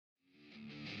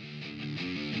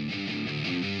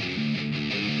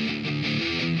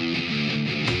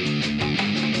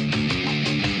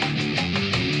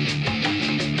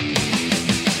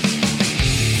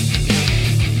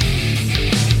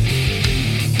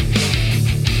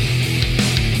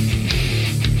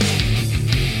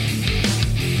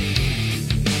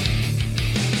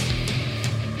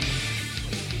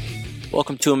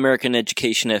Welcome to American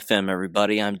Education FM,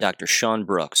 everybody. I'm Dr. Sean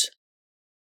Brooks.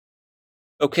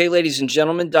 Okay, ladies and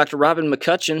gentlemen, Dr. Robin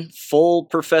McCutcheon, full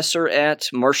professor at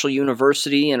Marshall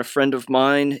University and a friend of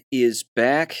mine, is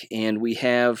back, and we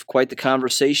have quite the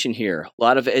conversation here. A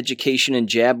lot of education and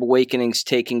jab awakenings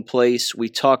taking place. We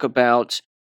talk about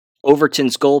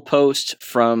Overton's Goalpost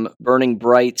from Burning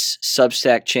Bright's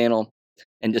Substack channel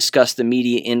and discuss the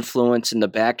media influence and the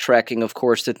backtracking, of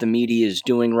course, that the media is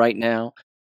doing right now.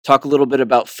 Talk a little bit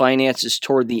about finances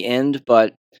toward the end,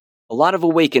 but a lot of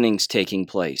awakenings taking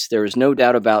place. There is no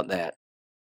doubt about that.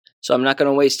 So I'm not going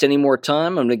to waste any more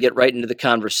time. I'm going to get right into the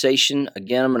conversation.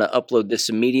 Again, I'm going to upload this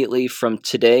immediately from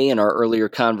today in our earlier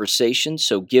conversation.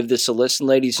 So give this a listen,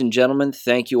 ladies and gentlemen.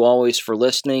 Thank you always for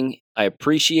listening. I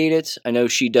appreciate it. I know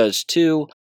she does too.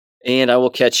 And I will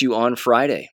catch you on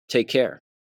Friday. Take care.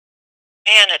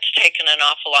 Man, it's taken an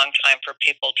awful long time for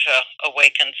people to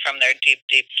awaken from their deep,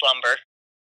 deep slumber.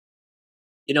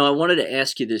 You know, I wanted to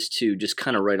ask you this too, just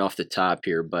kind of right off the top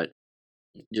here, but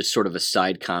just sort of a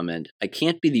side comment. I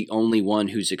can't be the only one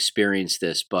who's experienced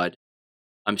this, but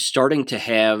I'm starting to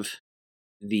have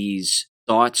these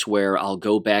thoughts where I'll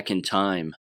go back in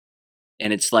time,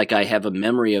 and it's like I have a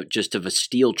memory of a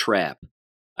steel trap.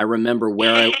 I remember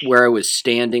where I was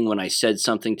standing when I said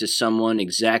something to someone,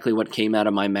 exactly what came out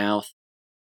of my mouth,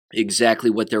 exactly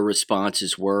what their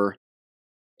responses were.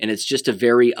 And it's just a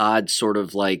very odd sort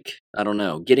of like, I don't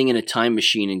know, getting in a time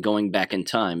machine and going back in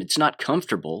time. It's not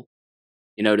comfortable,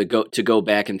 you know, to go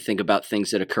back and think about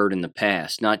things that occurred in the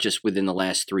past, not just within the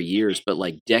last 3 years, but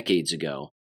like decades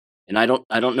ago. And I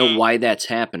don't know why that's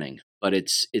happening, but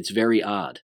it's very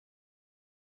odd.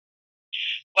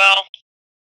 Well,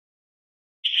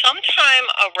 sometime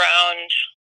around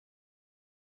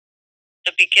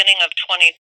the beginning of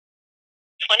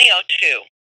 2002,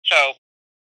 so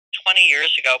 20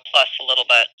 years ago plus a little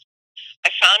bit, I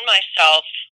found myself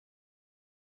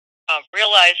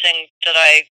realizing that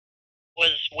I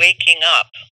was waking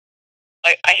up.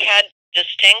 I had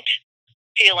distinct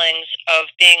feelings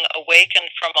of being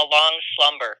awakened from a long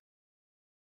slumber.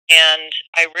 And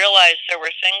I realized there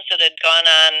were things that had gone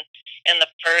on in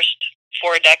the first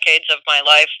 4 decades of my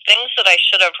life, things that I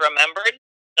should have remembered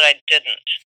that I didn't,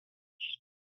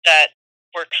 that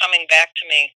were coming back to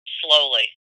me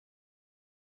slowly.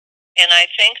 And I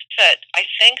think that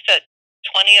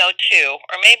 2002,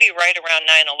 or maybe right around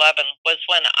 9/11, was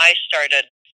when I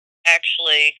started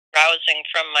actually rousing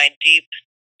from my deep,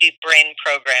 deep brain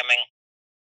programming.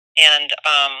 And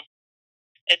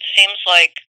it seems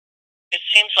like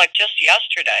just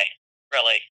yesterday,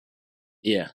 really.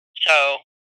 Yeah. So,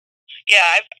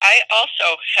 yeah, I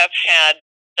also have had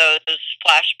those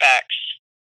flashbacks.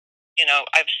 You know,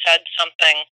 I've said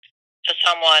something to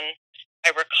someone, I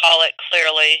recall it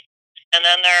clearly. And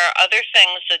then there are other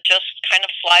things that just kind of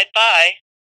slide by,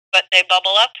 but they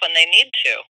bubble up when they need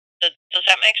to. Does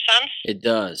that make sense? It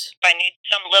does. If I need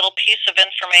some little piece of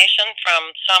information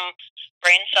from some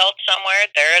brain cell somewhere,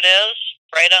 there it is,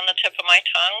 right on the tip of my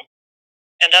tongue.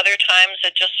 And other times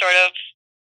it just sort of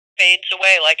fades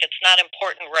away, like it's not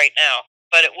important right now,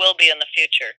 but it will be in the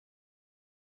future.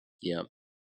 Yep.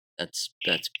 That's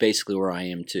basically where I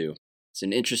am too. It's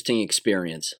an interesting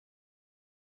experience.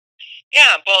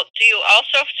 Yeah, well, do you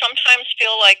also sometimes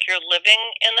feel like you're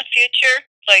living in the future?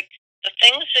 Like the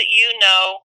things that you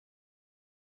know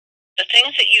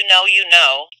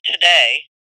today,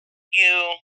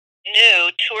 you knew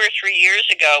 2 or 3 years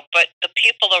ago, but the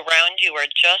people around you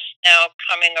are just now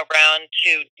coming around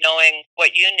to knowing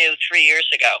what you knew 3 years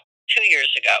ago, 2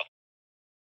 years ago.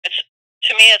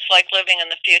 To me, it's like living in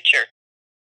the future.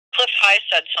 Cliff High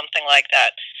said something like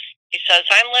that. He says,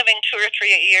 I'm living 2 or 3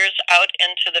 years out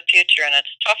into the future, and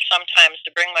it's tough sometimes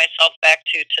to bring myself back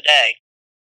to today.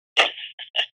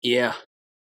 Yeah,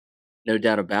 no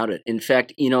doubt about it. In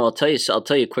fact, you know, I'll tell you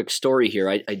a quick story here.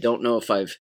 I don't know if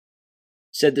I've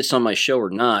said this on my show or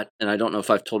not, and I don't know if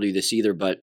I've told you this either,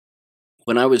 but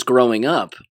when I was growing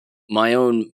up, my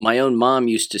own mom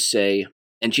used to say,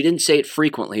 and she didn't say it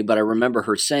frequently, but I remember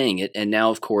her saying it, and now,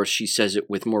 of course, she says it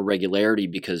with more regularity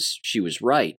because she was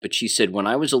right. But she said, when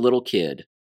I was a little kid,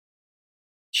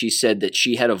 she said that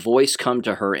she had a voice come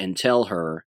to her and tell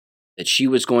her that she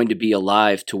was going to be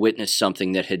alive to witness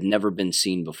something that had never been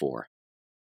seen before.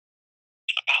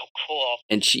 Oh, cool.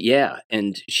 And she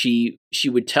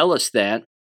would tell us that.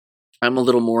 I'm a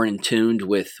little more in tune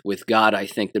with God, I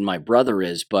think, than my brother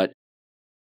is, but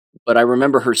I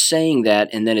remember her saying that,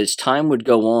 and then as time would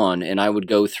go on, and I would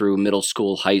go through middle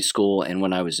school, high school, and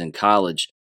when I was in college,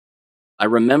 I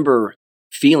remember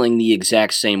feeling the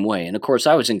exact same way. And of course,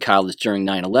 I was in college during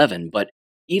 9/11, but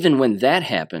even when that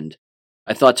happened,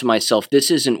 I thought to myself,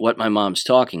 this isn't what my mom's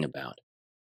talking about.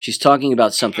 She's talking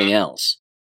about something else,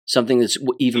 something that's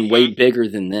even way bigger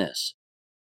than this.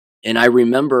 And I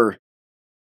remember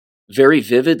very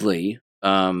vividly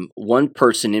one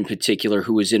person in particular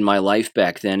who was in my life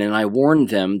back then, and I warned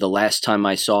them the last time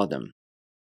I saw them.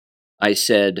 I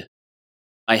said,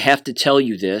 I have to tell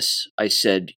you this. I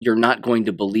said, you're not going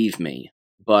to believe me,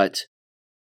 but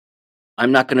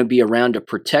I'm not going to be around to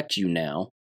protect you now,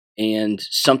 and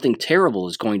something terrible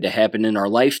is going to happen in our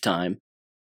lifetime,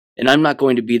 and I'm not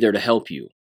going to be there to help you.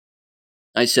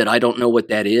 I said, I don't know what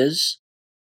that is.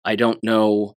 I don't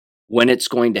know when it's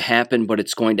going to happen, but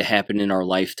it's going to happen in our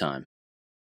lifetime.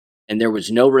 And there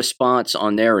was no response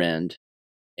on their end.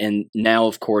 And now,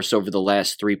 of course, over the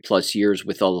last 3+ years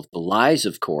with all of the lies,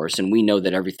 of course, and we know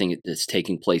that everything that's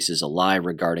taking place is a lie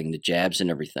regarding the jabs and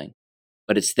everything.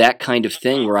 But it's that kind of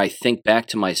thing where I think back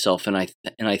to myself and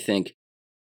I think,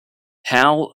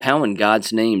 how in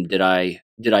God's name did I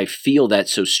feel that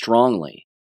so strongly?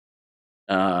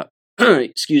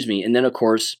 Excuse me. And then, of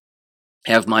course,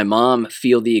 have my mom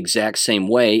feel the exact same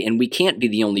way, and we can't be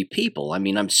the only people. I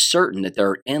mean, I'm certain that there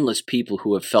are endless people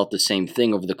who have felt the same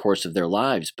thing over the course of their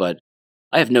lives, but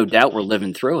I have no doubt we're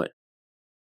living through it.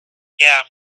 Yeah,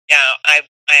 I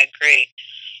agree.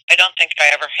 I don't think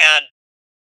I ever had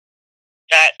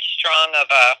that strong of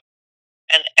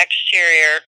an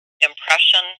exterior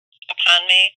impression upon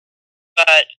me,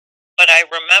 but I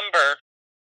remember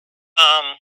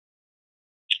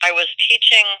I was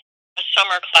teaching a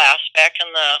summer class back in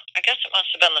I guess it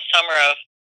must have been the summer of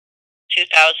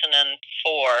 2004.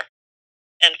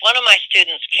 And one of my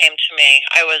students came to me.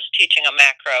 I was teaching a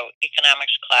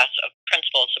macroeconomics class of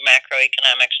principles of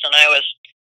macroeconomics, and I was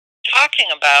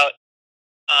talking about,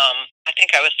 I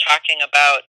think I was talking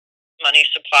about money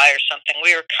supply or something.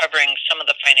 We were covering some of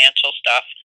the financial stuff.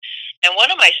 And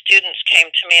one of my students came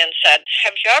to me and said,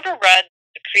 have you ever read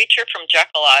The Creature from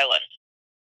Jekyll Island?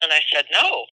 And I said,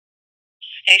 no.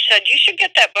 And he said, you should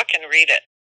get that book and read it.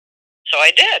 So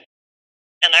I did.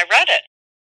 And I read it.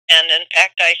 And in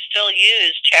fact, I still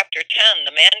use chapter 10,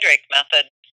 the Mandrake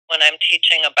method, when I'm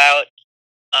teaching about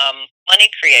money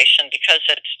creation, because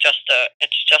it's just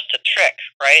a trick,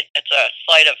 right? It's a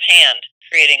sleight of hand,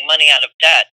 creating money out of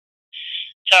debt.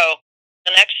 So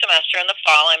the next semester in the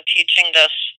fall, I'm teaching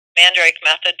this Mandrake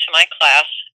method to my class,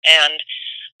 and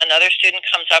another student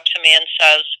comes up to me and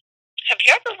says, have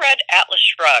you ever read Atlas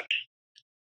Shrugged?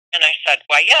 And I said,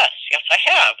 why, yes, I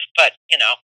have, but,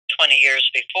 20 years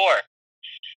before.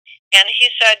 And he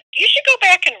said, you should go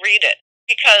back and read it,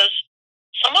 because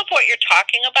some of what you're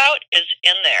talking about is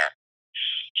in there.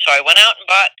 So I went out and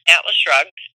bought Atlas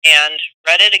Shrugged and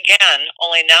read it again,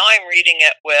 only now I'm reading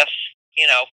it with,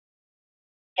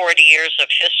 40 years of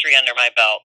history under my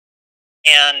belt.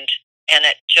 And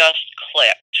it just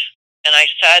clicked. And I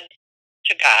said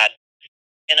to God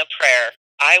in a prayer,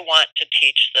 I want to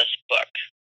teach this book.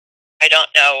 I don't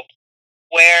know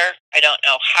where, I don't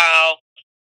know how,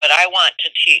 but I want to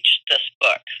teach this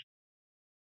book.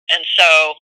 And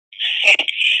so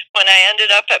when I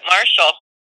ended up at Marshall,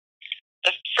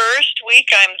 the first week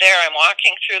I'm there, I'm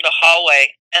walking through the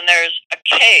hallway, and there's a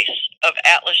case of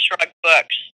Atlas Shrugged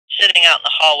books sitting out in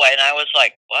the hallway, and I was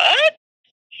like, what?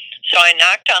 So I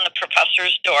knocked on the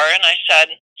professor's door, and I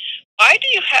said, why do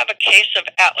you have a case of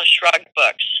Atlas Shrugged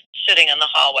books sitting in the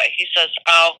hallway? He says,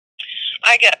 oh,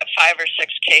 I get 5 or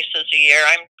 6 cases a year.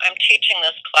 I'm teaching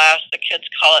this class. The kids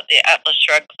call it the Atlas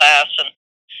Shrugged class, and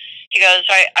he goes,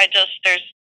 I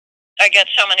get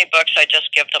so many books, I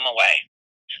just give them away.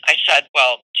 I said,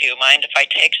 well, do you mind if I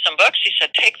take some books? He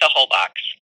said, take the whole box.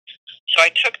 So I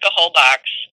took the whole box,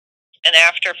 and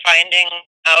after finding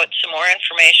out some more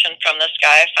information from this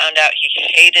guy, I found out he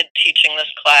hated teaching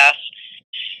this class.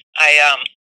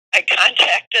 I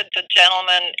contacted the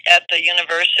gentleman at the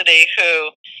university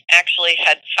who actually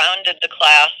had founded the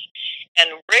class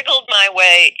and wriggled my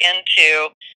way into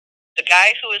the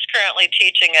guy who was currently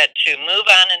teaching it to move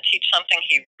on and teach something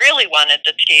he really wanted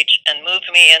to teach and move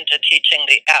me into teaching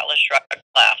the Atlas Shrugged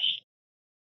class.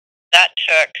 That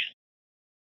took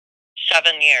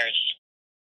 7 years.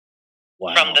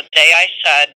 Wow. From the day I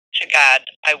said to God,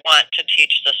 I want to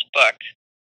teach this book,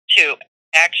 to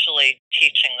actually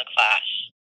teaching the class.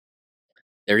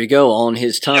 There you go, all in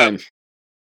his time. So,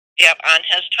 yep, on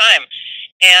his time.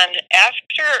 And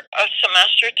after a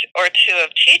semester or two of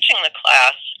teaching the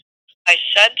class, I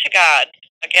said to God,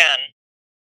 again,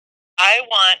 I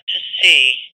want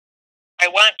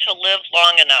to live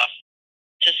long enough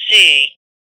to see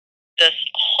this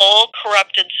whole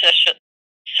corrupted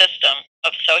system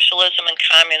of socialism and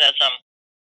communism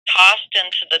tossed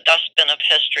into the dustbin of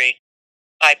history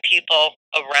by people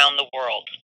around the world.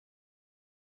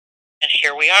 And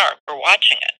here we are, we're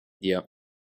watching it. Yep.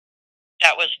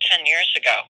 that was 10 years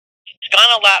ago. It's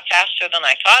gone a lot faster than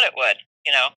I thought it would.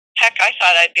 Heck, I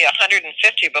thought I'd be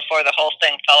 150 before the whole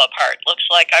thing fell apart. Looks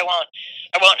like I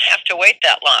won't have to wait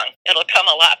that long. It'll come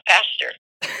a lot faster.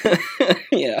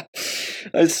 Yeah,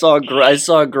 I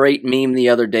saw a great meme the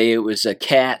other day. It was a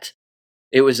cat.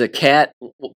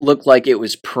 Looked like it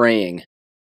was praying,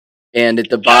 and at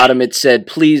the bottom it said,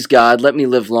 "Please God, let me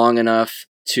live long enough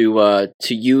to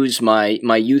use my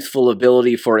youthful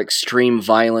ability for extreme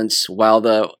violence while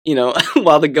the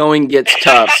while the going gets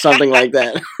tough," something like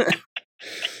that.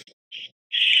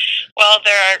 Well,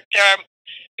 there are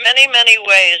many, many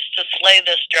ways to slay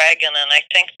this dragon, and I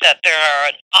think that there are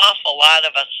an awful lot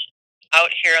of us out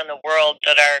here in the world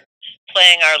that are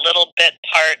playing our little bit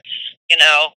parts.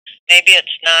 Maybe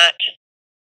it's not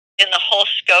in the whole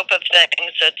scope of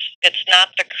things. It's not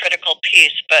the critical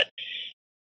piece, but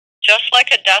just like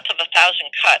a death of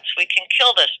 1,000 cuts, we can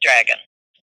kill this dragon,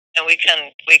 and we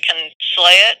can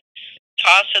slay it,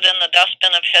 toss it in the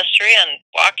dustbin of history, and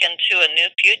walk into a new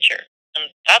future. And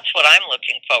that's what I'm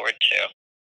looking forward to.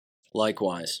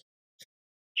 Likewise.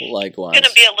 It's going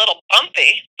to be a little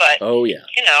bumpy, but oh yeah,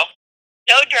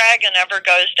 no dragon ever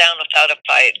goes down without a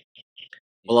fight.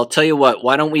 Well, I'll tell you what.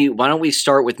 Why don't we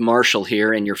start with Marshall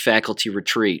here and your faculty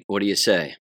retreat? What do you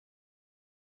say?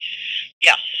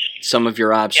 Yes. Some of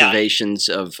your observations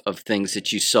of things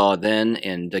that you saw then,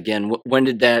 and again, when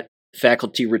did that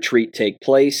faculty retreat take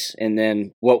place, and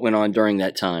then what went on during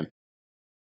that time?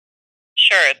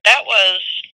 Sure. That was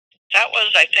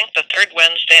I think the third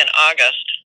Wednesday in August.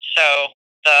 So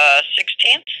the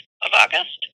 16th of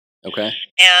August. Okay.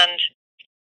 And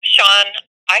Sean,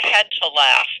 I had to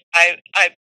laugh. I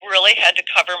really had to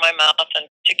cover my mouth and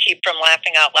to keep from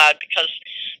laughing out loud, because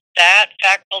that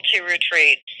faculty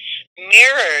retreat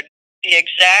mirrored the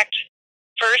exact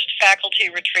first faculty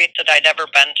retreat that I'd ever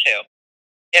been to.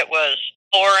 It was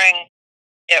boring.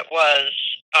 It was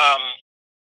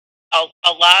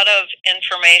a lot of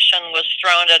information was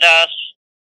thrown at us.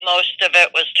 Most of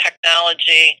it was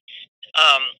technology.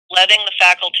 Letting the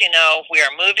faculty know we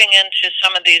are moving into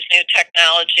some of these new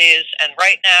technologies, and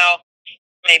right now,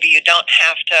 maybe you don't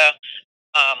have to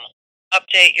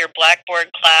update your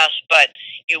Blackboard class, but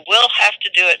you will have to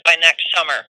do it by next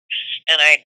summer. And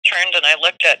I turned and I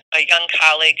looked at a young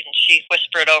colleague, and she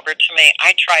whispered over to me,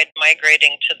 I tried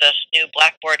migrating to this new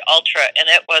Blackboard Ultra, and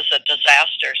it was a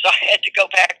disaster. So I had to go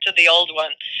back to the old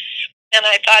one. And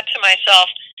I thought to myself,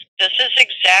 this is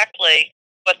exactly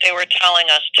what they were telling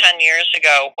us 10 years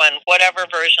ago, when whatever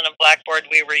version of Blackboard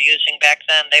we were using back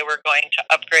then, they were going to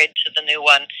upgrade to the new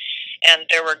one. And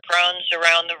there were groans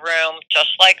around the room,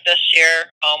 just like this year.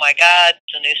 Oh my God,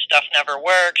 the new stuff never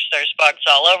works. There's bugs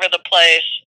all over the place.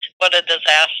 What a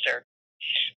disaster.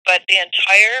 But the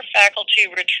entire faculty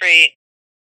retreat,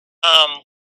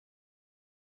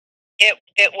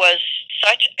 it was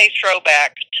such a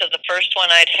throwback to the first one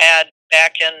I'd had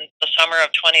back in the summer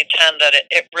of 2010 that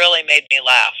it really made me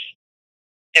laugh.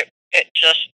 It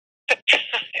just, it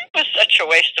was such a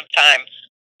waste of time.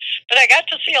 But I got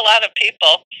to see a lot of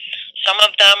people. Some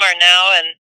of them are now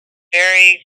in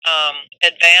very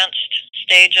advanced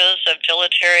stages of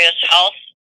deleterious health.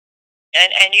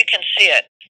 And you can see it,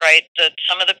 right? That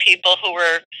some of the people who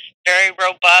were very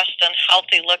robust and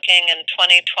healthy looking in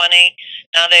 2020,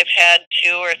 now they've had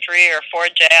 2 or 3 or 4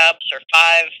 jabs or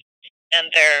 5,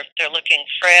 and they're looking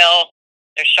frail.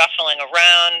 They're shuffling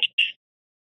around.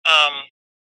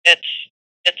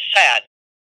 It's sad,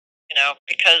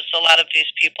 because a lot of these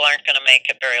people aren't going to make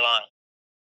it very long.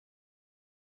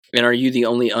 And are you the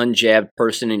only unjabbed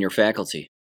person in your faculty?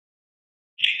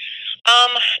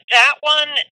 That one,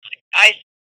 I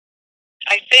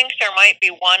think there might be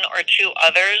 1 or 2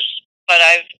 others, but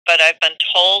I've been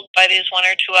told by these 1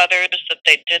 or 2 others that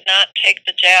they did not take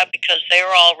the jab because they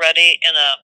were already in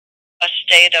a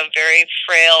state of very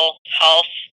frail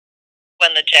health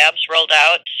when the jabs rolled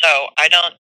out. So I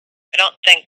don't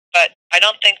think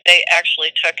they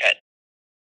actually took it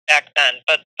back then.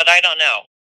 But I don't know.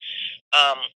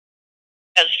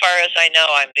 As far as I know,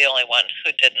 I'm the only one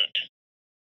who didn't.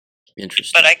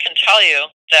 Interesting. But I can tell you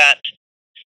that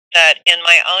in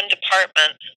my own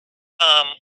department,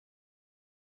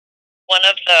 one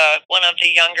of the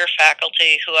younger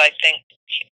faculty, who I think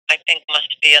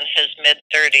must be in his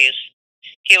mid-30s,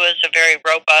 he was a very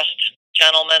robust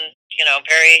gentleman,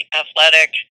 very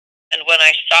athletic. And when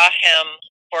I saw him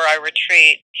for our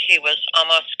retreat, he was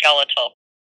almost skeletal,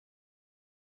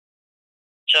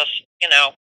 just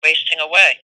wasting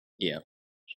away. Yeah.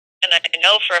 And I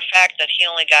know for a fact that he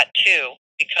only got 2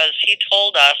 because he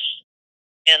told us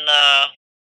in the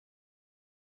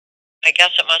I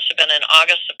guess it must have been in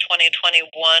August of 2021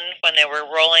 when they were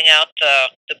rolling out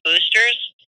the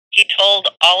boosters. He told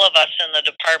all of us in the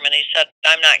department, he said,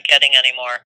 I'm not getting any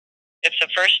more. If the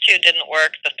first two didn't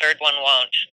work, the third one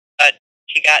won't. But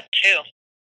he got two.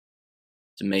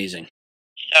 It's amazing.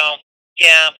 So,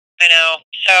 yeah, I know.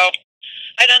 So,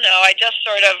 I don't know. I just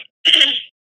sort of,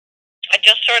 I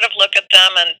just sort of look at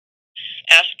them and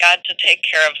ask God to take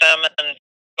care of them and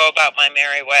go about my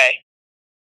merry way.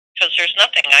 Because there's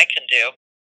nothing I can do.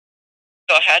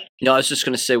 Go ahead. No, I was just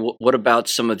going to say, what about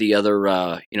some of the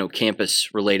other,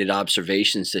 campus-related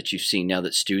observations that you've seen now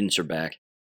that students are back?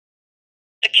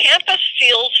 The campus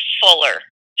feels fuller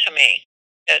to me.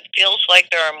 It feels like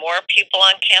there are more people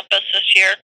on campus this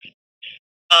year.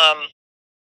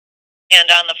 And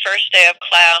on the first day of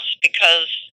class, because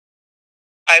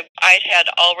I had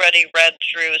already read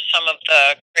through some of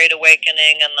the Great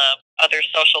Awakening and the other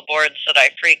social boards that I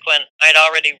frequent. I'd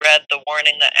already read the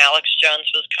warning that Alex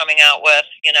Jones was coming out with,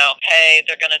 hey,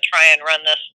 they're going to try and run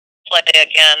this play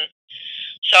again.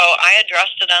 So I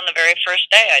addressed it on the very first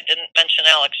day. I didn't mention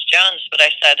Alex Jones, but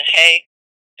I said, hey,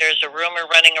 there's a rumor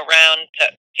running around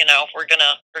that, we're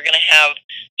gonna have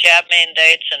jab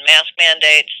mandates and mask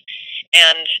mandates.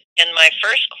 And in my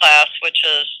first class, which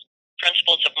is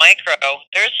Principles of Micro,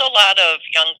 there's a lot of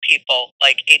young people,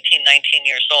 like 18, 19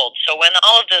 years old. So when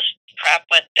all of this crap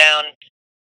went down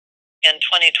in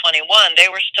 2021, they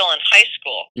were still in high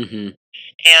school. Mm-hmm.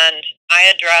 And I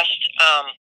addressed,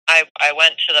 I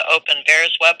went to the Open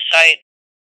Bears website.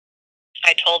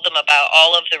 I told them about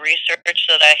all of the research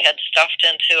that I had stuffed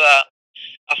into a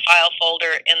file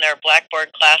folder in their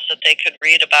Blackboard class that they could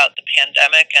read about the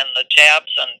pandemic and the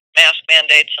jabs and mask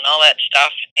mandates and all that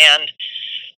stuff. And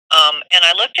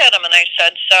I looked at them and I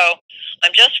said, so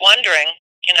I'm just wondering,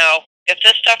 if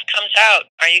this stuff comes out,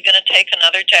 are you going to take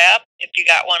another jab if you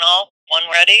got one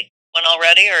already,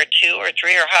 or two or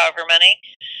three or however many?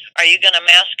 Are you going to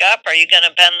mask up? Are you going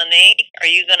to bend the knee? Are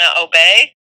you going to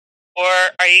obey?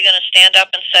 Or are you going to stand up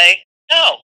and say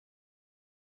no?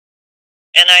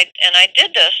 And I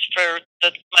did this for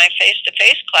my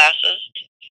face-to-face classes,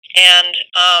 and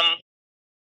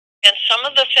some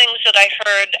of the things that I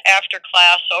heard after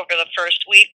class over the first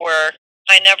week were,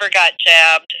 I never got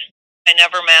jabbed, I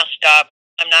never masked up,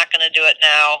 I'm not going to do it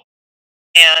now.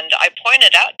 And I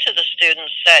pointed out to the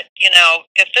students that,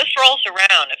 if this rolls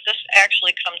around, if this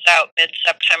actually comes out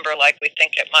mid-September like we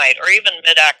think it might, or even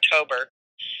mid-October,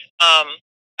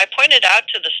 I pointed out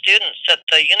to the students that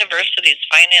the university's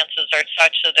finances are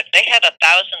such that if they had 1,000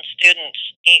 students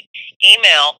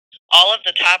email all of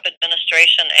the top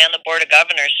administration and the Board of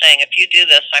Governors saying, if you do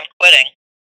this, I'm quitting.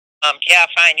 Yeah,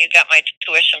 fine, you got my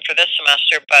tuition for this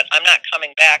semester, but I'm not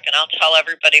coming back, and I'll tell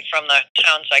everybody from the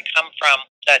towns I come from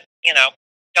that,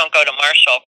 don't go to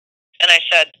Marshall. And I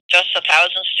said, just 1,000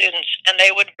 students, and they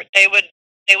would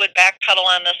backpedal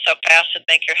on this so fast it'd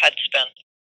make your head spin.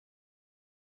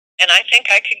 And I think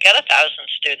I could get 1,000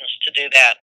 students to do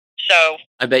that. So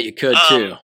I bet you could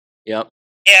too. Yep.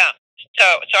 Yeah. So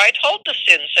I told the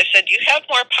students, I said, you have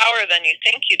more power than you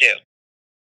think you do.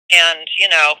 And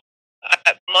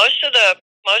most of the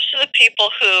people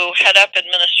who head up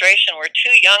administration were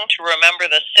too young to remember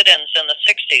the sit-ins in the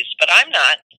 60s, but I'm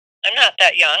not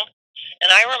that young,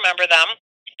 and I remember them.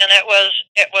 And it was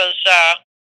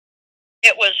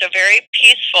a very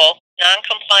peaceful,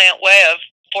 non-compliant way of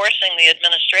forcing the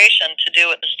administration to do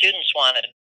what the students wanted.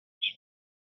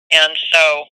 And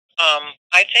so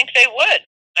I think they would.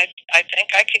 I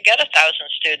think I could get 1,000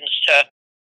 students to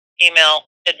email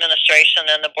administration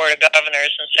and the Board of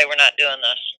Governors and say, we're not doing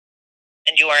this,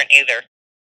 and you aren't either.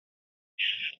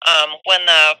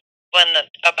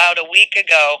 About a week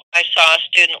ago, I saw a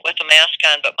student with a mask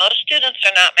on, but most students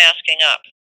are not masking up.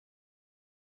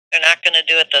 They're not going to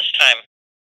do it this time.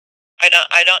 I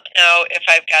don't know if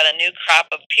I've got a new crop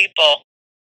of people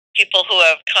who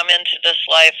have come into this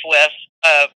life with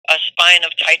a spine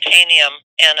of titanium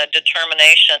and a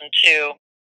determination to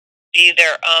be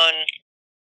the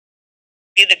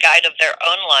guide of their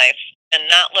own life and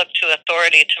not look to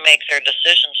authority to make their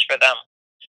decisions for them.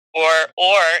 Or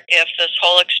if this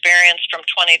whole experience from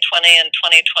 2020 and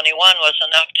 2021 was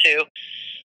enough to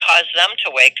cause them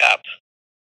to wake up.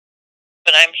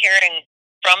 But I'm hearing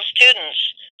from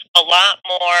students a lot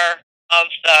more of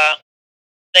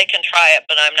they can try it,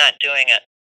 but I'm not doing it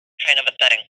kind of a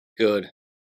thing. Good.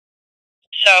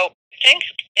 So I think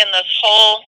in this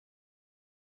whole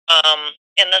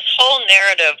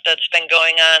narrative that's been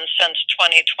going on since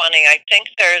 2020, I think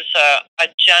there's a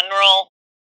general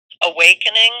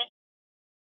awakening.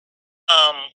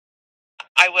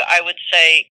 I would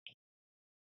say,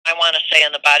 I want to say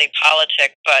in the body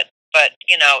politic, but but,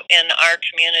 in our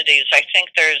communities, I think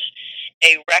there's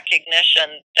a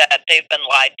recognition that they've been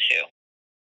lied to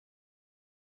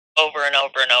over and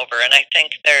over and over. And I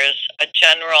think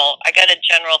I got a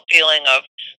general feeling of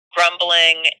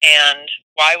grumbling and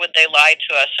why would they lie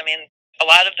to us? I mean, a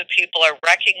lot of the people are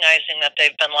recognizing that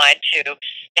they've been lied to.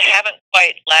 They haven't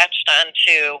quite latched on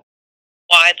to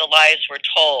why the lies were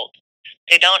told.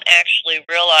 They don't actually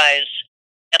realize,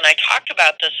 and I talked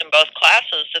about this in both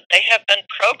classes, that they have been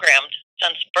programmed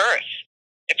since birth.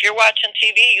 If you're watching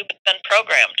TV, you've been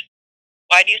programmed.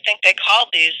 Why do you think they call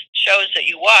these shows that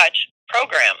you watch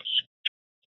programs?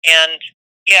 And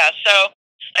yeah, so,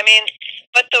 I mean,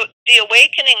 but the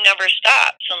awakening never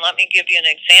stops. And let me give you an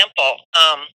example.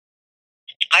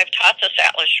 I've taught this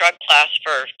Atlas Shrugged class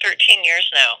for 13 years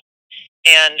now.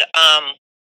 And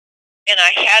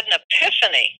I had an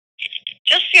epiphany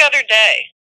just the other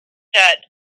day that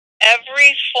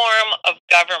every form of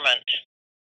government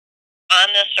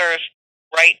on this earth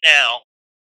right now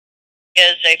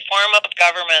is a form of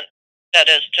government that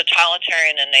is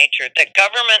totalitarian in nature, that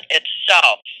government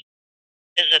itself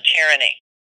is a tyranny.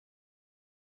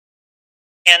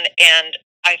 And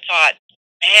I thought,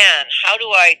 man, how do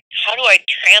I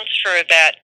transfer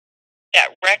that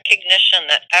recognition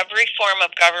that every form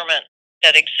of government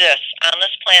that exists on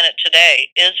this planet today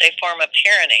is a form of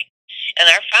tyranny? And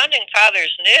our founding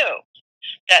fathers knew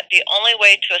that the only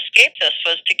way to escape this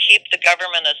was to keep the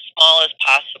government as small as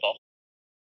possible.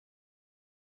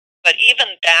 But even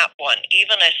that one,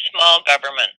 even a small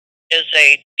government, is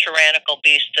a tyrannical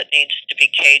beast that needs to be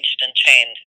caged and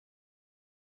chained.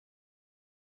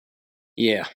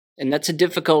 Yeah. And that's a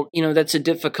difficult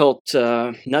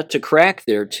nut to crack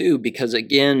there too, because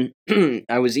again,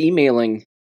 I was emailing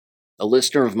a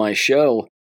listener of my show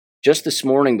just this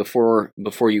morning before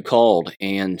you called,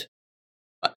 and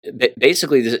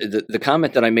basically the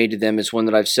comment that I made to them is one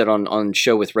that I've said on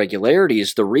show with regularity,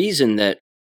 is the reason that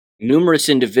numerous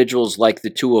individuals like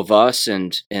the two of us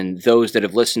and those that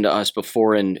have listened to us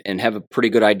before and have a pretty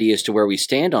good idea as to where we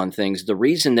stand on things, the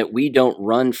reason that we don't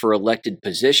run for elected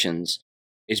positions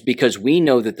is because we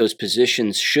know that those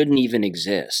positions shouldn't even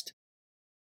exist.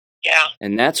 Yeah.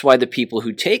 And that's why the people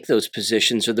who take those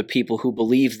positions are the people who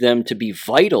believe them to be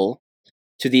vital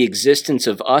to the existence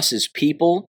of us as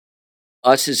people,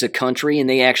 us as a country, and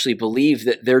they actually believe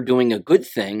that they're doing a good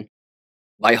thing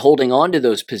by holding on to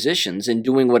those positions and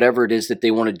doing whatever it is that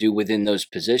they want to do within those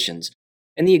positions.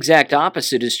 And the exact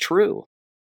opposite is true.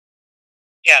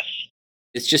 Yes.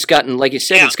 It's just gotten, like you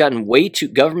said,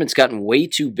 government's gotten way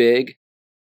too big,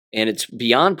 and it's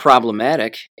beyond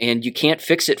problematic, and you can't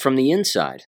fix it from the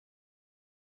inside.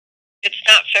 It's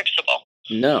not fixable.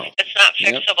 No. It's not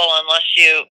fixable unless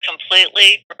you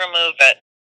completely remove it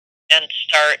and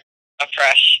start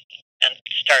afresh and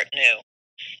start new.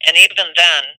 And even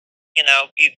then,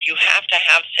 you have to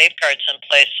have safeguards in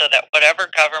place so that whatever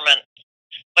governing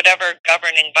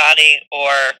body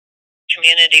or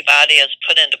community body is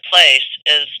put into place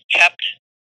is kept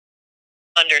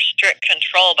under strict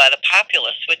control by the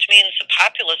populace, which means the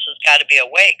populace has got to be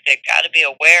awake. They've got to be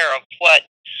aware of what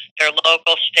their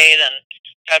local, state, and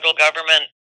federal government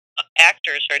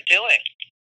actors are doing.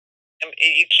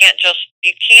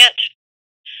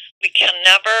 We can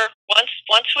never,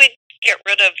 once we get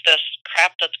rid of this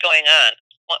crap that's going on,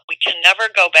 we can never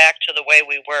go back to the way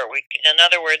we were. In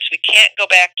other words, we can't go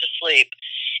back to sleep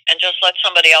and just let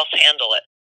somebody else handle it.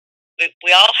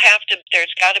 We all have to,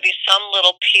 there's got to be some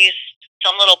little piece,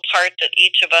 some little part that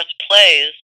each of us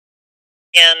plays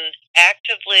in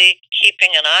actively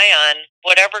keeping an eye on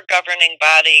whatever governing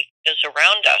body is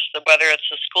around us, whether it's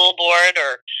the school board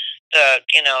or the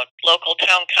local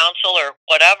town council or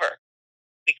whatever.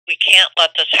 We can't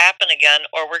let this happen again,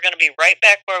 or we're going to be right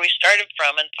back where we started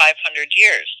from in 500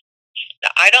 years.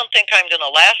 Now, I don't think I'm going to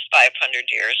last 500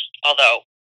 years, although,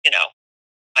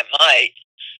 I might.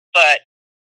 But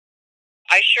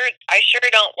I sure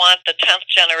don't want the 10th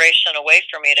generation away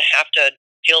from me to have to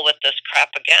deal with this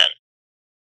crap again.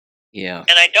 Yeah.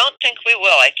 And I don't think we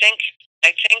will. I think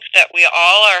that we're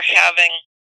all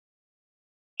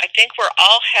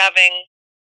having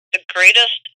the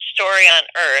greatest story on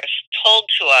earth told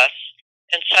to us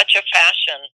in such a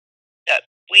fashion that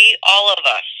all of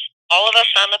us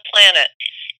on the planet,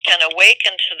 can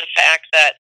awaken to the fact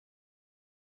that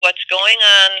what's going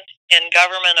on in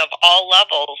government of all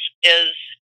levels is,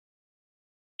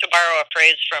 to borrow a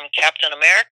phrase from Captain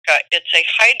America, it's a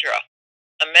hydra,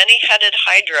 a many-headed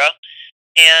hydra,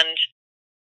 and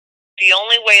the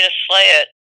only way to slay it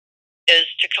is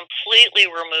to completely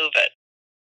remove it.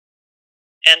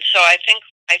 And so I think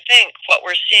what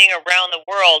we're seeing around the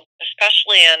world,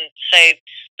 especially in, say,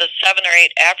 the 7 or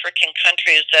 8 African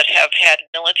countries that have had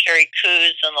military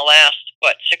coups in the last,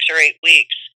 6 or 8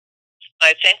 weeks,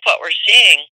 I think what we're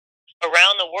seeing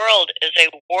around the world is a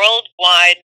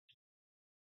worldwide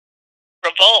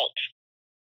revolt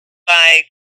by,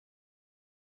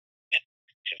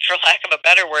 for lack of a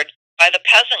better word, by the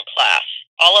peasant class,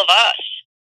 all of us,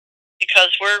 because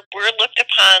we're looked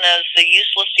upon as the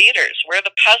useless eaters. We're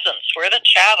the peasants. We're the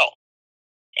chattel.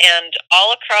 And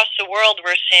all across the world,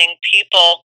 we're seeing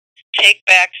people take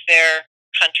back their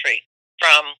country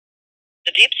from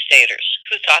the deep staters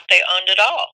who thought they owned it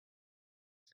all.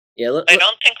 Yeah, I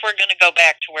don't think we're going to go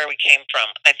back to where we came from.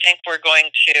 I think we're, as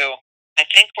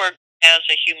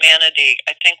a humanity,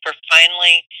 I think we're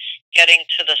finally getting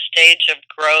to the stage of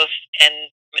growth and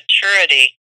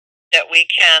maturity that we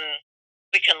can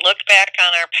look back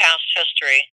on our past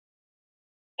history,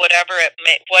 whatever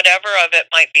of it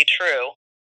might be true,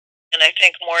 and I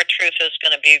think more truth is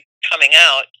going to be coming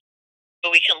out,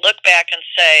 but we can look back and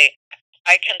say,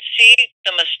 I can see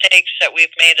the mistakes that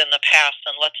we've made in the past,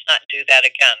 and let's not do that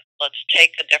again. Let's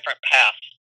take a different path.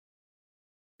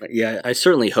 Yeah, I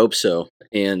certainly hope so.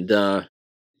 And that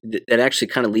actually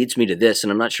kind of leads me to this,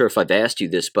 and I'm not sure if I've asked you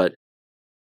this, but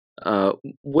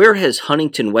where has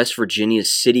Huntington, West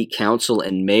Virginia's city council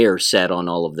and mayor sat on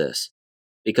all of this?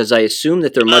 Because I assume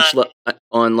that they're much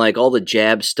on like all the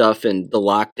jab stuff and the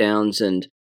lockdowns, and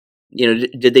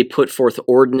did they put forth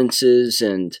ordinances?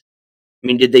 And I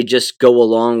mean, did they just go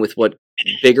along with what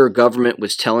bigger government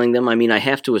was telling them? I mean, I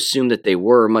have to assume that they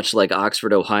were, much like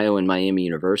Oxford, Ohio, and Miami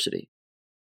University.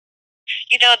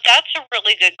 That's a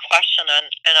really good question,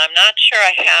 and I'm not sure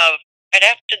I'd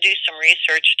have to do some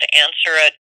research to answer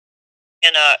it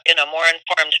in a more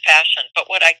informed fashion. But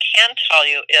what I can tell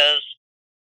you is,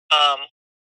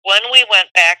 when we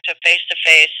went back to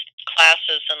face-to-face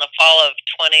classes in the fall of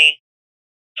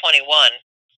 2021,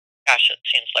 gosh, it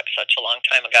seems like such a long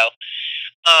time ago,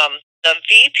 the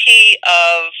VP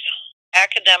of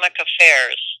Academic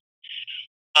Affairs,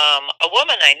 a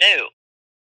woman I knew,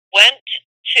 went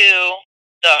to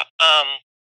the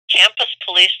campus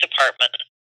police department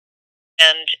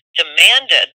and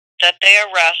demanded that they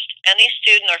arrest any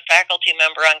student or faculty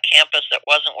member on campus that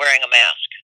wasn't wearing a mask.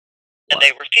 And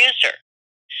they refused her.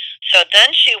 So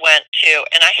then she went to,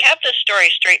 and I have this story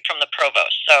straight from the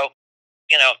provost, so,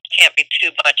 can't be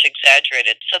too much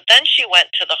exaggerated. So then she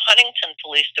went to the Huntington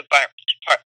Police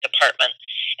Department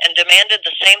and demanded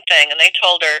the same thing, and they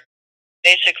told her,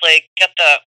 basically, get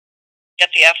the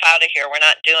F out of here. We're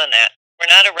not doing that. We're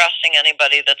not arresting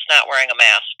anybody that's not wearing a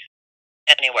mask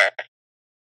anywhere.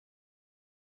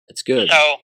 That's good.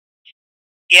 So,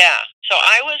 yeah. So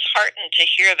I was heartened to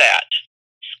hear that.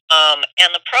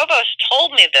 And the provost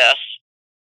told me this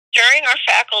during our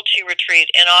faculty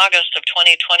retreat in August of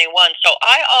 2021. So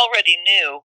I already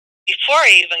knew, before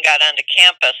I even got onto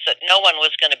campus, that no one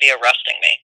was going to be arresting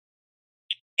me.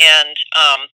 And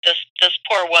this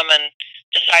poor woman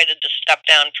decided to step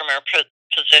down from her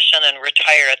position and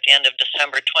retire at the end of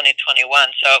December 2021.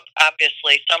 So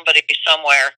obviously somebody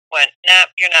somewhere went, nah,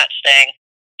 you're not staying.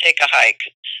 Take a hike.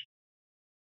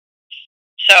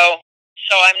 So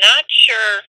I'm not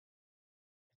sure.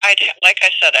 Like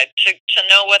I said, to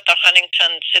know what the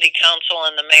Huntington City Council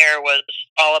and the mayor was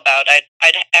all about,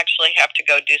 I'd actually have to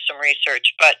go do some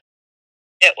research. But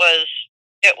it was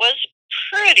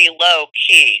pretty low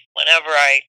key whenever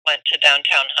I went to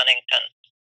downtown Huntington.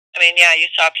 I mean, yeah, you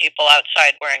saw people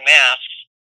outside wearing masks,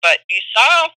 but you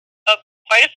saw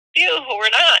quite a few who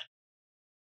were not.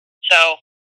 So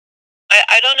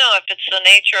I don't know if it's the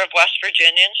nature of West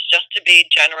Virginians just to be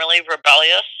generally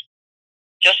rebellious,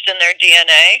 just in their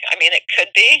DNA. I mean, it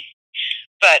could be,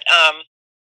 but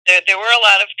there were a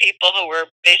lot of people who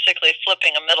were basically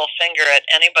flipping a middle finger at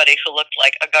anybody who looked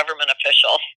like a government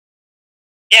official.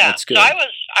 Yeah, so I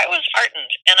was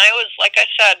heartened, and I was, like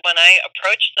I said, when I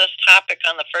approached this topic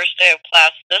on the first day of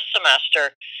class this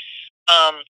semester,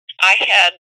 I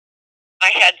had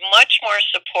much more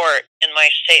support in my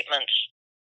statements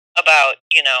about,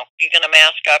 you're going to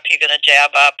mask up, you're going to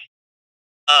jab up,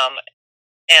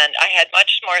 and I had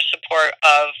much more support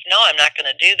of, no, I'm not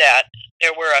going to do that.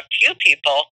 There were a few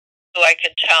people who I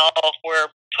could tell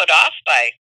were put off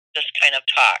by this kind of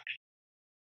talk.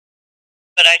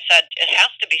 But I said, it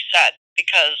has to be said,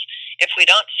 because if we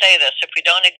don't say this, if we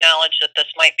don't acknowledge that this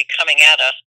might be coming at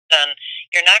us, then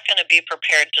you're not going to be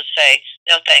prepared to say,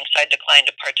 no thanks, I decline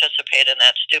to participate in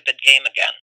that stupid game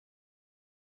again.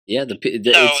 Yeah,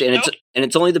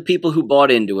 it's only the people who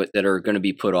bought into it that are going to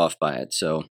be put off by it.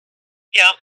 So.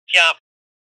 Yeah.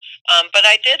 But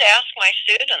I did ask my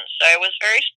students. I was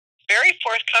very, very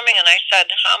forthcoming, and I said,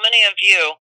 how many of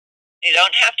you You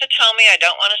don't have to tell me. I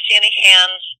don't want to see any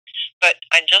hands. But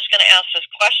I'm just going to ask this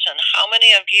question. How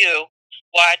many of you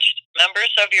watched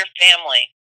members of your family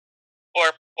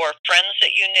or friends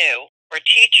that you knew or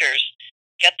teachers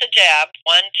get the jab,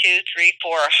 1, 2, 3,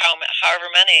 4, however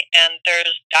many, and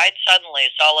there's died suddenly.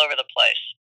 It's all over the place.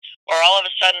 Or all of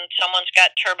a sudden someone's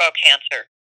got turbo cancer.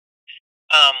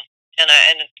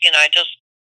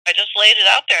 I just laid it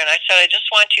out there, and I said, I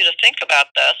just want you to think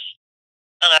about this.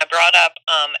 And I brought up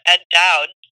Ed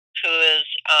Dowd, who is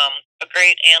a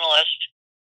great analyst,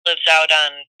 lives out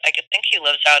on, I think he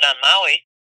lives out on Maui,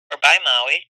 or by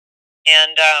Maui.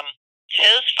 And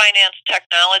his finance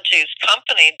technologies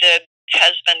company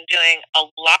has been doing a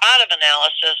lot of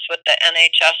analysis with the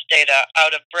NHS data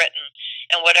out of Britain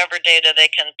and whatever data they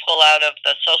can pull out of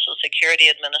the Social Security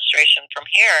Administration from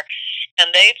here.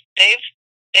 And they've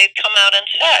come out and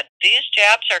said these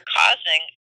jabs are causing,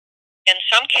 in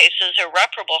some cases,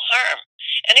 irreparable harm.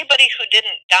 Anybody who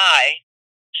didn't die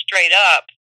straight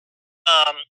up,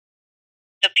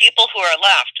 the people who are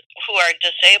left, who are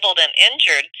disabled and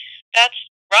injured, that's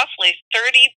roughly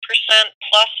 30%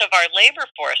 plus of our labor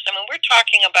force. I mean, we're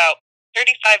talking about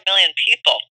 35 million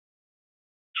people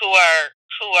who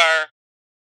are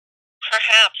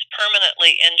perhaps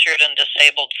permanently injured and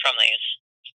disabled from these.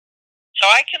 So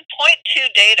I can point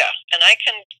to data, and I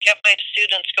can get my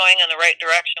students going in the right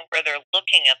direction where they're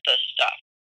looking at this stuff,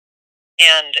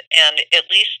 and at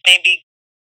least maybe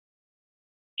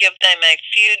give them a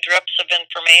few drips of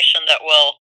information that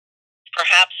will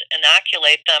perhaps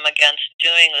inoculate them against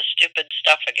doing the stupid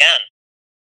stuff again.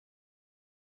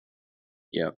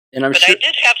 Yeah, and I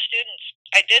did have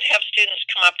students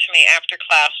come up to me after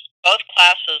class, both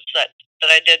classes that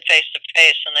I did face to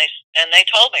face, and they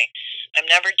told me, I'm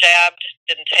never jabbed,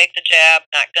 didn't take the jab,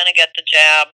 not going to get the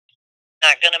jab,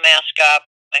 not going to mask up.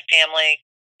 My family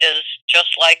is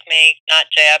just like me, not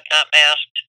jabbed, not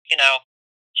masked.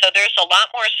 So there's a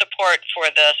lot more support for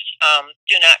this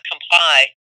do not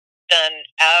comply than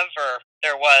ever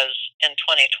there was in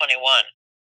 2021,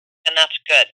 and that's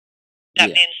good.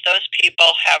 That means those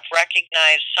people have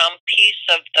recognized some piece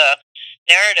of the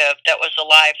narrative that was a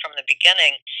lie from the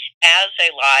beginning as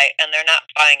a lie, and they're not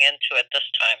buying into it this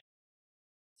time.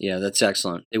 Yeah, that's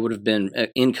excellent. They would have been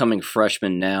incoming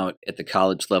freshmen now at the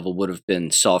college level would have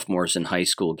been sophomores in high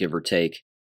school, give or take.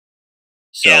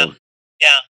 So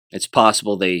yeah. It's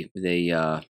possible they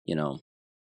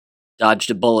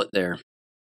dodged a bullet there.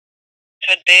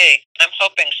 Could be. I'm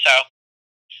hoping so.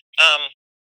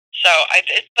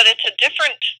 But it's a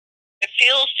different. It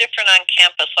feels different on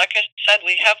campus. Like I said,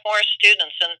 we have more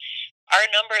students, and our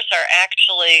numbers are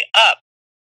actually up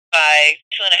by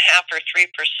 2.5 or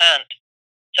 3%.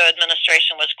 So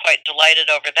administration was quite delighted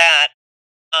over that.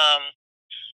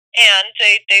 And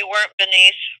they weren't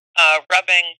beneath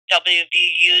rubbing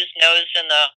WVU's nose in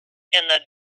the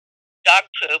dog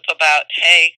poop about,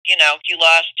 hey, you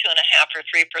lost 2.5 or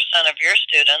 3% of your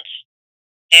students,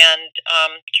 and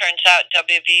turns out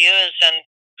WVU is in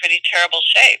pretty terrible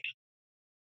shape.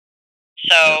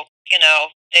 So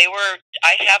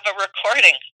I have a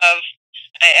recording of.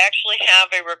 I actually have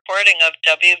a recording of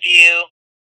WVU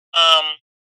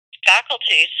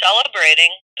faculty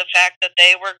celebrating the fact that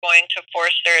they were going to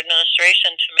force their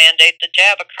administration to mandate the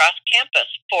jab across campus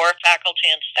for faculty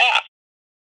and staff.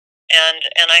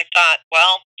 And I thought,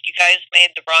 well, you guys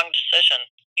made the wrong decision.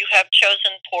 You have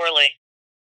chosen poorly.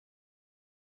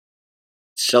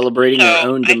 Celebrating their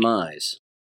own demise.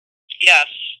 Yes.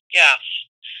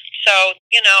 So,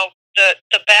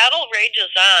 the battle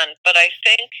rages on, but I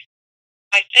think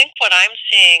what I'm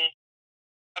seeing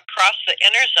across the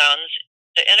inner zones,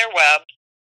 the interweb,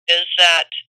 is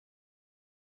that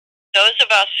those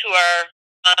of us who are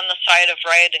on the side of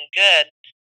right and good,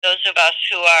 those of us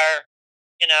who are,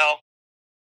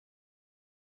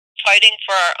 fighting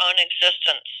for our own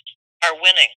existence, are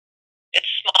winning.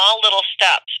 It's small little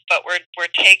steps, but we're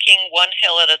taking one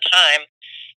hill at a time.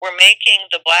 We're making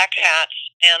the black hats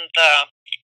and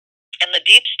the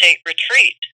deep state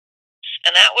retreat.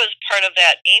 And that was part of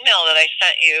that email that I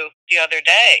sent you the other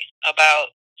day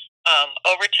about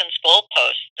Overton's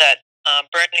Goalpost that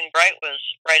Burning Bright was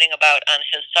writing about on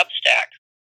his Substack.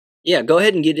 Yeah, go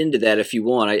ahead and get into that if you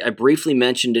want. I briefly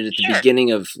mentioned it at the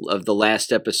beginning of the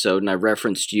last episode, and I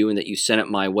referenced you and that you sent it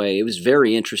my way. It was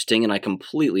very interesting, and I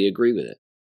completely agree with it.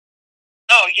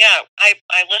 Oh, yeah.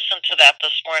 I listened to that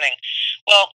this morning.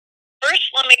 Well, first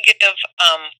let me give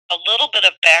a little bit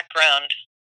of background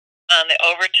on the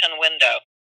Overton window.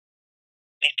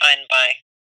 Let me find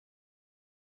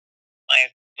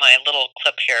my little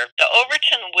clip here. The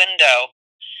Overton window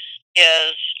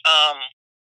is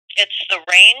it's the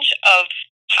range of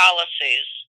policies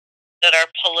that are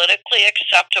politically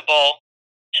acceptable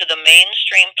to the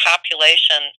mainstream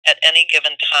population at any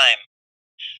given time.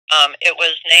 It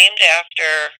was named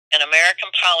after an American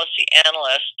policy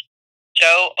analyst,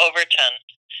 Joe Overton,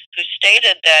 who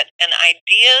stated that an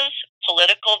idea's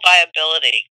political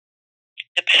viability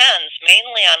depends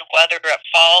mainly on whether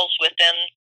it falls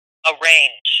within a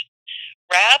range,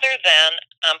 rather than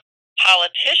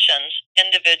politicians'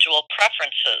 individual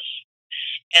preferences.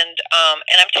 And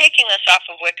I'm taking this off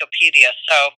of Wikipedia,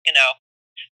 so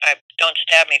don't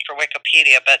stab me for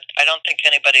Wikipedia, but I don't think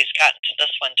anybody's gotten to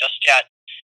this one just yet.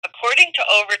 According to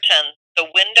Overton, the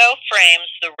window frames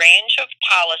the range of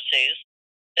policies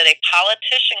that a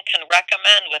politician can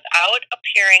recommend without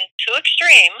appearing too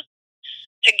extreme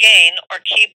to gain or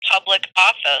keep public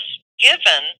office,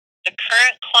 given the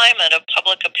current climate of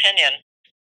public opinion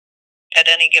at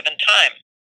any given time.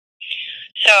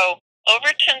 So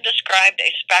Overton described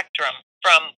a spectrum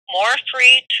from more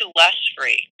free to less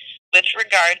free with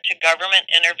regard to government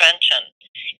intervention,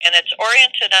 and it's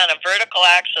oriented on a vertical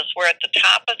axis where at the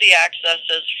top of the axis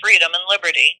is freedom and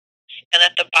liberty, and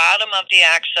at the bottom of the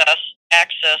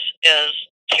axis is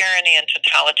tyranny and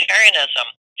totalitarianism.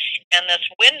 And this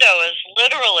window is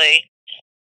literally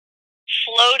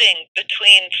floating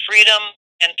between freedom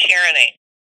and tyranny.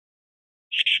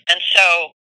 And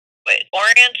so it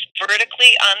orients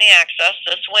vertically on the axis,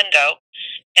 this window,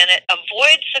 and it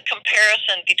avoids the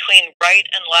comparison between right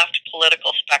and left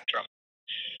political spectrum.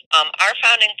 Our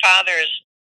founding fathers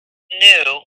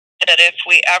knew that if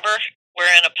we ever were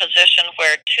in a position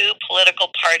where two political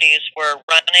parties were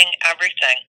running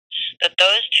everything, that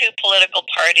those two political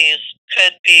parties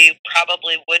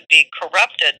probably would be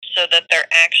corrupted so that they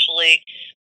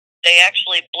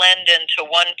actually blend into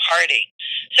one party.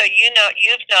 So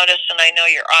you've noticed, and I know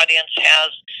your audience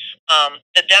has,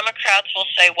 the Democrats will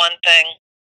say one thing,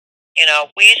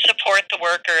 we support the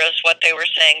workers, what they were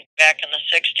saying back in the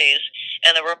 60s,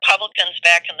 and the Republicans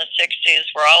back in the 60s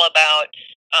were all about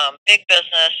big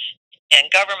business and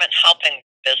government helping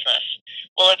business.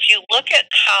 Well, if you look at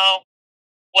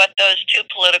what those two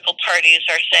political parties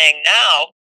are saying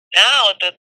now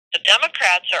the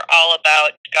Democrats are all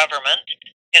about government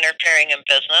interfering in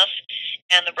business,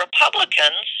 and the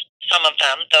Republicans, some of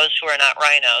them, those who are not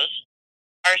rhinos,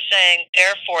 are saying,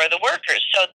 therefore, the workers.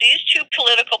 So these two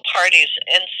political parties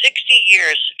in 60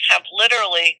 years have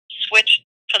literally switched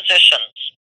positions.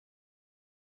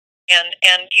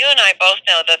 And you and I both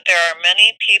know that there are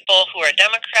many people who are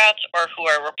Democrats or who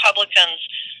are Republicans,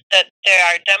 that they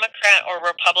are Democrat or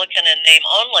Republican in name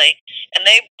only, and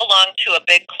they belong to a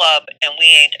big club, and we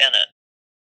ain't in it.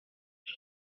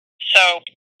 So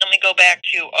let me go back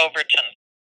to Overton.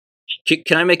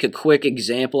 Can I make a quick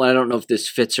example? I don't know if this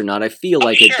fits or not. I feel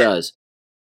like sure. It does.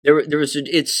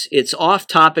 It's off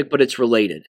topic, but it's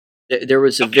related. There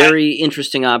was a very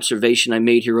interesting observation I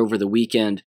made here over the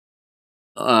weekend.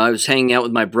 I was hanging out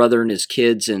with my brother and his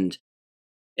kids, and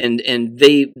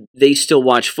they still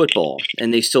watch football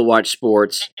and they still watch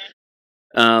sports,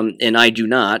 and I do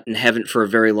not and haven't for a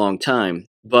very long time.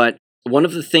 But one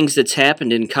of the things that's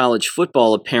happened in college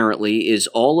football apparently is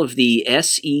all of the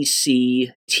SEC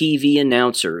TV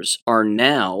announcers are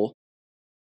now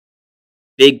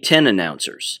Big Ten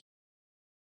announcers,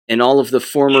 and all of the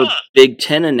former Big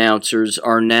Ten announcers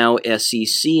are now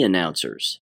SEC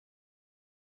announcers.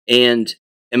 And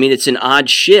I mean, it's an odd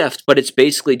shift, but it's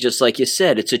basically just like you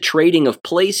said. It's a trading of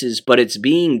places, but it's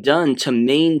being done to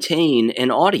maintain an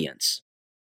audience.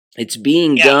 It's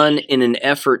being done in an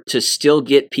effort to still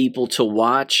get people to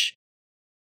watch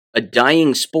a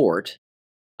dying sport.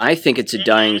 I think it's a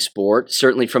dying sport,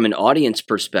 certainly from an audience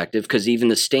perspective, because even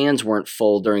the stands weren't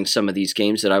full during some of these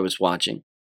games that I was watching.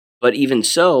 But even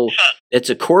so, it's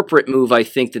a corporate move, I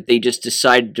think, that they just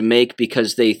decided to make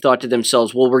because they thought to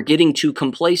themselves, well, we're getting too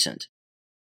complacent.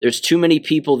 There's too many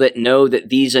people that know that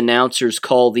these announcers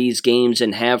call these games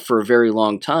and have for a very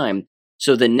long time.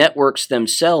 So the networks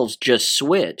themselves just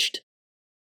switched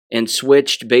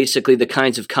basically the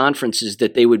kinds of conferences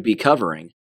that they would be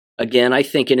covering. Again, I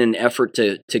think in an effort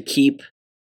to keep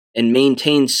and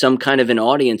maintain some kind of an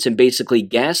audience and basically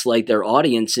gaslight their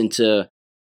audience into,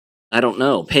 I don't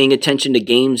know, paying attention to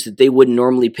games that they wouldn't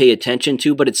normally pay attention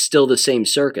to, but it's still the same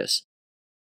circus.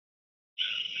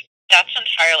 That's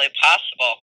entirely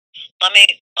possible. Let me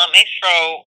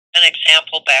throw an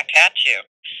example back at you.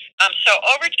 So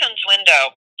Overton's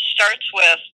window starts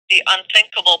with the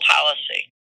unthinkable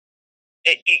policy.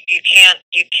 You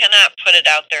cannot put it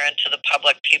out there into the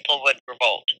public. People would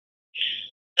revolt.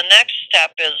 The next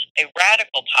step is a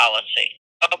radical policy.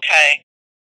 Okay,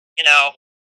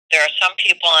 there are some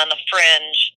people on the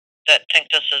fringe that think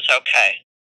this is okay.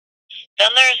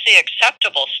 Then there's the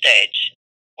acceptable stage,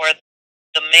 where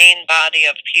the main body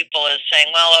of people is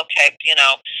saying, well, okay,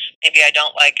 maybe I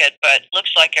don't like it, but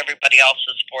looks like everybody else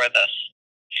is for this.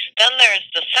 Then there's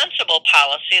the sensible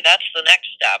policy. That's the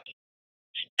next step.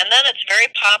 And then it's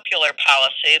very popular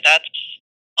policy. That's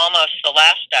almost the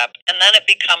last step. And then it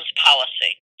becomes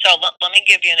policy. So let me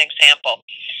give you an example.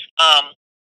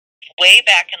 Way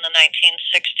back in the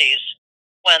 1960s,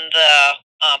 when the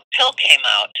pill came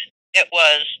out, that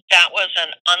was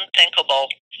an unthinkable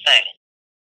thing.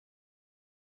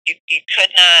 You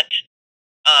could not.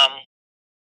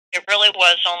 It really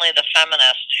was only the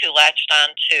feminists who latched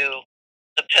onto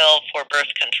the pill for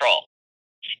birth control.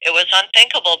 It was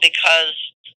unthinkable because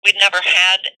we'd never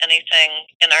had anything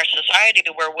in our society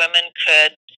where women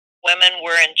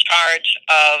were in charge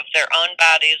of their own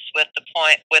bodies with the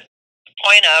point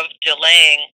of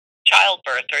delaying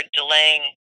childbirth or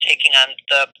delaying taking on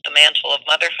the mantle of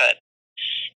motherhood.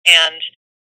 And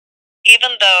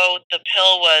even though the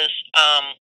pill was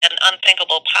an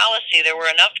unthinkable policy, there were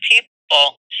enough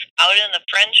people out in the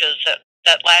fringes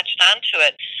that latched onto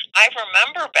it. I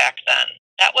remember back then,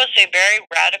 that was a very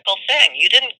radical thing. You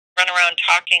didn't run around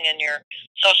talking in your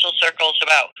social circles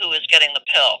about who was getting the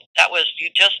pill. It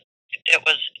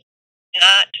was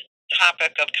not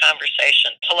topic of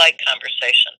conversation, polite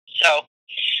conversation. So,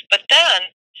 but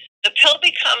then the pill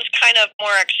becomes kind of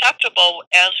more acceptable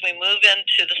as we move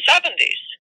into the 70s.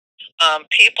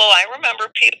 I remember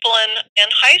people in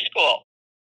high school.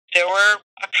 There were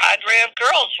a cadre of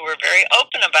girls who were very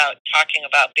open about talking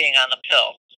about being on the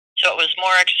pill. So it was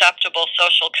more acceptable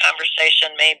social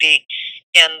conversation maybe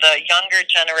in the younger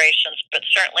generations, but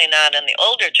certainly not in the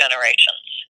older generations.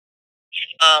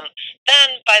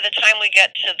 Then by the time we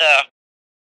get to the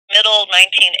middle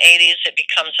 1980s, it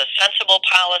becomes a sensible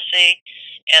policy.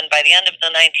 And by the end of the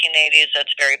 1980s,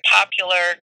 it's very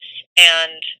popular.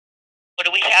 And what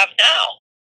do we have now?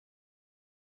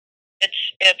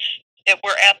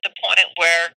 We're at the point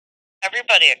where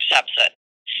everybody accepts it.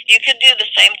 You could do the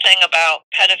same thing about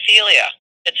pedophilia.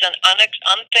 It's an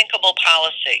unthinkable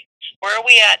policy. Where are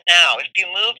we at now? If you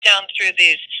move down through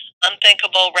these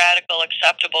unthinkable, radical,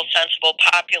 acceptable, sensible,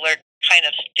 popular kind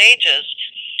of stages,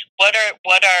 what are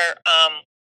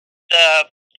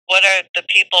the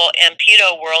people in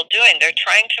pedo world doing? They're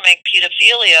trying to make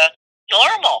pedophilia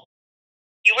normal.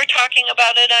 You were talking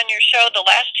about it on your show, the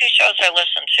last two shows I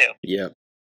listened to. Yeah.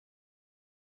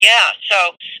 Yeah,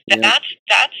 so that's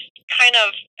kind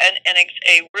of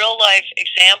a real life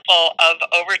example of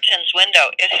Overton's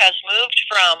window. It has moved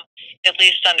from, at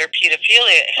least under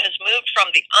pedophilia, it has moved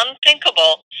from the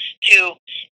unthinkable to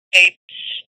a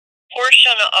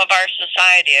portion of our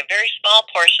society, a very small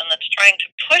portion that's trying to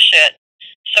push it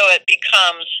so it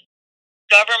becomes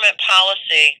government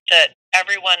policy that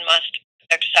everyone must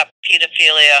accept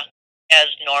pedophilia as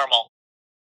normal.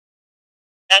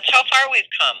 That's how far we've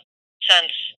come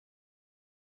since,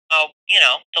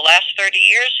 the last 30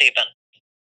 years even.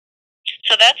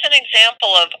 So that's an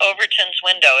example of Overton's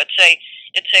window.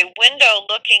 It's a window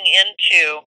looking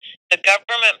into the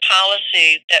government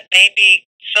policy that may be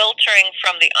filtering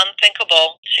from the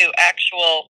unthinkable to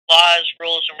actual laws,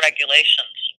 rules, and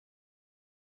regulations.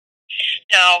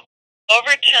 Now,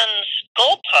 Overton's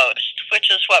Goalpost,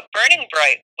 which is what Burning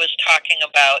Bright was talking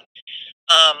about,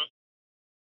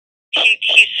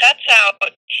 he sets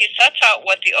out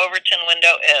what the Overton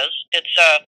window is. It's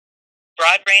a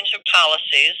broad range of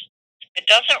policies. It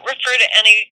doesn't refer to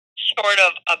any sort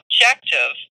of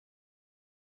objective,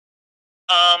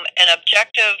 an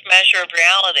objective measure of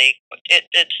reality.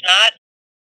 It's not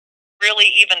really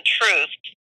even truth,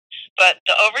 but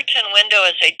the Overton window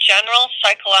is a general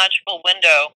psychological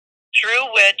window through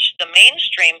which the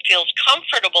mainstream feels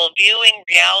comfortable viewing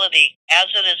reality as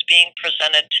it is being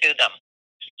presented to them.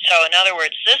 So, in other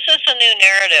words, this is a new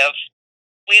narrative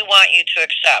we want you to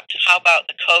accept. How about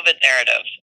the COVID narrative?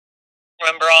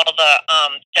 Remember all the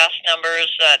death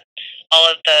numbers that all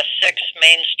of the 6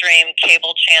 mainstream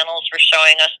cable channels were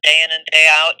showing us day in and day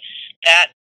out?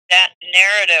 That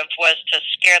narrative was to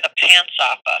scare the pants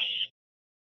off us.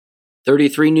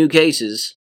 33 new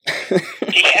cases.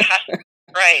 Yeah,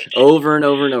 right. Over and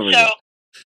over and over again.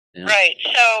 Yeah. Right.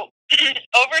 So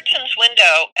Overton's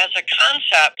window as a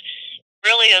concept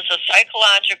really is a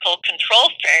psychological control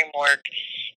framework,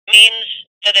 means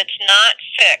that it's not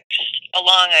fixed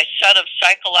along a set of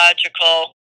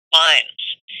psychological lines.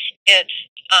 It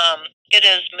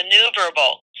is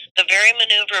maneuverable. The very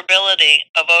maneuverability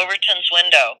of Overton's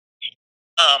window,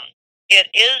 it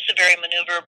is the very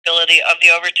maneuverability of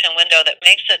the Overton window that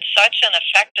makes it such an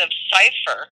effective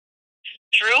cipher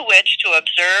through which to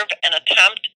observe and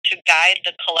attempt to guide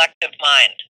the collective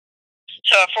mind.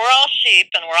 So if we're all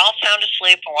sheep and we're all sound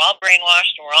asleep and we're all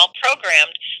brainwashed and we're all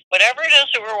programmed, whatever it is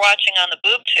that we're watching on the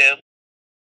boob tube,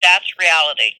 that's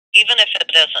reality, even if it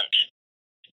isn't.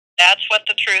 That's what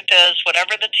the truth is.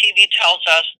 Whatever the TV tells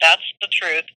us, that's the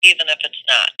truth, even if it's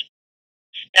not.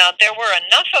 Now, there were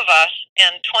enough of us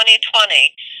in 2020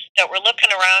 that were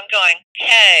looking around going,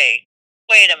 hey,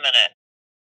 wait a minute.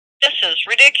 This is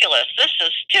ridiculous. This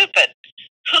is stupid.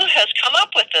 Who has come up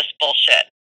with this bullshit?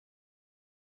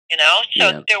 You know,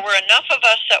 so there were enough of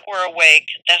us that were awake,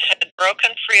 that had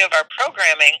broken free of our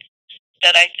programming,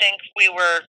 that I think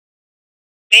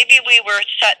maybe we were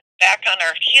set back on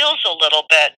our heels a little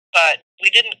bit, but we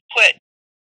didn't quit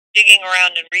digging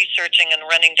around and researching and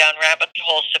running down rabbit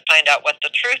holes to find out what the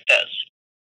truth is.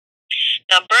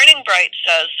 Now, Burning Bright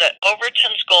says that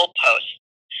Overton's Goalpost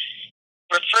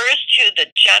refers to the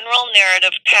general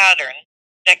narrative pattern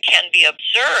that can be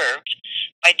observed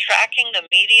by tracking the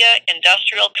media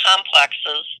industrial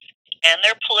complexes and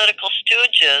their political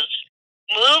stooges'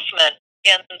 movement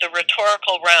in the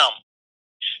rhetorical realm.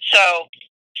 So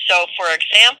for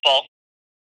example,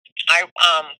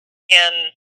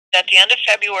 at the end of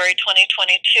February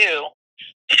 2022,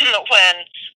 when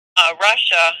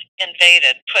Russia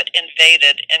invaded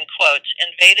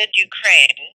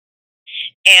Ukraine,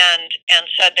 and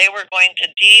said they were going to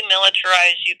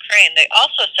demilitarize Ukraine. They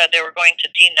also said they were going to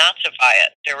denazify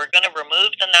it. They were going to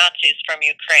remove the Nazis from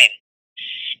Ukraine.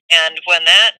 And when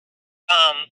that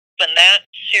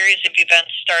series of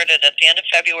events started at the end of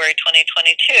February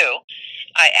 2022,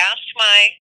 I asked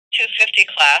my 250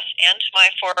 class and my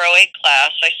 408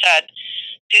 class, I said,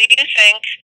 do you think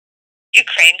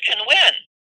Ukraine can win?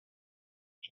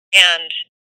 And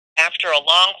after a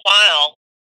long while,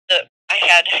 I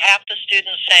had half the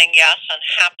students saying yes and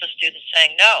half the students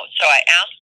saying no. So I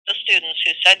asked the students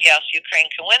who said yes, Ukraine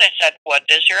can win, I said, what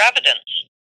is your evidence?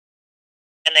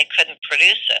 And they couldn't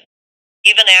produce it.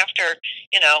 Even after,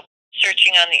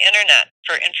 searching on the internet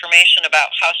for information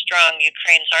about how strong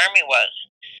Ukraine's army was.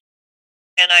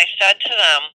 And I said to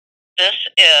them, this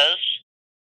is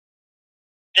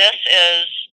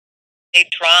a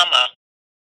drama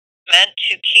meant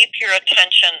to keep your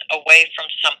attention away from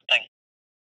something.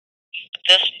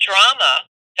 This drama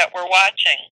that we're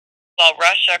watching while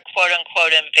Russia, quote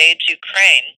unquote, invades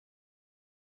Ukraine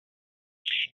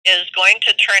is going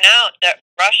to turn out that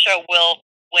Russia will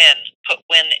win, put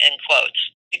win in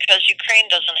quotes, because Ukraine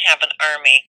doesn't have an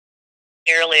army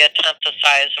nearly a tenth the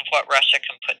size of what Russia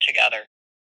can put together.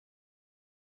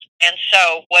 And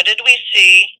so what did we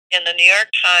see in the New York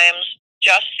Times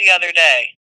just the other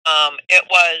day? It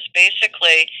was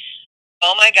basically,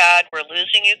 oh my God, we're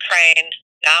losing Ukraine.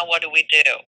 Now what do we do?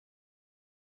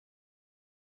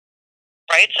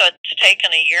 Right? So it's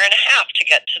taken a year and a half to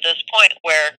get to this point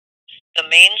where the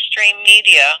mainstream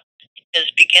media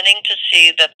is beginning to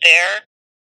see that their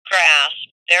grasp,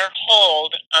 their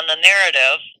hold on the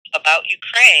narrative about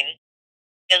Ukraine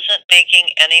isn't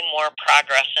making any more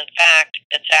progress. In fact,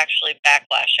 it's actually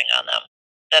backlashing on them.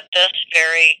 That this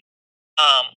very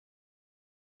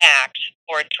act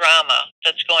or drama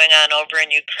that's going on over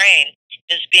in Ukraine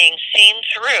is being seen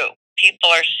through. People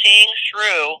are seeing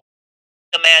through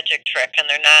the magic trick and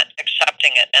they're not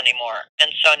accepting it anymore.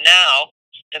 And so now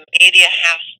the media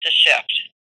has to shift.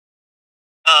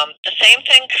 The same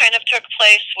thing kind of took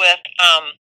place with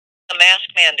the mask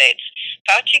mandates.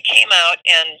 Fauci came out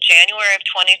in January of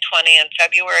 2020 and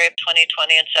February of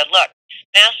 2020 and said, look,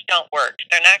 masks don't work.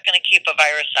 They're not going to keep a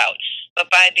virus out. But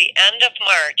by the end of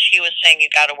March, he was saying you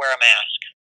got to wear a mask.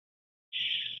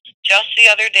 Just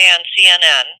the other day on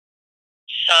CNN,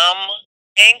 some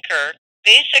anchor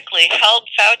basically held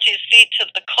Fauci's feet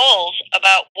to the coals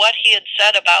about what he had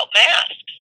said about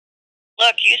masks.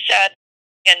 Look, you said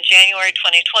in January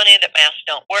 2020 that masks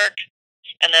don't work.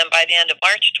 And then by the end of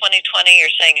March 2020, you're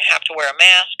saying you have to wear a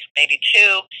mask, maybe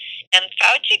two. And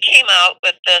Fauci came out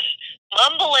with this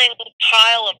mumbling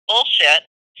pile of bullshit.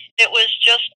 It was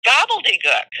just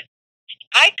gobbledygook.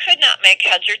 I could not make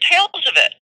heads or tails of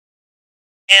it.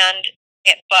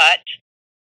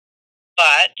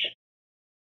 But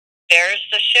there's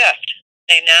the shift.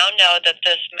 They now know that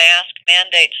this mask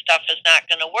mandate stuff is not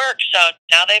going to work, so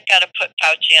now they've got to put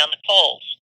Fauci on the coals.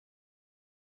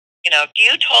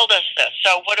 You told us this,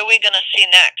 so what are we going to see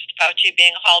next? Fauci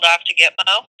being hauled off to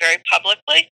Gitmo very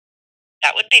publicly?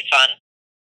 That would be fun.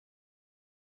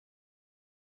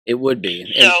 It would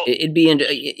be. So, it'd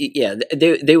be, yeah,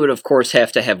 they would, of course,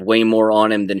 have to have way more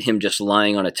on him than him just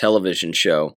lying on a television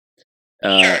show.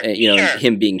 Sure.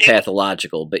 Him being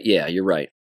pathological. But yeah, you're right.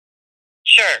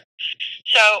 Sure.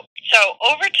 So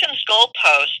Overton's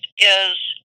Goalpost is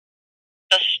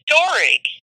the story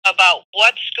about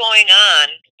what's going on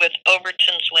with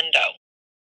Overton's window.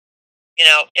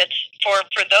 It's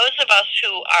for those of us who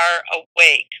are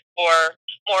awake or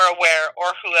more aware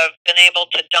or who have been able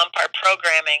to dump our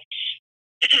programming.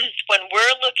 When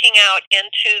we're looking out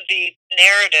into the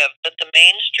narrative that the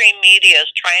mainstream media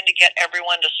is trying to get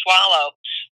everyone to swallow,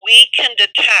 we can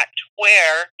detect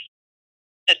where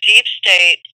the deep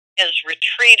state is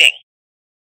retreating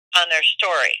on their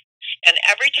story. And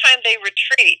every time they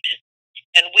retreat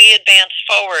and we advance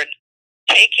forward,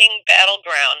 taking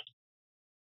battleground,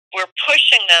 we're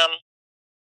pushing them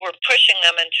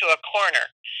into a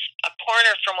corner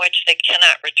from which they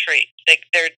cannot retreat.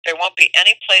 There won't be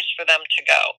any place for them to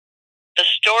go. The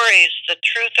stories, the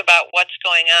truth about what's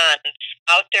going on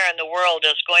out there in the world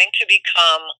is going to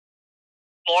become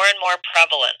more and more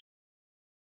prevalent.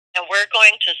 And we're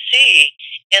going to see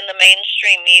in the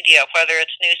mainstream media, whether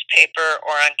it's newspaper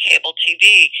or on cable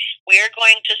TV, we are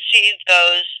going to see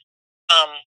those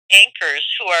anchors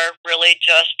who are really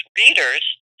just readers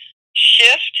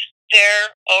shift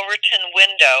their Overton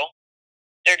window.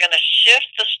 They're going to shift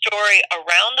the story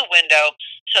around the window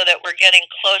so that we're getting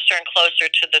closer and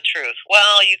closer to the truth.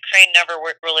 Well, Ukraine never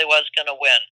really was going to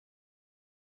win.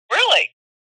 Really?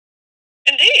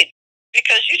 Indeed.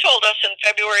 Because you told us in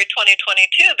February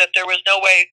 2022 that there was no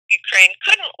way Ukraine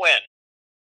couldn't win.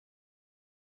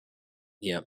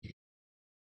 Yep.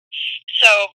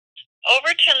 So,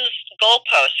 Overton's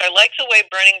Goalpost, I like the way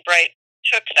Burning Bright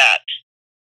took that.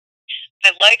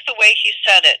 I like the way he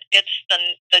said it. It's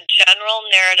the general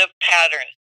narrative pattern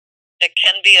that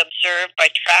can be observed by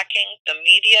tracking the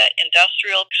media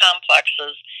industrial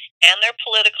complexes and their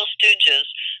political stooges'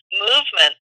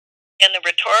 movement in the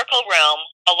rhetorical realm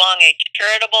along a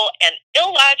charitable and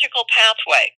illogical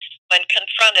pathway when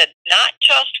confronted not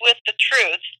just with the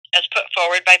truth as put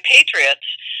forward by patriots,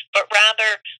 but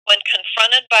rather when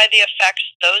confronted by the effects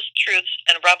those truths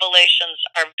and revelations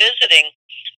are visiting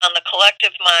on the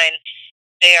collective mind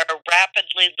they are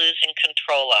rapidly losing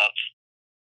control of.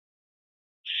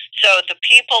 So the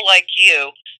people like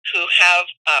you who have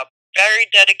a very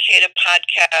dedicated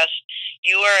podcast,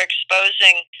 you are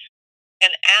exposing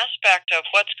an aspect of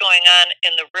what's going on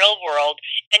in the real world,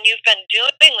 and you've been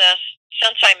doing this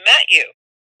since I met you.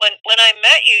 When I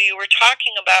met you, you were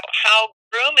talking about how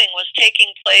grooming was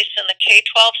taking place in the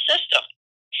K-12 system.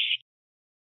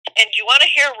 And do you want to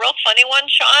hear a real funny one,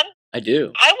 Sean? I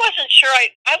do. I wasn't sure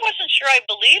I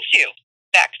believed you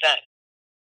back then.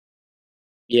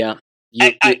 Yeah.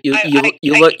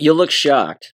 You look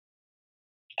shocked.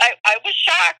 I was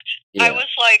shocked. Yeah. I was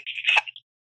like,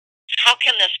 how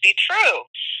can this be true?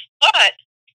 But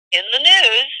in the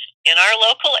news, in our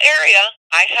local area,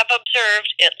 I have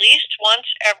observed at least once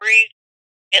every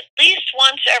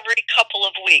couple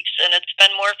of weeks, and it's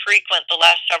been more frequent the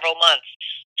last several months,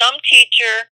 some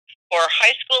teacher or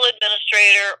high school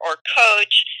administrator or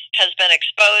coach has been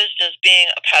exposed as being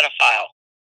a pedophile.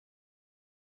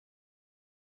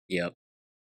 Yep.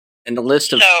 And the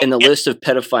list of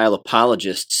pedophile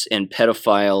apologists and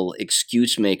pedophile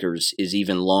excuse makers is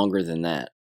even longer than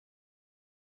that.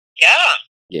 Yeah.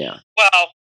 Yeah.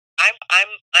 Well,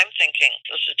 I'm thinking,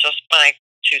 this is just my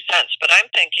 2 cents, but I'm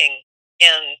thinking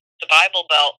in the Bible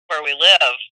Belt where we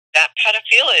live, that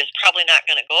pedophilia is probably not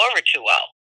going to go over too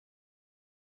well.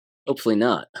 Hopefully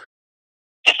not.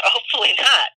 Hopefully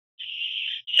not.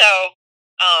 So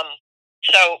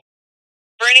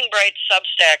Burning Bright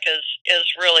Substack is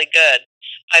really good.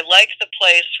 I like the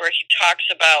place where he talks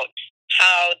about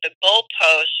how the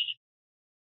Goalpost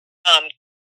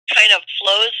kind of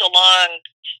flows along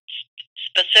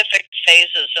specific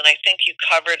phases, and I think you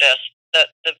covered this.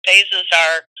 The phases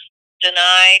are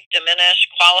deny, diminish,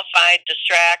 qualify,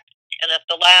 distract, and at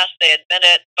the last they admit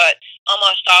it, but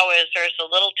almost always there's a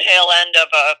little tail end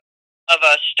of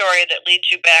a story that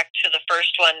leads you back to the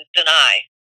first one, deny.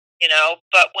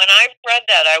 But when I read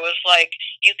that, I was like,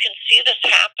 you can see this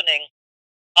happening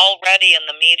already in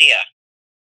the media.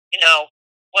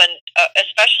 When,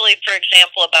 especially, for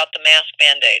example, about the mask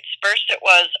mandates. First it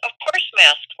was, of course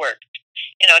masks work.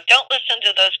 Don't listen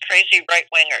to those crazy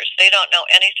right-wingers. They don't know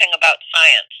anything about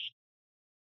science.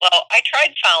 Well, I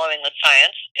tried following the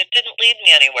science. It didn't lead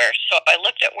me anywhere. So I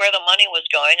looked at where the money was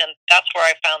going, and that's where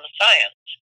I found the science.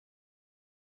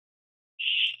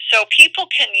 So people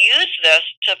can use this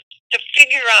to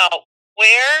figure out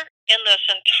where in this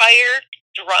entire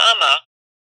drama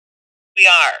we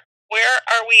are. Where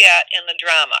are we at in the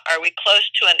drama? Are we close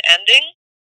to an ending?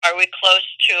 Are we close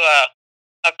to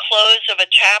a close of a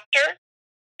chapter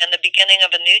and the beginning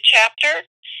of a new chapter?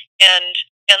 And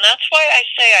that's why I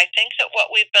say I think that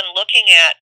what we've been looking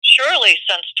at, surely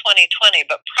since 2020,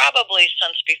 but probably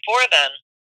since before then,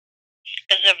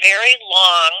 is a very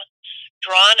long,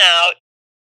 drawn-out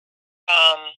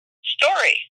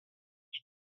story.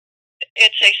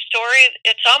 It's a story,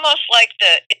 it's almost like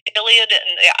the Iliad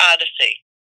and the Odyssey.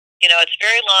 It's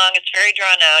very long, it's very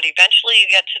drawn out. Eventually you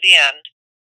get to the end.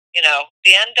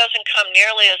 The end doesn't come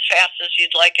nearly as fast as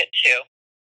you'd like it to.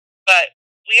 But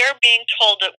we are being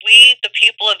told that we, the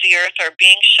people of the earth, are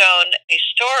being shown a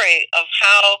story of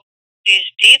how these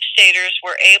deep staters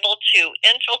were able to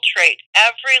infiltrate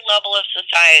every level of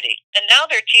society. And now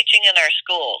they're teaching in our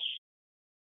schools,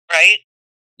 right?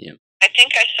 Yeah. I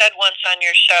think I said once on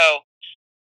your show,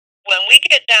 when we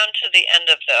get down to the end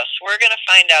of this, we're going to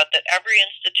find out that every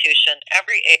institution,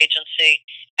 every agency,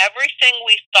 everything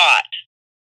we thought,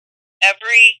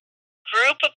 every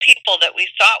group of people that we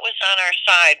thought was on our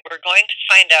side, we're going to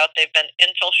find out they've been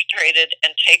infiltrated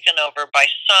and taken over by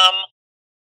some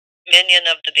minion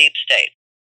of the deep state.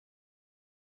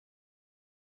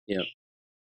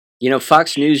 Yeah.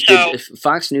 Fox News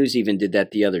even did that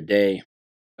the other day.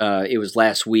 It was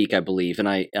last week, I believe, and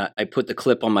I put the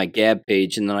clip on my Gab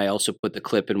page, and then I also put the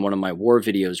clip in one of my war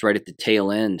videos right at the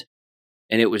tail end,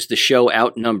 and it was the show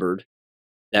Outnumbered.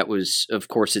 That was, of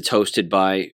course, it's hosted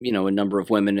by, a number of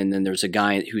women, and then there's a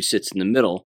guy who sits in the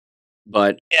middle.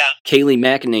 But yeah. Kayleigh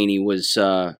McEnany was,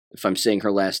 if I'm saying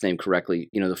her last name correctly,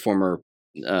 the former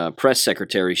press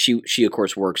secretary. She, of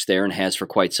course, works there and has for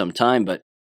quite some time. But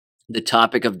the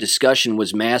topic of discussion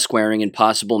was mask wearing and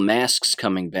possible masks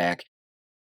coming back.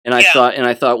 And I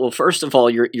thought, well, first of all,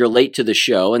 you're late to the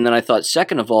show, and then I thought,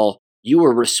 second of all, you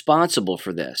were responsible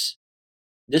for this.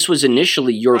 This was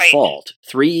initially your fault.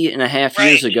 3.5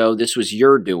 years ago, this was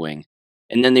your doing.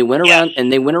 And then they went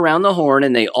around the horn,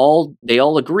 and they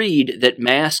all agreed that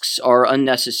masks are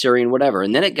unnecessary and whatever.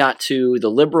 And then it got to the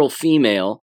liberal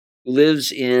female who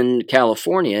lives in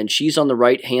California, and she's on the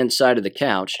right-hand side of the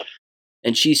couch.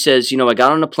 And she says, I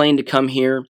got on a plane to come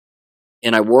here,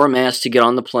 and I wore a mask to get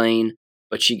on the plane.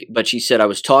 But she said, I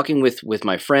was talking with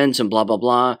my friends and blah, blah,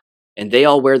 blah, and they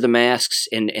all wear the masks,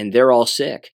 and they're all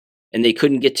sick. And they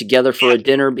couldn't get together for a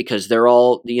dinner because they're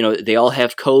all, they all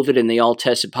have COVID and they all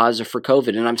tested positive for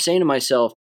COVID. And I'm saying to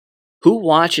myself, who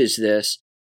watches this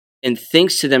and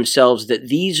thinks to themselves that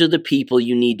these are the people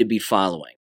you need to be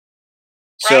following?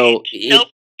 So,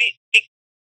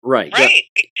 right.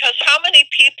 Because how many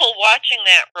people watching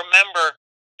that remember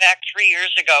back 3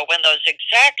 years ago when those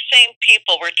exact same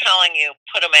people were telling you,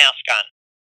 put a mask on?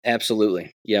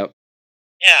 Absolutely. Yep.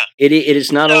 Yeah. It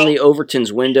is not only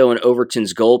Overton's window and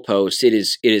Overton's goalpost. It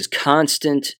is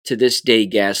constant to this day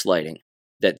gaslighting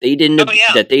that they didn't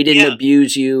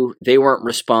abuse you. They weren't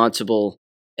responsible,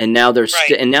 and now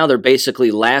they're basically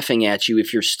laughing at you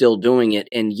if you're still doing it.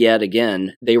 And yet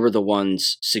again, they were the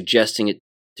ones suggesting it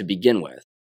to begin with.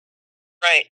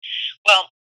 Right. Well,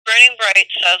 Burning Bright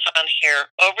says on here,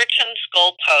 Overton's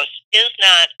goalpost is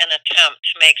not an attempt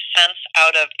to make sense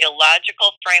out of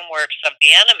illogical frameworks of the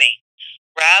enemy.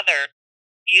 Rather,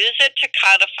 use it to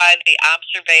codify the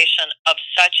observation of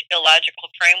such illogical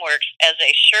frameworks as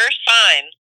a sure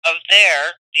sign of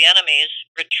the enemy's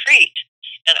retreat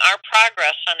and our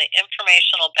progress on the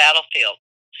informational battlefield.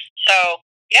 So,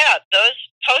 those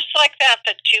posts like that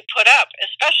you put up,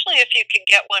 especially if you could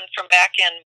get one from back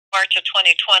in March of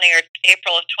 2020 or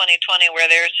April of 2020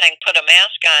 where they were saying put a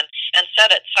mask on, and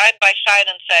set it side by side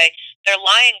and say, they're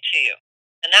lying to you.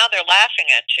 And now they're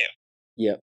laughing at you.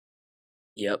 Yep.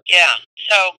 Yeah.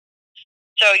 So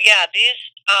these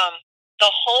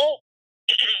the whole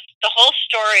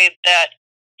story that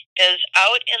is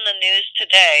out in the news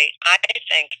today, I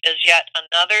think, is yet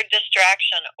another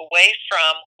distraction away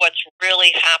from what's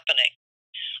really happening.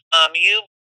 You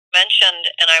mentioned,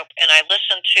 and I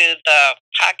listened to the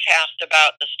podcast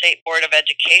about the State Board of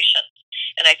Education,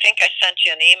 and I think I sent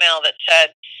you an email that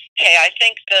said, "Hey, I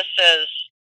think this is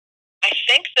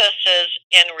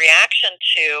in reaction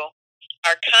to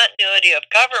our continuity of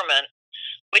government,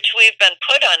 which we've been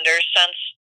put under since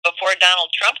before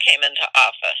Donald Trump came into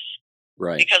office."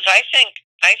 Right. Because I think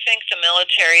the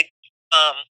military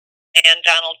and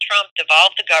Donald Trump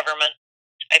devolved the government.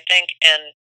 I think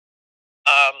in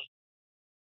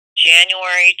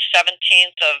January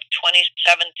 17th of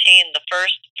 2017, the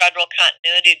first Federal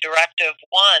Continuity Directive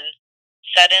 1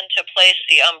 set into place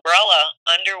the umbrella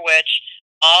under which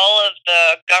all of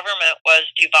the government was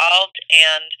devolved,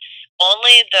 and all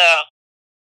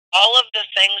of the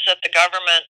things that the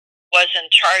government was in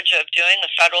charge of doing, the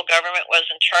federal government was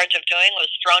in charge of doing, was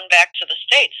thrown back to the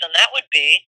states, and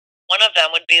one of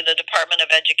them would be the Department of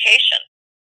Education.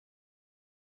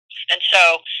 And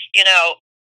so,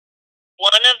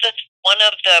 one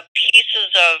of the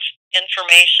pieces of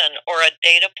information or a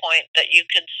data point that you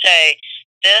could say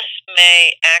this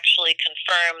may actually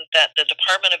confirm that the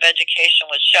Department of Education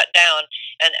was shut down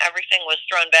and everything was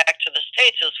thrown back to the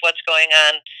states, is what's going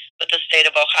on with the state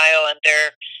of Ohio and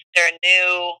their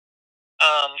new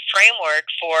framework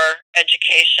for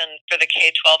education for the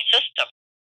K-12 system.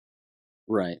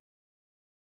 Right.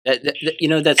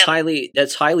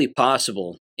 That's highly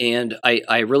possible, and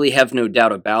I really have no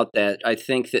doubt about that. I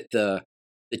think that the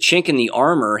chink in the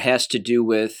armor has to do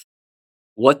with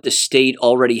what the state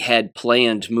already had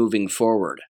planned moving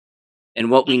forward.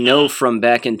 And what we know from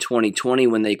back in 2020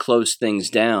 when they closed things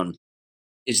down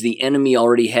is the enemy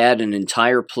already had an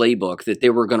entire playbook that they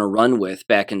were going to run with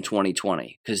back in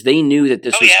 2020 because they knew that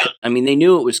this they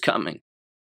knew it was coming.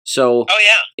 So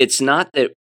it's not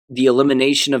that the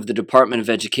elimination of the Department of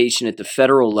Education at the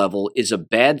federal level is a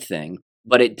bad thing,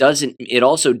 but it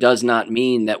also does not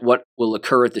mean that what will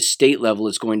occur at the state level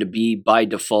is going to be by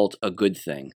default a good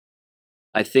thing.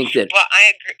 I think that... Well,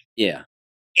 I agree. Yeah.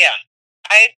 Yeah,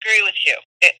 I agree with you.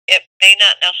 It may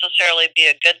not necessarily be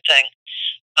a good thing,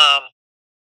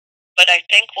 but I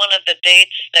think one of the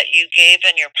dates that you gave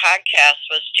in your podcast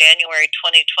was January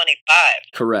 2025.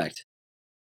 Correct.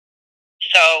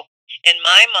 So, in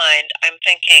my mind, I'm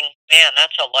thinking, man,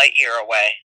 that's a light year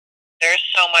away. There's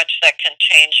so much that can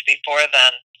change before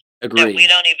then. Agreed. That we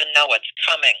don't even know what's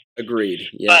coming. Agreed.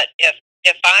 Yeah. But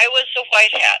if I was the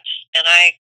White Hats and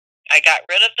I got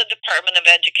rid of the Department of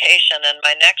Education and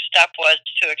my next step was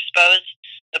to expose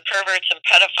the perverts and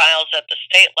pedophiles at the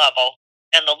state level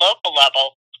and the local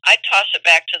level, I'd toss it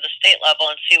back to the state level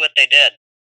and see what they did.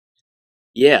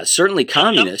 Yeah, certainly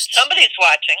communists. Somebody's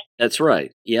watching. That's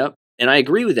right. Yep. And I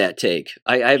agree with that take.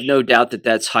 I have no doubt that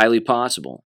that's highly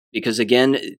possible. Because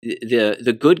again,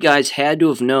 the good guys had to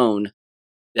have known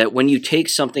that when you take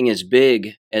something as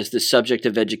big as the subject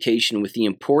of education with the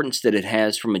importance that it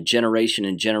has from a generation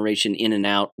and generation in and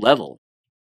out level,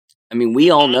 I mean, we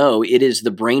all know it is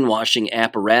the brainwashing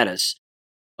apparatus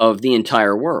of the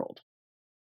entire world.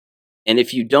 And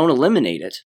if you don't eliminate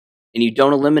it, and you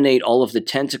don't eliminate all of the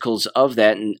tentacles of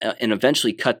that and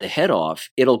eventually cut the head off,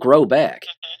 it'll grow back.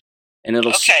 And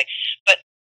it'll... Okay,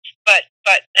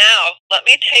 but now let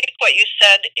me take what you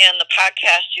said in the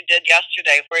podcast you did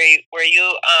yesterday, where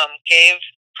you gave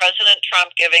President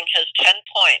Trump giving his 10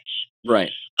 points.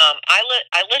 Right.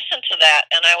 I listened to that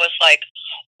and I was like,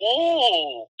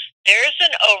 ooh, there's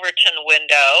an Overton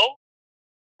window,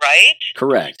 right?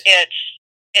 Correct.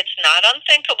 It's not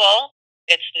unthinkable.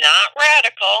 It's not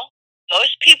radical.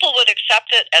 Most people would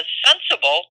accept it as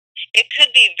sensible. It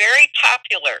could be very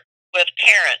popular with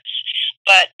parents,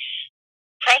 but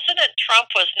President Trump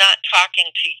was not talking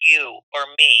to you or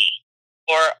me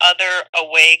or other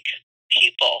awake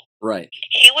people. Right.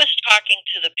 He was talking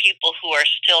to the people who are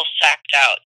still sacked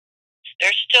out.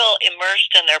 They're still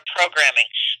immersed in their programming.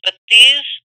 But these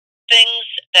things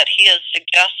that he has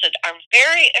suggested are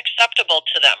very acceptable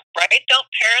to them, right? Don't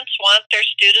parents want their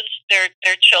students,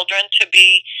 their children to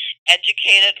be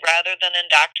educated rather than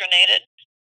indoctrinated?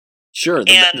 Sure.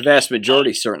 The vast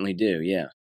majority certainly do,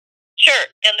 yeah.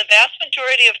 Sure, and the vast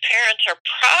majority of parents are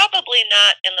probably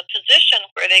not in the position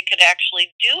where they could actually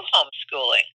do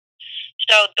homeschooling.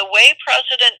 So the way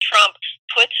President Trump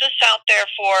puts this out there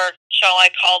for, shall I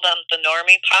call them the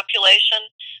normie population,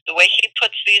 the way he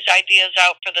puts these ideas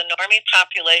out for the normie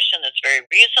population is very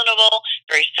reasonable,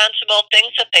 very sensible,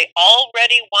 things that they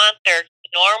already want their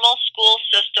normal school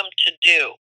system to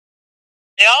do.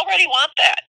 They already want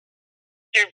that.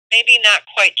 They're maybe not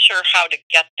quite sure how to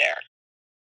get there.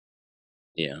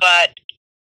 Yeah. But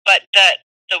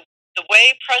the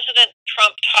way President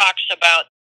Trump talks about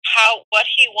what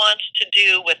he wants to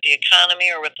do with the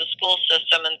economy or with the school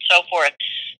system and so forth,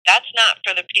 that's not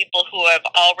for the people who have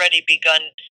already begun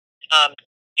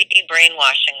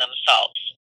de-brainwashing themselves.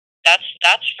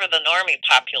 That's for the normie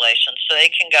population, so they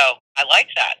can go, I like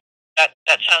that.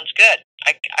 That sounds good.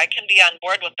 I can be on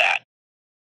board with that.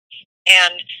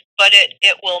 But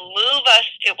it will move us,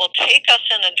 it will take us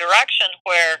in a direction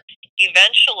where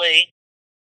eventually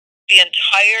the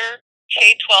entire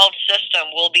K-12 system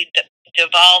will be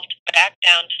devolved back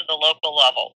down to the local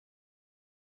level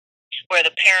where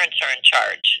the parents are in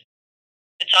charge.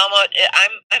 It's almost,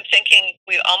 I'm thinking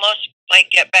we almost might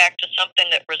get back to something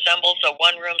that resembles a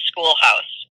one-room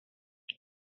schoolhouse.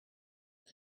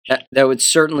 That would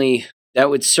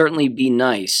certainly be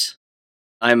nice.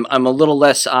 I'm a little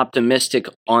less optimistic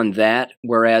on that.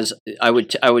 Whereas I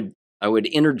would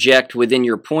interject within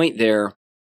your point there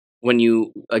when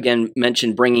you again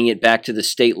mentioned bringing it back to the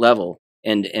state level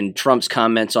and Trump's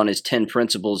comments on his 10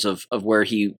 principles of where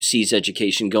he sees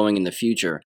education going in the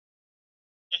future.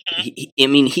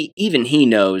 Mm-hmm. He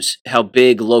knows how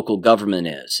big local government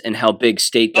is and how big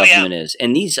state government is.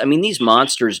 And these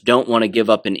monsters don't want to give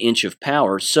up an inch of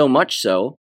power, so much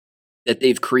so that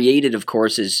they've created, of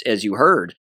course, as you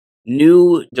heard,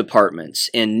 new departments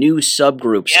and new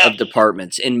subgroups of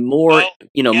departments and more,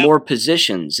 more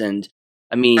positions. And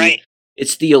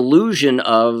it's the illusion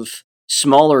of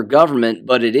smaller government,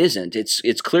 but it isn't.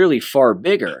 It's clearly far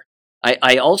bigger.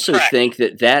 I also think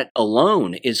that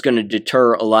alone is going to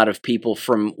deter a lot of people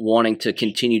from wanting to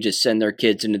continue to send their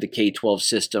kids into the K-12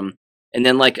 system. And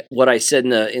then, like what I said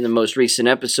in the most recent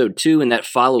episode too, in that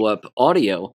follow-up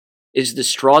audio, is the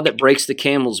straw that breaks the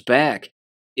camel's back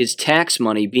is tax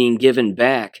money being given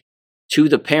back to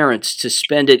the parents to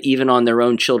spend it even on their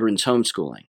own children's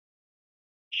homeschooling.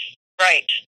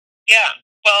 Right. Yeah.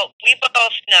 Well, we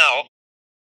both know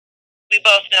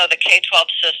the K-12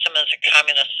 system is a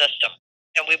communist system,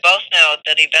 and we both know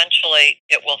that eventually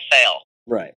it will fail.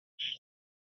 Right.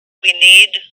 We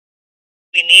need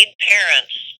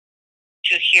parents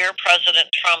to hear President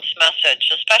Trump's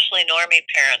message, especially normie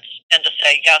parents, and to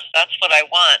say, yes, that's what I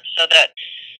want, so that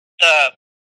the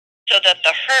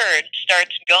herd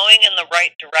starts going in the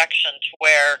right direction to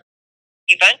where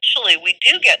eventually we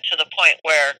do get to the point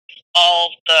where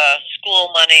all the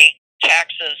school money,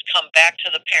 taxes come back to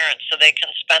the parents so they can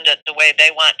spend it the way they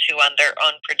want to on their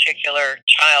own particular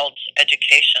child's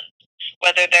education,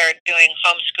 whether they're doing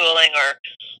homeschooling or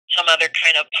some other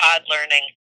kind of pod learning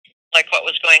like what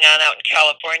was going on out in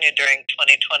California during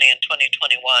 2020 and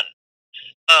 2021.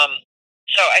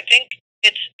 So I think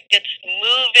it's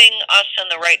moving us in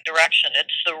the right direction.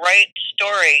 It's the right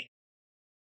story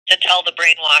to tell the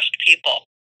brainwashed people.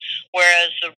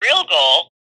 Whereas the real goal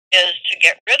is to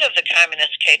get rid of the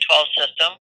communist K-12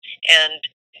 system and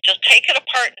just take it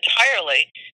apart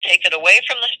entirely, take it away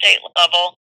from the state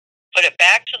level, put it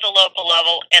back to the local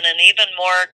level, and an even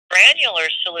more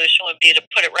granular solution would be to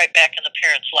put it right back in the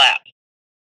parent's lap.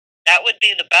 That would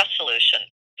be the best solution.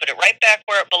 Put it right back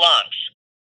where it belongs.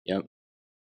 Yep.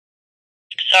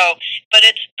 So, but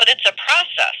it's a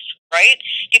process, right?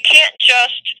 You can't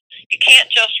just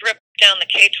rip down the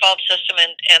K-12 system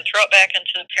and throw it back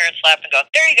into the parent's lap and go,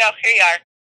 there you go, here you are,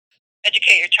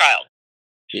 educate your child.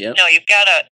 Yep. No, it's got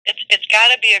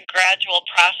to be a gradual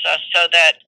process so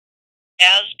that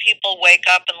as people wake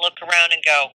up and look around and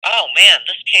go, oh man,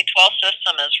 this K-12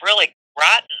 system is really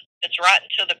rotten. It's rotten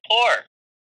to the core.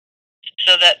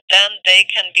 So that then they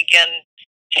can begin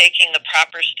taking the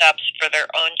proper steps for their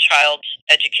own child's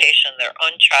education, their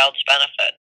own child's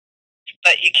benefit.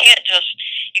 But you can't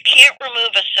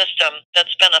remove a system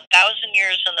that's been 1,000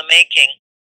 years in the making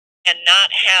and not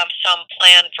have some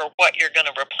plan for what you're going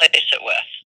to replace it with.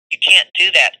 You can't do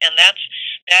that. And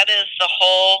that is the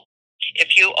whole,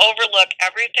 if you overlook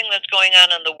everything that's going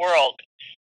on in the world,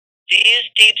 these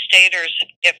deep staters,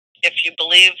 if you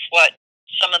believe what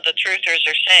some of the truthers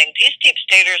are saying, these deep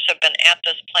staters have been at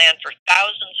this plan for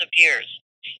thousands of years.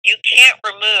 You can't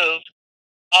remove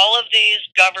all of these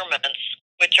governments,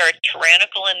 which are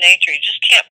tyrannical in nature. You just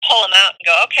can't pull them out and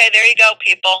go, okay, there you go,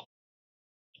 people.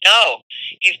 No,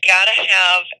 you've got to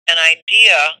have an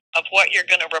idea of what you're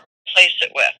going to replace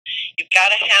it with. You've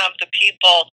got to have the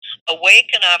people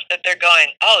awake enough that they're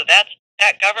going, oh, that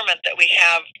government that we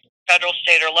have, federal,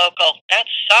 state, or local, that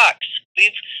sucks.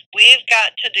 We've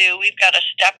got to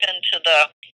step into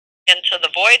the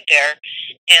void there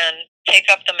and take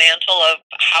up the mantle of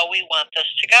how we want this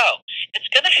to go. It's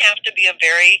going to have to be a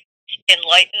very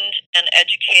enlightened and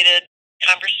educated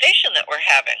conversation that we're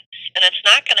having, and it's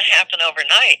not going to happen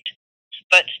overnight.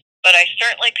 But I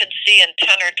certainly could see in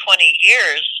 10 or 20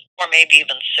 years, or maybe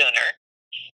even sooner,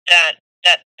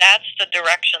 that's the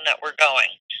direction that we're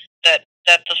going. That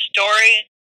the story.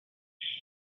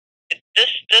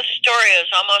 This story is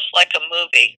almost like a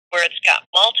movie where it's got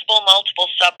multiple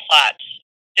subplots,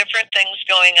 different things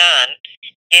going on,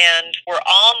 and we're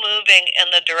all moving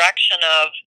in the direction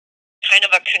of kind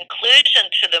of a conclusion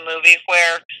to the movie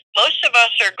where most of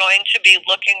us are going to be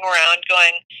looking around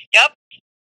going, yep,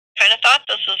 kind of thought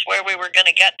this is where we were going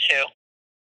to get to.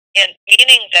 And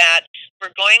meaning that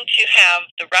we're going to have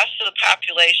the rest of the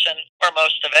population, or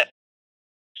most of it,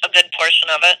 a good portion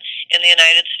of it, in the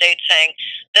United States saying,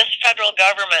 this federal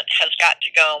government has got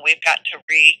to go, and we've got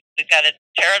to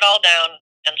tear it all down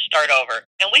and start over.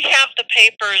 And we have the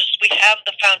papers, we have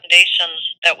the foundations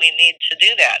that we need to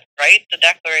do that, right? The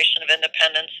Declaration of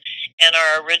Independence and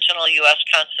our original U.S.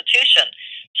 Constitution.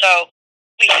 So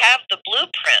we have the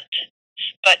blueprint,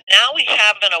 but now we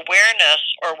have an awareness,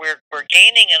 or we're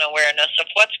gaining an awareness of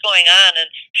what's going on and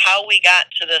how we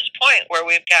got to this point where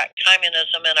we've got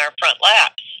communism in our front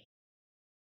laps.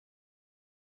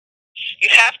 You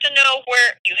have to know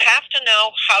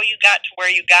how you got to where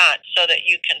you got so that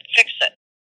you can fix it.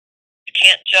 You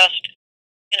can't just,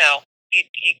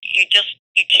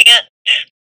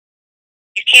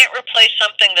 you can't replace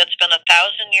something that's been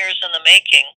 1,000 years in the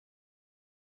making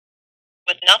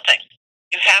with nothing.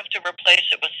 You have to replace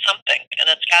it with something, and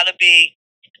it's got to be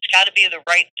the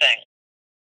right thing.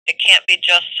 It can't be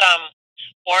just some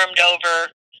warmed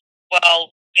over.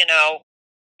 Well,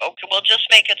 okay, we'll just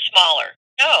make it smaller.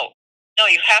 No,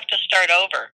 you have to start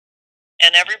over,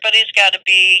 and everybody's got to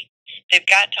be. They've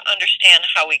got to understand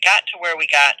how we got to where we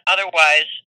got. Otherwise,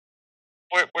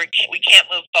 we can't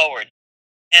move forward.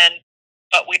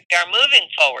 But we are moving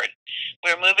forward.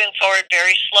 We're moving forward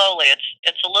very slowly.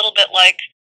 It's a little bit like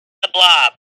the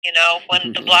blob.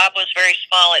 When the blob was very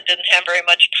small, it didn't have very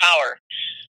much power.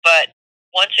 But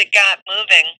once it got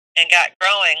moving and got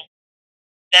growing,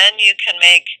 then you can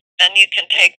take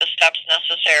the steps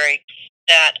necessary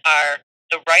that are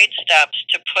the right steps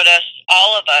to put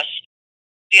all of us,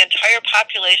 the entire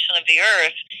population of the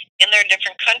earth in their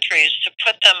different countries, to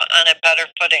put them on a better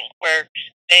footing where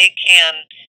they can,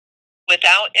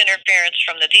 without interference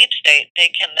from the deep state, they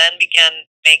can then begin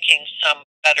making some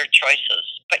better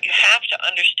choices. But you have to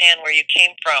understand where you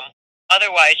came from.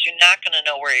 Otherwise, you're not going to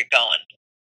know where you're going.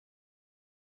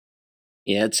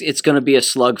 Yeah, it's going to be a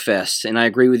slugfest, and I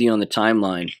agree with you on the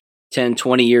timeline. 10,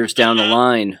 20 years down the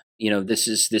line, this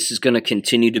is going to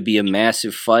continue to be a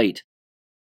massive fight.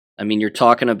 I mean, you're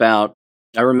talking about,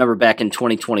 I remember back in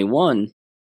 2021,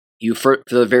 you for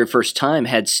the very first time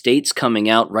had states coming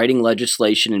out, writing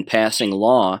legislation and passing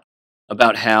law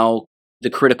about how the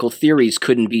critical theories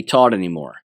couldn't be taught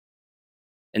anymore.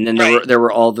 And then there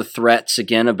were all the threats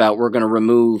again about we're going to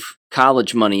remove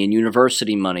college money and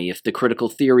university money if the critical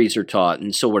theories are taught.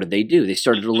 And so what did they do? They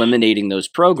started eliminating those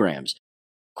programs.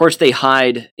 Of course, they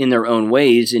hide in their own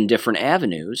ways in different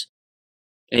avenues.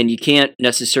 And you can't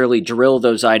necessarily drill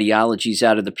those ideologies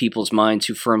out of the people's minds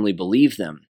who firmly believe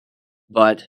them.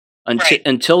 But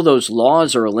until those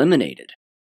laws are eliminated,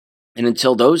 and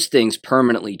until those things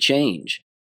permanently change,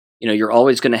 you're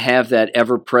always going to have that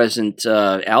ever-present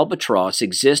albatross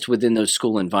exist within those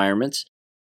school environments.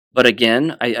 But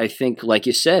again, I think, like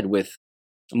you said, with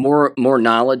more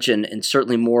knowledge and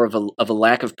certainly more of a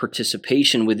lack of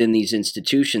participation within these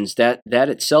institutions, that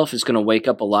itself is going to wake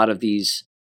up a lot of these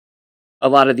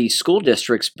school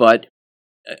districts. But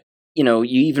you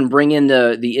even bring in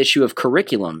the issue of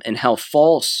curriculum and how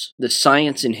false the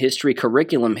science and history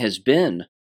curriculum has been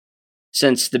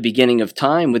since the beginning of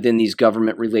time within these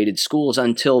government-related schools.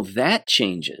 Until that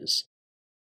changes,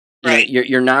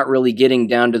 you're not really getting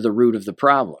down to the root of the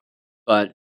problem.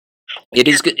 But it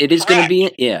is going to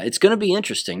be it's going to be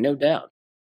interesting, no doubt.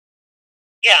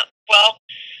 Yeah. Well,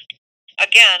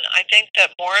 again, I think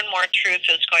that more and more truth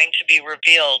is going to be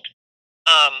revealed.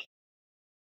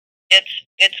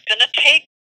 It's going to take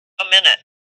a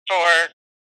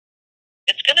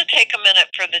minute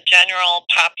for the general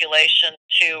population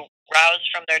to rouse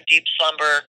from their deep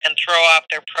slumber and throw off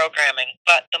their programming.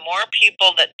 But the more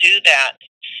people that do that,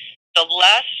 the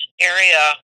less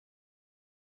area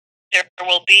there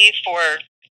will be for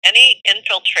any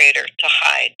infiltrator to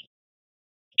hide.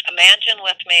 Imagine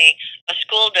with me a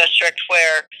school district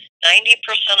where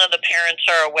 90% of the parents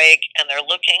are awake and they're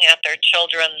looking at their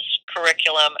children's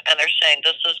curriculum and they're saying,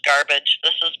 this is garbage,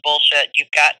 this is bullshit,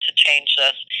 you've got to change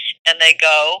this. And they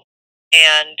go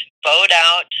and vote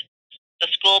out the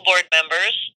school board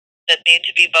members that need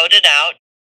to be voted out,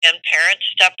 and parents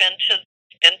step into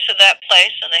that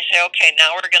place and they say, okay,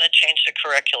 now we're going to change the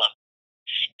curriculum.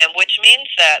 And which means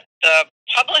that the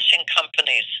publishing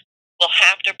companies will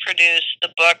have to produce the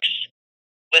books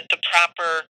with the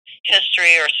proper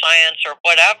history or science or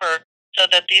whatever so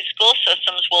that these school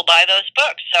systems will buy those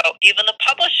books. So even the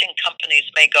publishing companies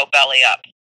may go belly up.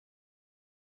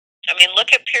 I mean,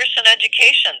 look at Pearson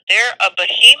Education. They're a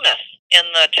behemoth in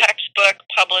the textbook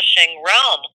publishing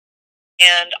realm.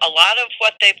 And a lot of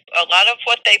what they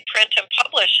print and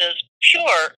publish is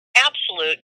pure,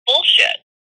 absolute bullshit.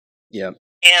 Yeah.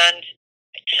 And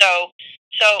so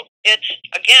it's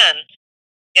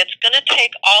going to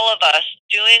take all of us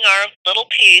doing our little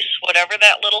piece, whatever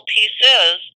that little piece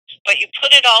is, but you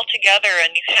put it all together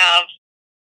and you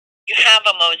have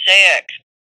a mosaic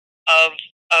of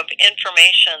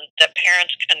information that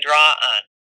parents can draw on.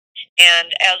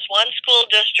 And as one school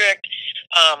district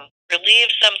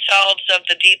relieves themselves of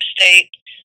the deep state,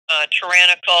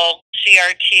 tyrannical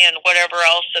CRT and whatever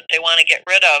else that they want to get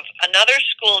rid of, another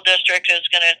school district is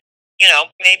going to,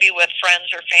 maybe with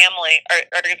friends or family, or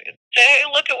say, hey,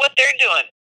 look at what they're doing.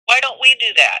 Why don't we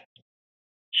do that?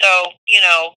 So,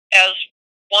 as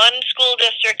one school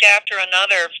district after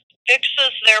another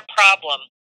fixes their problem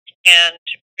and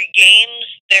regains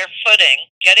their footing,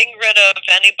 getting rid of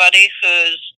anybody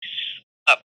who's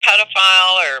a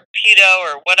pedophile or pedo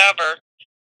or whatever,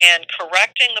 and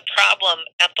correcting the problem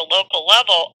at the local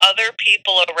level, other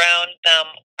people around them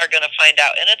are going to find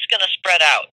out, and it's going to spread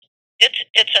out.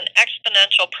 It's an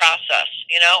exponential process.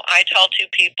 I tell two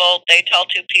people, they tell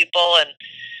two people, and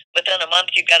within a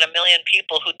month you've got 1 million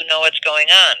people who know what's going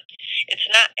on. It's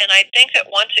not, and I think that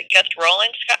once it gets rolling,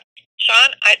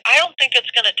 Sean, I don't think it's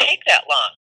going to take that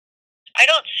long. I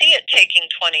don't see it taking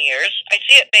 20 years. I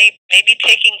see it maybe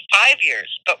taking 5 years,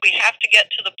 but we have to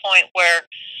get to the point where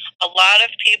a lot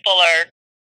of people are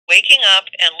waking up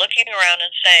and looking around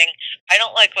and saying, I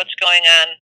don't like what's going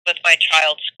on with my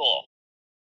child's school.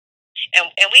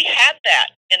 And we had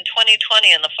that in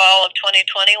 2020, in the fall of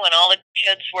 2020, when all the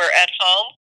kids were at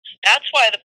home. That's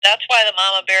why the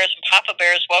mama bears and papa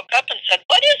bears woke up and said,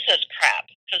 what is this crap?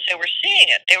 Because they were seeing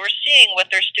it. They were seeing what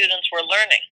their students were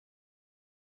learning.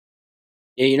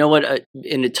 Yeah, you know what?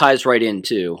 And it ties right in,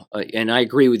 too. And I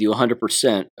agree with you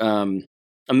 100%.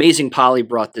 Amazing Polly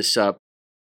brought this up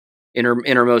in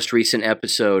her most recent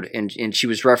episode, and she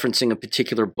was referencing a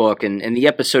particular book, and the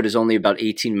episode is only about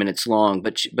 18 minutes long,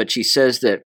 but she says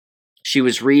that she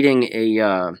was reading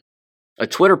a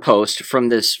Twitter post from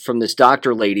this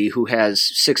doctor lady who has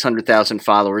 600,000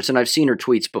 followers, and I've seen her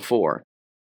tweets before,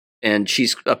 and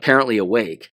she's apparently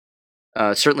awake.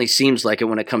 Certainly seems like it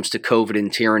when it comes to COVID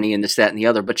and tyranny and this, that, and the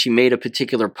other, but she made a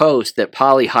particular post that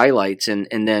Polly highlights and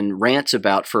then rants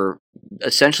about for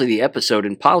essentially the episode,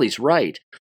 and Polly's right.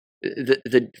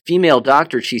 The female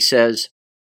doctor, she says,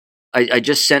 I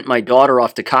just sent my daughter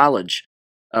off to college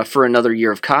for another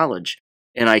year of college,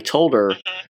 and I told her,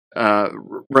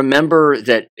 remember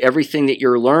that everything that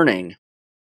you're learning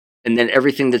and then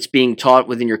everything that's being taught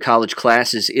within your college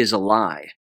classes is a lie.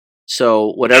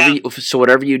 So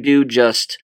whatever you do,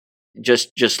 just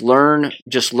learn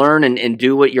and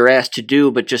do what you're asked to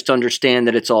do, but just understand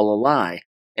that it's all a lie.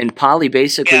 And Polly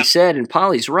basically said, and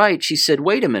Polly's right, she said,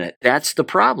 wait a minute, that's the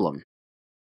problem.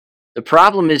 The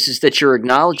problem is that you're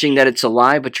acknowledging that it's a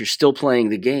lie, but you're still playing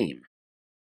the game.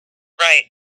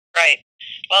 Right.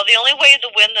 Well, the only way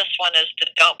to win this one is to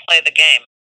don't play the game.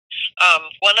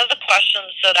 One of the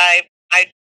questions that I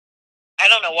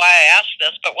don't know why I asked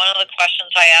this, but one of the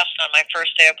questions I asked on my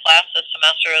first day of class this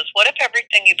semester is, what if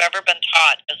everything you've ever been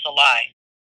taught is a lie?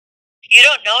 You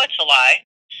don't know it's a lie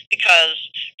because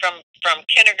from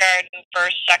kindergarten,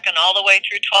 first, second, all the way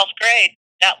through 12th grade,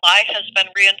 that lie has been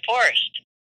reinforced.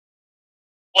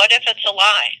 What if it's a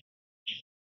lie?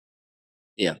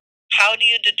 Yeah. How do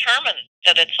you determine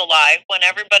that it's a lie when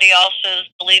everybody else is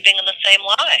believing in the same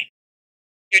lie?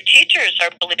 Your teachers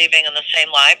are believing in the same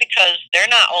lie because they're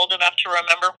not old enough to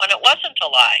remember when it wasn't a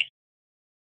lie.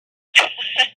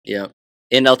 Yeah.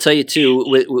 And I'll tell you too,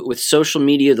 with social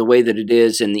media the way that it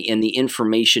is, and the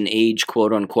information age,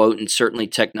 quote unquote, and certainly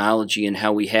technology, and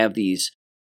how we have these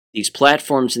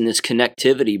platforms and this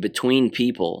connectivity between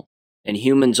people and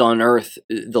humans on Earth,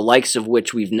 the likes of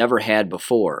which we've never had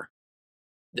before.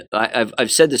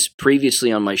 I've said this previously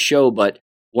on my show, but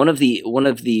one of the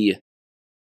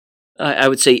I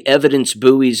would say evidence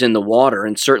buoys in the water,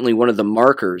 and certainly one of the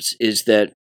markers, is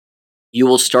that you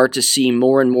will start to see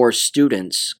more and more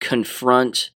students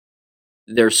confront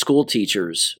their school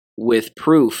teachers with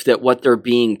proof that what they're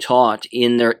being taught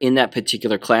in that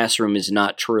particular classroom is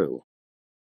not true.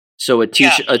 So a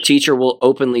teacher will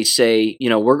openly say,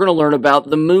 we're going to learn about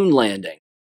the moon landing,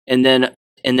 and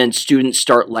then students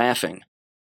start laughing.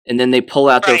 And then they pull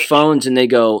out their phones and they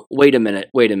go, wait a minute.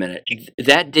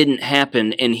 That didn't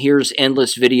happen, and here's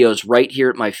endless videos right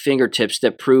here at my fingertips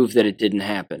that prove that it didn't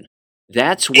happen.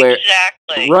 That's where...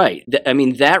 Exactly. Right. I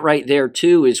mean, that right there,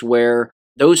 too, is where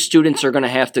those students are going to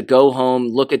have to go home,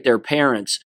 look at their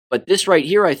parents. But this right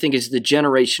here, I think, is the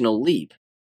generational leap.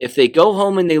 If they go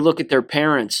home and they look at their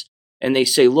parents and they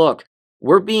say, look,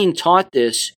 we're being taught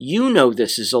this. You know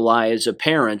this is a lie as a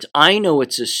parent. I know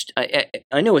it's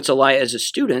a lie as a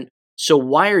student. So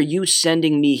why are you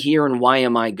sending me here, and why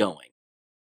am I going?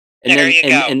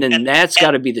 And then that's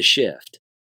got to be the shift.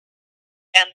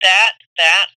 And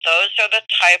those are the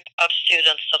type of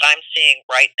students that I'm seeing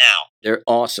right now. They're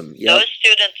awesome. Yep.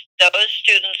 Those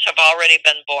students have already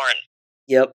been born.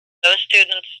 Yep. Those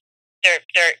students,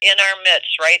 they're in our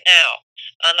midst right now.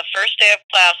 On the first day of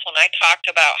class, when I talked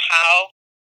about how,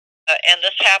 and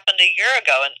this happened a year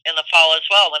ago in the fall as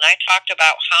well, when I talked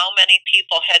about how many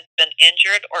people had been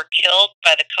injured or killed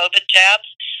by the COVID jabs,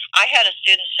 I had a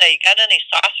student say, "You got any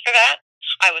sauce for that?"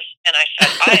 I said,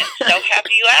 "I am so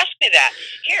happy you asked me that.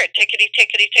 Here, tickety,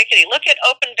 look at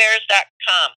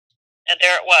openbears.com." And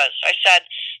there it was. I said,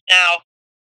 now,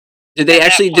 Did they At that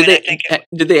actually? point, I think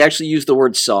Did they actually use the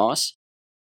word sauce?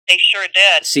 they sure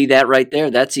did. See that right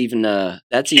there? That's even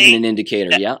even an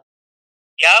indicator. Yeah.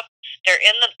 Yep, they're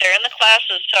in the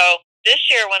classes. So this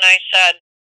year, when I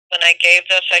gave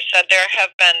this, I said there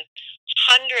have been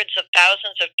hundreds of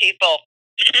thousands of people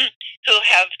who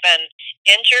have been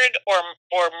injured or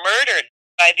murdered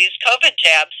by these COVID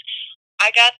jabs.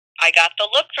 I got the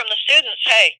look from the students.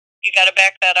 Hey, you got to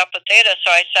back that up with data.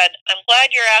 So I said, I'm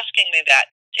glad you're asking me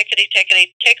that. Tickety,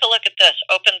 tickety, take a look at this,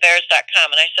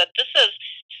 openbears.com. And I said,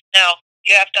 now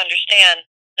you have to understand,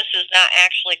 this is not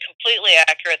actually completely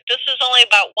accurate. This is only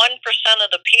about 1% of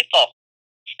the people.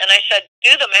 And I said,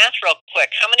 do the math real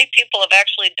quick. How many people have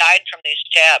actually died from these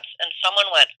jabs? And someone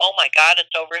went, oh my God,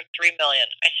 it's over 3 million.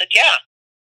 I said, yeah.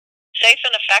 Safe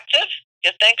and effective?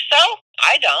 You think so?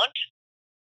 I don't.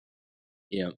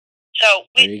 Yeah.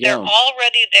 So they're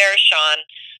already there, Sean.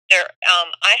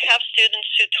 I have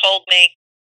students who told me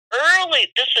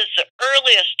this is the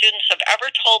earliest students have ever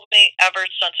told me ever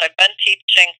since I've been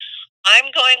teaching.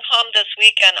 I'm going home this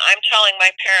weekend. I'm telling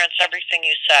my parents everything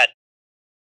you said.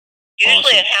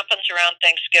 Usually It happens around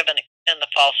Thanksgiving in the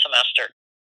fall semester.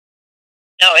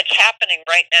 No, it's happening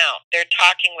right now. They're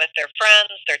talking with their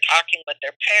friends. They're talking with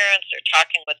their parents. They're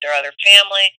talking with their other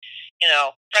family,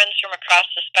 friends from across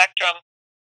the spectrum.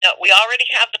 No, we already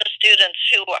have the students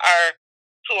who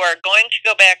are going to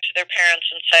go back to their parents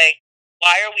and say,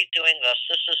 why are we doing this?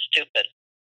 This is stupid.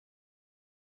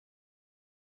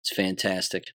 It's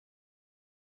fantastic.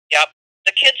 Yep.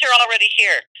 The kids are already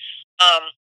here.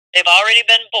 They've already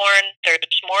been born.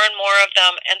 There's more and more of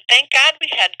them. And thank God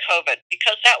we had COVID,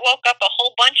 because that woke up a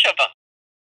whole bunch of them.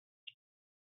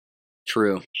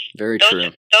 True. Very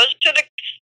true. Those are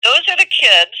the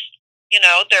kids.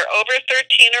 They're over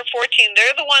 13 or 14.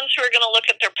 They're the ones who are going to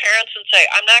look at their parents and say,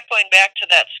 I'm not going back to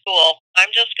that school. I'm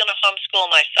just going to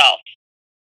homeschool myself.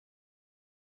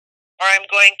 Or I'm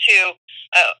going to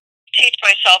teach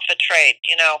myself a trade.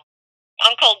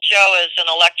 Uncle Joe is an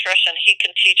electrician. He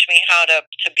can teach me how to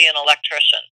be an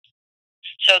electrician.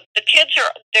 So the kids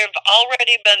they've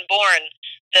already been born,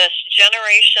 this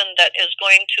generation that is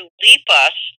going to leap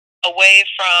us away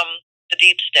from the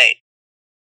deep state.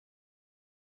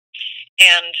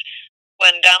 And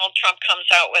when Donald Trump comes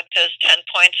out with his 10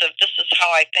 points of this is how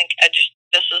I think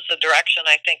this is the direction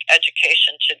I think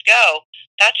education should go,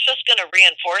 that's just going to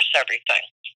reinforce everything.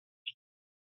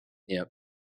 Yep.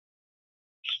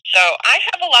 So I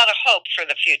have a lot of hope for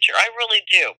the future. I really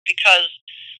do, because,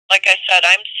 like I said,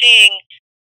 I'm seeing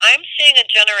a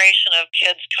generation of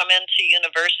kids come into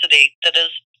university that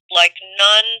is like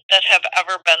none that have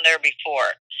ever been there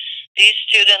before. These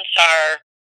students are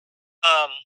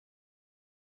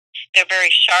they're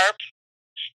very sharp.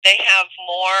 They have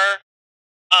more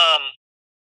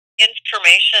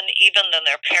information even than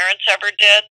their parents ever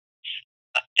did.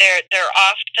 They're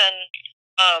often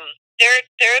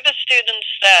they're the students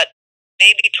that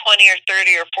maybe 20 or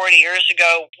 30 or 40 years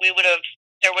ago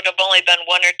there would have only been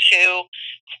one or two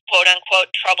quote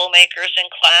unquote troublemakers in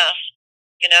class,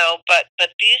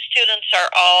 but these students are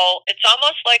it's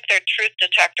almost like their truth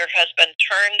detector has been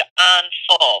turned on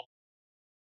full.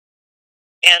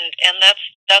 And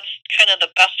that's kind of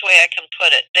the best way I can put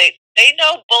it. They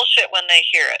know bullshit when they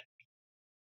hear it.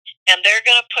 And they're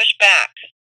going to push back.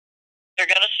 They're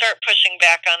going to start pushing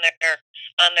back on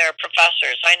their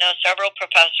professors. I know several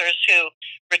professors who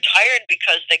retired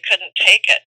because they couldn't take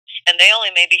it, and they only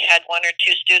maybe had one or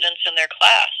two students in their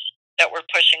class that were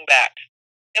pushing back.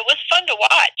 It was fun to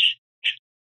watch.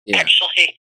 Yeah.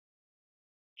 Actually.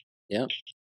 Yeah.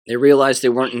 They realized they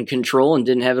weren't in control and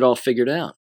didn't have it all figured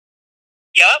out.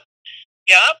 Yep.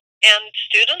 And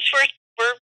students were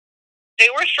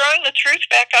throwing the truth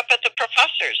back up at the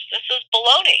professors. This is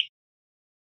baloney.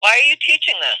 Why are you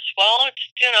teaching this? Well,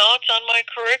 it's on my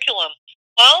curriculum.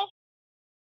 Well,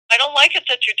 I don't like it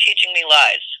that you're teaching me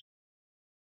lies.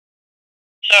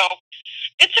 So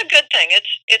it's a good thing.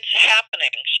 It's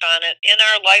happening, Sean. In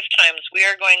our lifetimes, we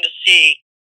are going to see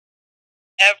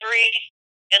every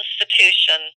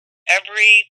institution,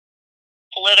 every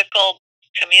political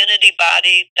community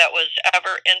body that was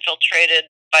ever infiltrated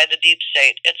by the deep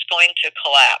state, it's going to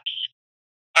collapse.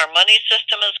 Our money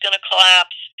system is going to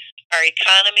collapse. Our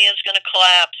economy is going to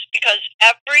collapse, because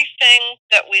everything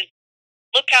that we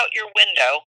look out your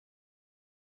window,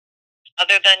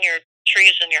 other than your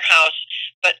trees in your house,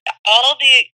 but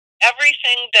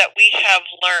everything that we have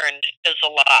learned is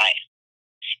a lie.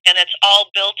 And it's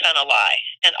all built on a lie.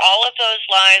 And all of those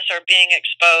lies are being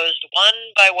exposed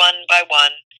one by one by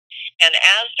one. And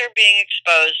as they're being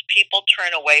exposed, people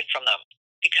turn away from them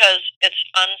because it's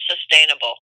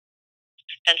unsustainable.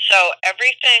 And so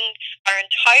our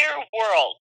entire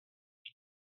world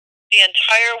the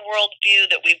entire worldview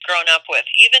that we've grown up with,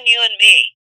 even you and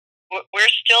me,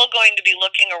 we're still going to be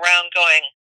looking around going,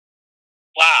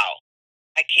 wow,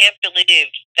 I can't believe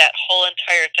that whole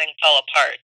entire thing fell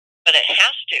apart. But it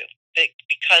has to,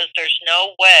 because there's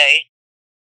no way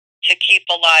to keep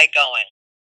a lie going.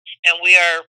 And we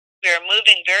are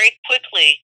moving very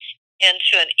quickly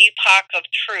into an epoch of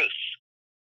truth,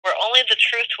 where only the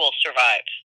truth will survive.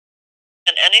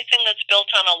 And anything that's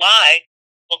built on a lie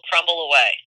will crumble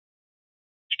away.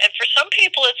 And for some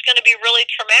people, it's going to be really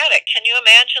traumatic. Can you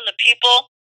imagine the people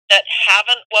that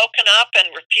haven't woken up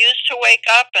and refuse to wake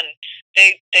up, and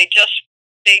they just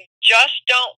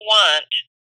don't want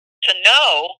to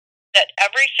know that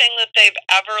everything that they've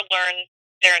ever learned,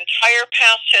 their entire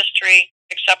past history,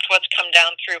 except what's come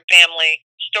down through family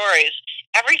stories,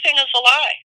 everything is a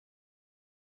lie.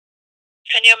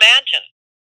 Can you imagine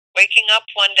waking up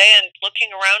one day and looking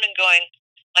around and going,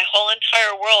 my whole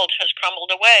entire world has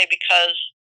crumbled away because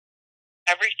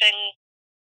everything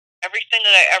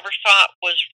that I ever thought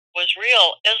was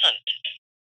real isn't.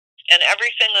 And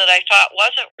everything that I thought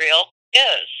wasn't real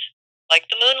is. Like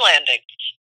the moon landings.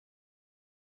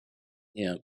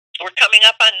 Yeah. We're coming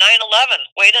up on 9/11.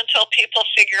 Wait until people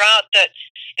figure out that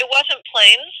it wasn't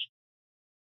planes.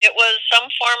 It was some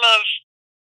form of,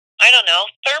 I don't know,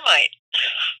 thermite.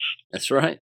 That's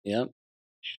right. Yep.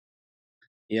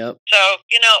 Yep. So,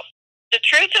 the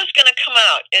truth is going to come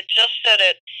out. It just that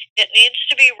it needs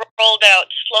to be rolled out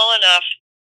slow enough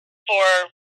for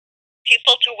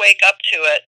people to wake up to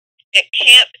it. It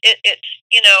can't, it's,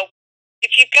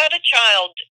 if you've got a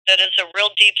child that is a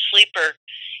real deep sleeper,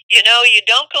 you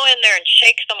don't go in there and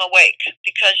shake them awake,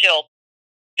 because you'll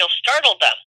startle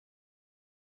them.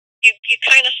 You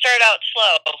kind of start out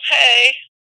slow. Hey,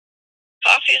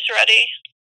 coffee's ready,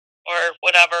 or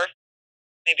whatever.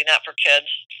 Maybe not for kids.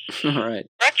 Right.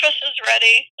 Breakfast is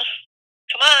ready.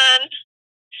 Come on.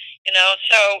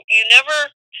 So you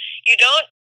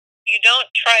don't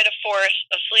try to force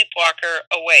a sleepwalker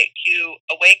awake. You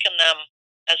awaken them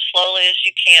as slowly as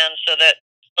you can, so that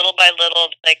little by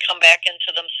little they come back into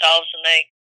themselves, and they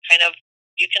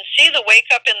you can see the wake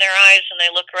up in their eyes, and they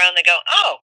look around and they go,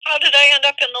 oh, how did I end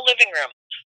up in the living room?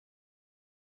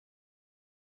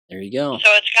 There you go. So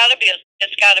it's got to be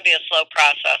a slow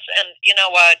process. And you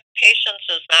know what? Patience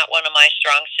is not one of my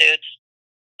strong suits.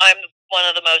 I'm one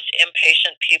of the most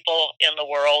impatient people in the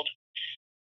world.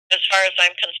 As far as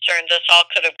I'm concerned, this all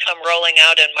could have come rolling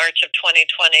out in March of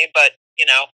 2020, but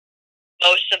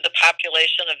most of the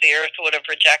population of the earth would have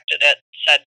rejected it,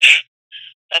 said,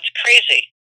 that's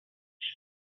crazy.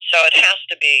 So it has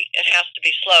to be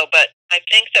slow. But I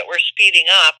think that we're speeding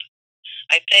up.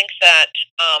 I think that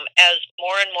as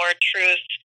more and more truth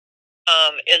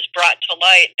is brought to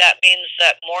light, that means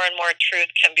that more and more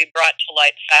truth can be brought to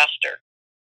light faster,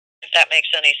 if that makes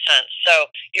any sense.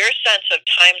 So your sense of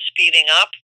time speeding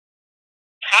up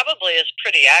probably is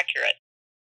pretty accurate.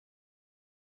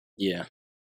 Yeah.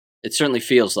 It certainly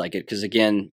feels like it, because,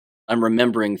 again, I'm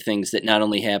remembering things that not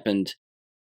only happened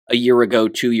a year ago,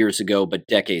 2 years ago, but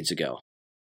decades ago.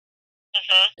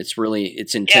 Mm-hmm.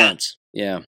 It's intense.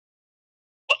 Yeah.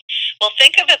 Well,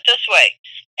 think of it this way.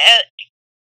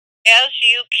 As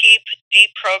you keep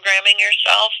deprogramming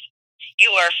yourself,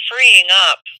 you are freeing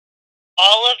up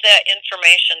all of that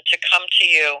information to come to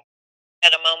you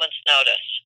at a moment's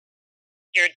notice.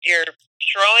 You're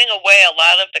throwing away a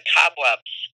lot of the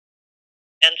cobwebs.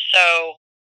 And so,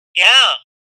 yeah,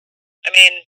 I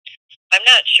mean, I'm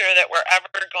not sure that we're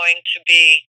ever going to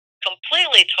be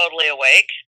completely, totally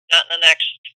awake, not in the next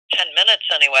 10 minutes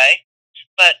anyway,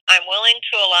 but I'm willing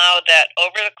to allow that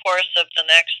over the course of the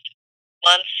next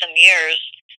months and years,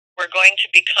 we're going to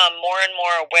become more and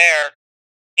more aware,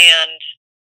 and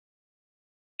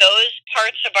those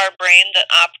parts of our brain that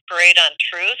operate on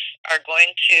truth are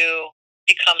going to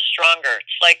become stronger.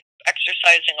 It's like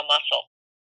exercising a muscle.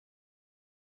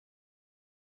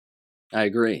 I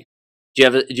agree.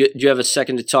 Do you have a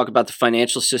second to talk about the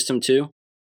financial system too?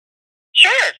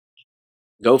 Sure.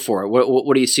 Go for it.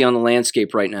 What do you see on the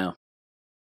landscape right now?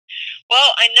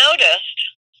 Well, I noticed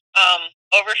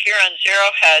over here on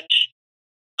Zero Hedge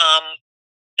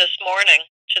this morning.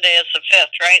 Today is the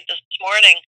 5th, right? This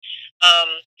morning,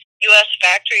 U.S.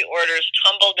 factory orders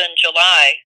tumbled in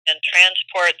July, and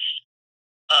transports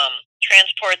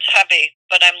heavy.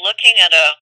 But I'm looking at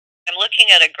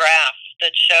a graph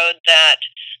that showed that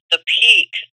the peak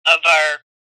of our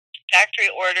factory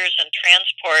orders and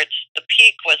transports, the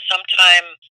peak was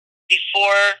sometime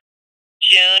before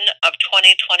June of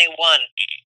 2021.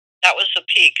 That was the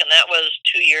peak, and that was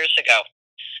 2 years ago.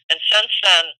 And since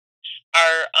then,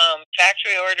 our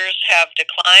factory orders have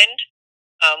declined.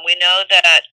 We know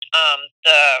that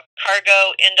the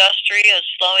cargo industry is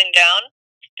slowing down.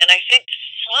 And I think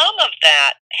some of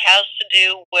that has to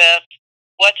do with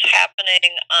what's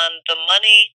happening on the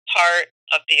money part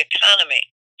of the economy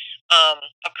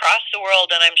across the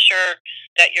world. And I'm sure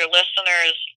that your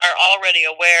listeners are already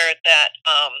aware that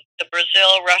the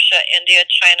Brazil, Russia, India,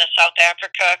 China, South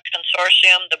Africa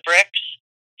Consortium, the BRICS,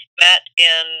 met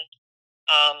in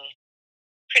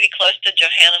pretty close to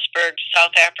Johannesburg,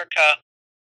 South Africa,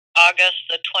 August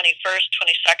the 21st,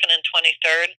 22nd, and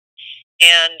 23rd.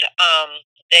 And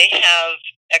they have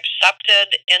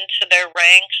accepted into their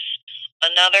ranks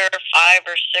another 5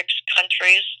 or 6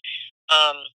 countries.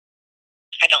 I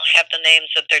don't have the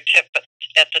names at the tip of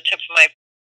my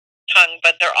tongue,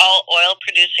 but they're all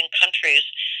oil-producing countries.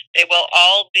 They will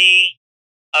all be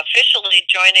officially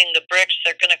joining the BRICS.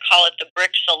 They're going to call it the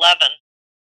BRICS 11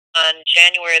 on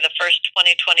January the 1st,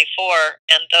 2024.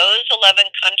 And those 11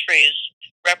 countries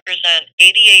represent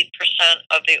 88%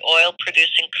 of the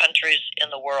oil-producing countries in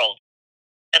the world.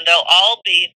 And they'll all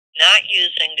be not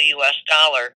using the U.S.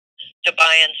 dollar to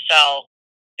buy and sell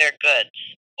their goods,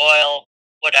 oil,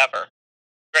 whatever,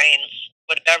 grains,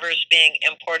 whatever's being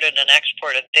imported and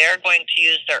exported. They're going to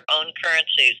use their own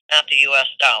currencies, not the U.S.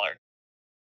 dollar.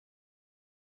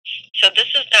 So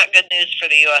this is not good news for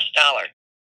the U.S. dollar.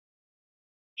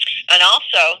 And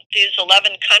also, these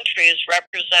 11 countries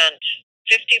represent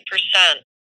 50%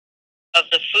 of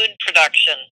the food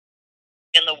production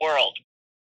in the world.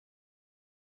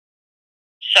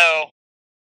 So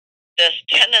this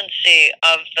tendency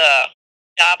of the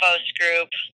Davos group,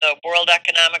 the World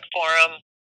Economic Forum,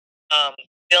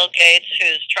 Bill Gates,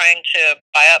 who's trying to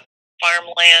buy up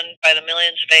farmland by the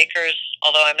millions of acres,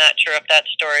 although I'm not sure if that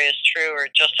story is true or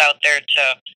just out there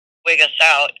to wig us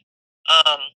out.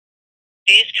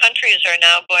 These countries are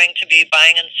now going to be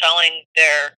buying and selling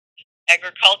their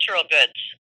agricultural goods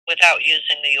without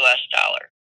using the U.S.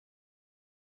 dollar.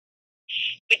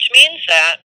 Which means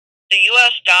that the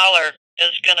U.S. dollar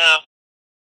is going to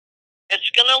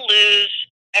lose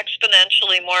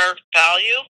exponentially more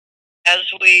value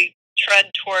as we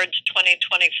tread towards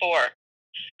 2024.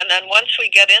 And then once we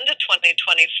get into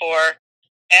 2024,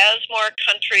 as more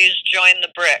countries join the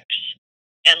BRICS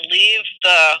and leave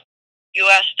the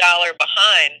U.S. dollar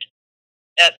behind,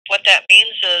 what that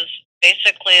means is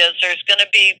basically there's going to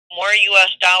be more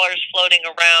U.S. dollars floating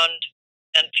around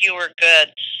and fewer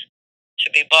goods to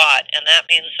be bought, and that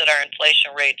means that our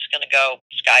inflation rate's going to go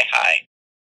sky high.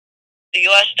 The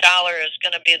U.S. dollar is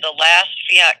going to be the last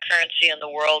fiat currency in the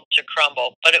world to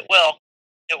crumble, but it will.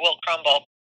 It will crumble.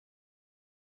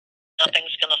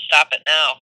 Nothing's going to stop it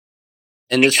now.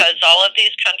 And because all of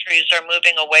these countries are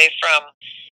moving away from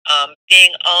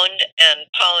being owned and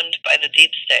pwned by the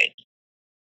deep state.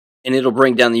 And it'll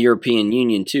bring down the European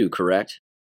Union too, correct?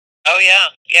 Oh, yeah.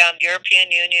 Yeah, the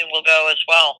European Union will go as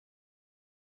well.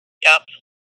 Yep.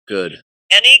 Good.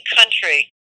 Any country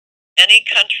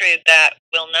that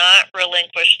will not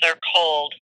relinquish their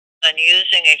hold on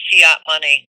using a fiat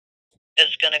money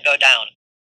is going to go down.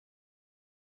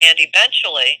 And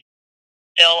eventually,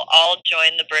 they'll all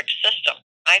join the BRICS system.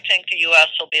 I think the U.S.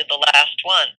 will be the last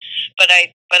one. But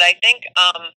I think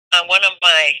on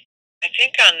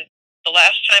the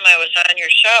last time I was on your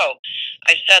show,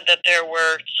 I said that there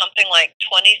were something like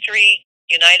 23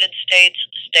 United States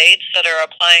that are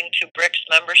applying to BRICS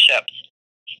memberships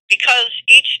because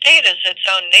each state is its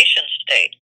own nation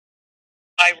state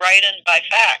by right and by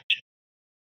fact.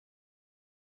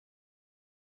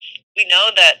 We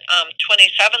know that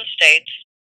 27 states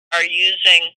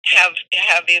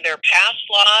have either passed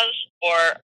laws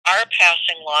or are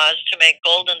passing laws to make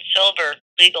gold and silver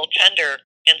legal tender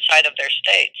inside of their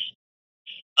states.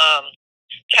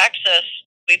 Texas,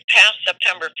 we've passed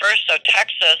September 1st, so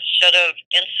Texas should have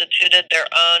instituted their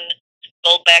own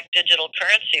gold-backed digital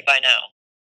currency by now.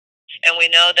 And we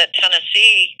know that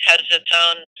Tennessee has its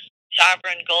own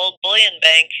sovereign gold bullion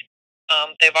bank.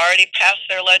 They've already passed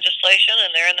their legislation,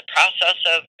 and they're in the process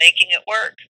of making it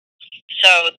work.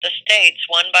 So the states,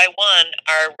 one by one,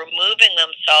 are removing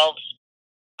themselves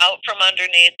out from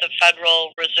underneath the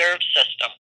Federal Reserve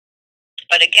System.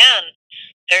 But again,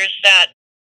 there's that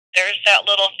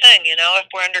little thing, if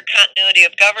we're under continuity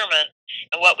of government,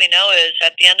 and what we know is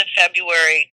at the end of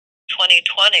February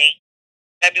 2020,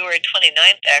 February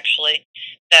 29th actually,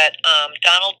 that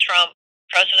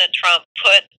President Trump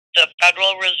put the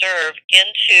Federal Reserve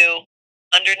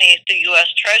underneath the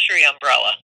U.S. Treasury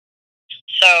umbrella.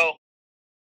 So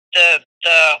the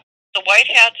White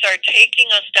Hats are taking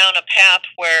us down a path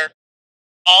where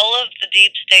all of the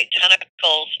deep state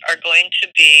tentacles are going to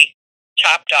be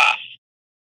chopped off.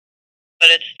 But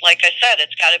it's like I said,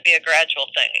 it's got to be a gradual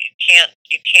thing.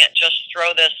 You can't just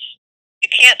throw this. You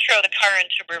can't throw the car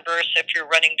into reverse if you're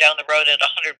running down the road at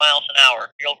 100 miles an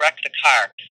hour. You'll wreck the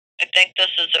car. I think this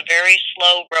is a very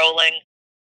slow rolling.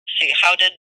 See, how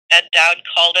did Ed Dowd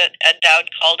called it? Ed Dowd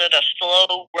called it a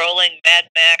slow rolling Mad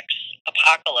Max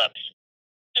apocalypse.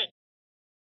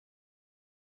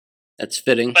 That's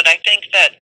fitting. But I think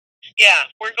that, yeah,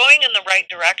 we're going in the right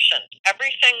direction.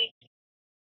 Everything,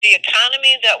 the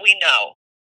economy that we know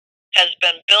has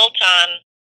been built on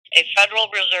a Federal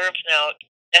Reserve note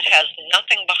that has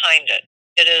nothing behind it.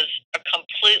 It is a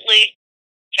completely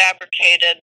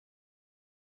fabricated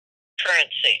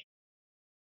currency.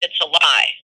 It's a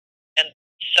lie. And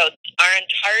so our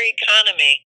entire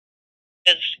economy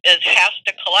has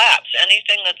to collapse.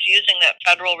 Anything that's using that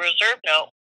Federal Reserve note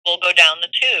will go down the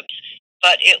tubes.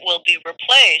 But it will be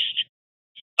replaced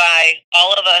by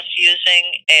all of us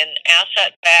using an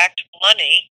asset-backed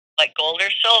money like gold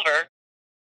or silver,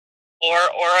 or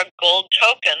a gold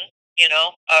token,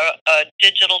 a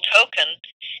digital token,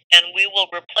 and we will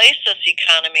replace this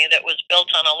economy that was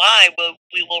built on a lie.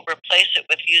 We will replace it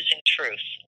with using truth,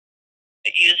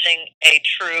 using a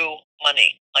true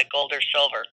money like gold or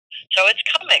silver. So it's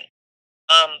coming.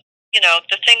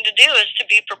 The thing to do is to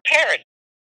be prepared.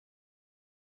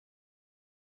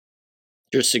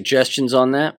 Your suggestions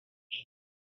on that?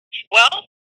 Well,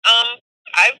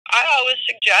 I always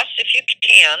suggest, if you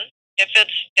can, if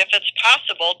it's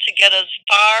possible, to get as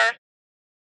far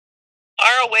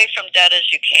away from debt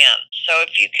as you can. So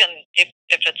if you can, if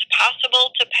it's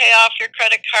possible to pay off your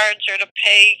credit cards, or to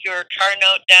pay your car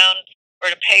note down, or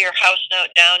to pay your house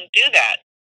note down, do that.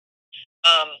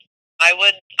 I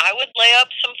would lay up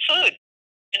some food.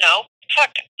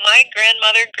 Heck, my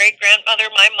grandmother, great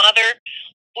grandmother, my mother,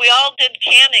 we all did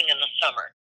canning in the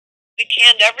summer. We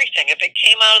canned everything. If it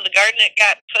came out of the garden, it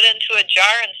got put into a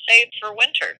jar and saved for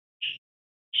winter.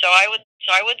 So I would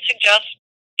suggest,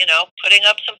 putting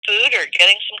up some food, or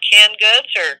getting some canned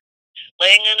goods, or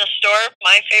laying in a store.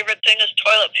 My favorite thing is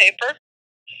toilet paper.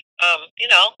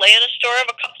 Lay in a store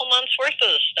of a couple months worth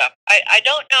of this stuff. I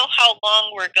don't know how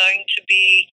long we're going to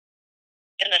be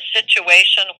in a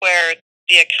situation where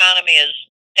the economy is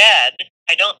dead.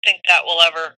 I don't think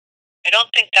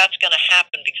that's going to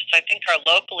happen, because I think our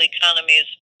local economies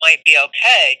might be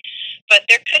okay, but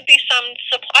there could be some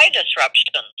supply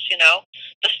disruptions.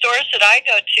 The stores that I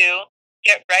go to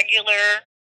get regular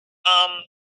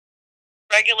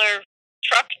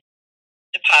truck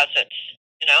deposits.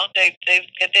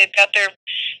 They've got their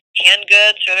canned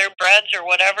goods or their breads or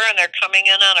whatever, and they're coming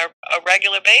in on a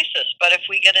regular basis. But if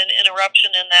we get an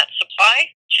interruption in that supply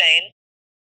chain,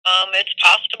 it's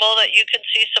possible that you could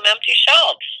see some empty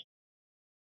shelves.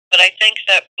 But I think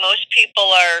that most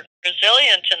people are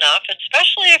resilient enough,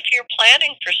 especially if you're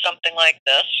planning for something like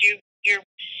this.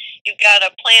 You've got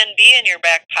a plan B in your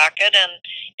back pocket, and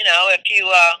if you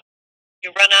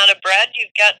run out of bread,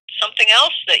 you've got something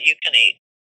else that you can eat.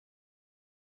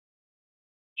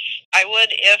 I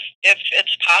would, if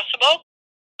it's possible,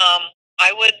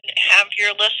 I would have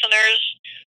your listeners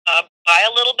buy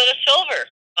a little bit of silver.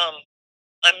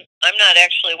 I'm not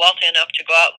actually wealthy enough to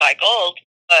go out and buy gold,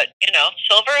 but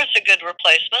silver is a good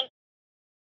replacement.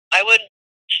 I would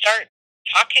start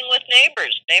talking with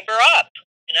neighbors, neighbor up.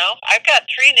 I've got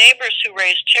 3 neighbors who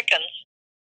raise chickens.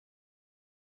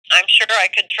 I'm sure I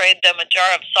could trade them a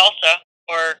jar of salsa,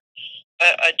 or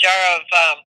a jar of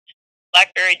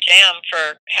blackberry jam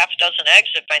for half a dozen eggs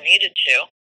if I needed to.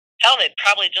 Hell, they'd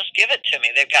probably just give it to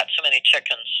me. They've got so many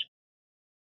chickens.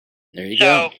 There you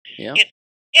go. Yeah.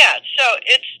 So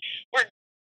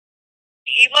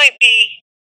you might be.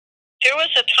 There was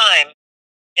a time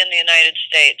in the United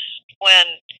States when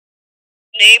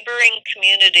neighboring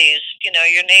communities,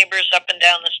 your neighbors up and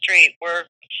down the street, were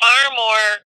far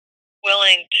more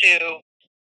willing to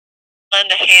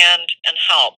lend a hand and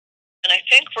help. And I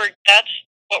think that's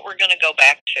what we're going to go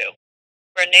back to,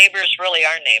 where neighbors really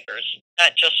are neighbors,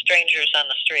 not just strangers on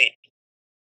the street.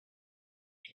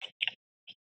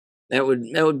 That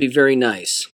would be very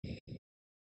nice.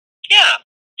 Yeah.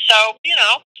 So,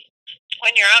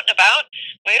 when you're out and about,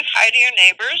 wave hi to your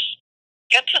neighbors,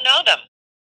 get to know them.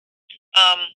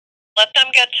 Let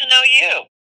them get to know you.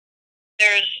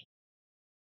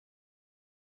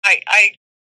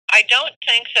 I don't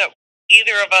think that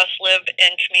either of us live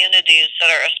in communities that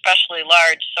are especially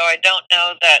large, so I don't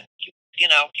know that,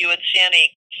 you would see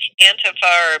any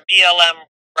Antifa or BLM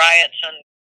riots and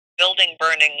building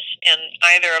burnings in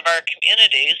either of our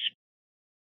communities.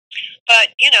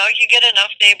 But, you get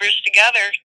enough neighbors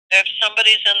together. If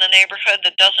somebody's in the neighborhood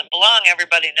that doesn't belong,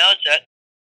 everybody knows it.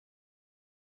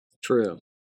 True.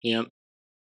 Yep.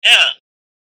 Yeah.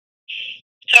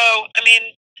 So, I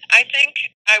mean, I think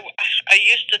I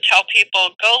used to tell people,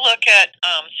 go look at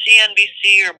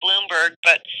CNBC or Bloomberg,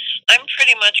 but I'm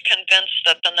pretty much convinced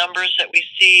that the numbers that we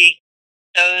see,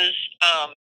 those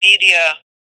media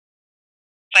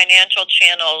financial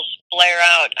channels blare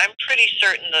out, I'm pretty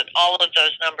certain that all of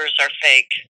those numbers are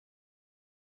fake.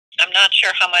 I'm not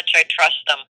sure how much I trust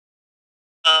them.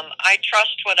 I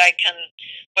trust what I can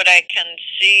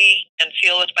see and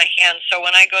feel with my hands. So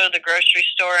when I go to the grocery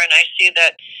store and I see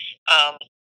that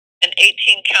an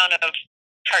 18 count of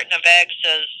carton of eggs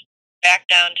is back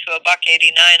down to $1.89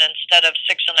 instead of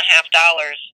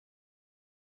 $6.50,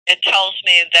 it tells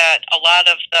me that a lot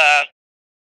of the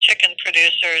chicken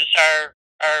producers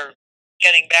are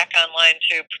getting back online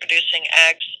to producing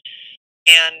eggs.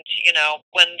 And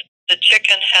when the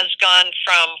chicken has gone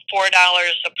from $4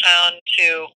 a pound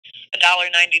to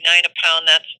 $1.99 a pound,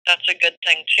 that's a good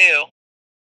thing too.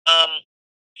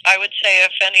 I would say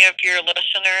if any of your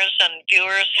listeners and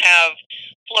viewers have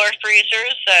floor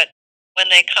freezers, that when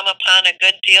they come upon a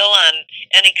good deal on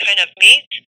any kind of meat,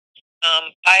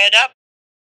 buy it up,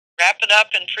 wrap it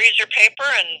up in freezer paper,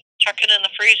 and chuck it in the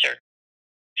freezer,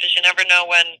 because you never know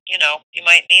when you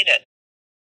might need it.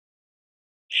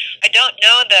 I don't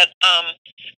know that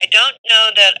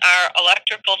our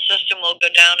electrical system will go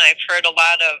down. I've heard a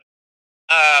lot of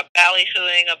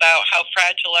ballyhooing about how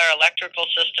fragile our electrical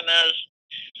system is,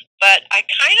 but I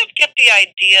kind of get the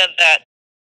idea that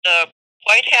the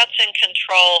white hats in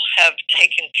control have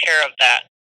taken care of that.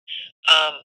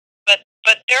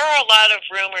 But there are a lot of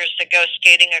rumors that go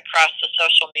skating across the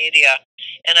social media,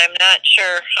 and I'm not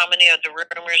sure how many of the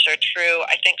rumors are true.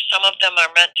 I think some of them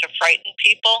are meant to frighten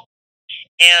people.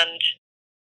 And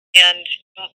in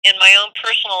my own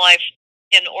personal life,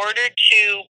 in order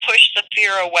to push the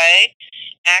fear away,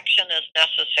 action is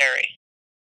necessary.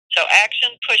 So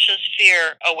action pushes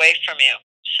fear away from you.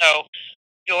 So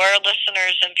your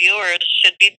listeners and viewers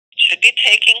should be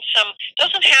taking some,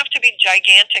 doesn't have to be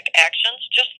gigantic actions,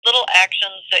 just little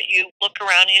actions that you look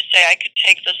around and you say, I could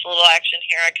take this little action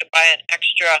here. I could buy an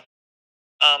extra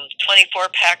 24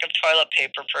 pack of toilet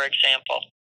paper, for example.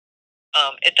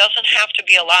 It doesn't have to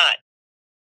be a lot.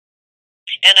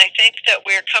 And I think that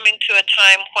we're coming to a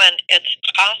time when it's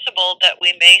possible that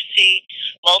we may see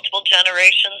multiple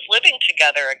generations living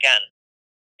together again.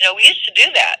 We used to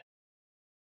do that.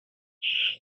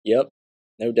 Yep,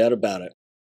 no doubt about it.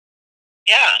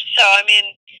 Yeah, so I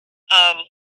mean, I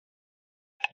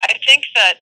think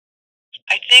that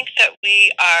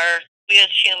we as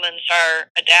humans are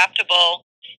adaptable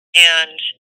and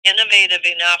innovative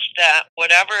enough that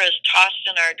whatever is tossed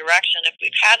in our direction, if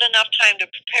we've had enough time to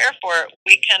prepare for it,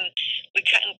 we can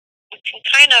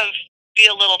kind of be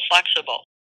a little flexible.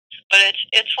 But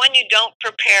it's when you don't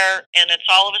prepare and it's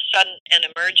all of a sudden an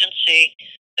emergency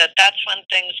that's when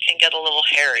things can get a little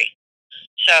hairy.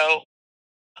 So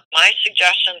my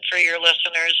suggestion for your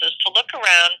listeners is to look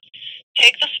around,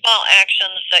 take the small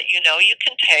actions that you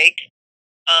can take.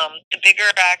 The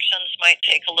bigger actions might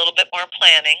take a little bit more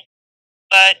planning,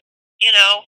 but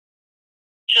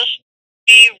just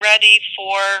be ready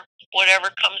for whatever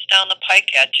comes down the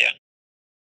pike at you.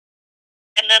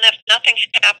 And then if nothing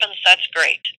happens, that's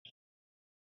great.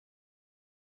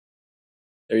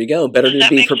 There you go. Better to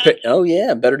be prepared. Oh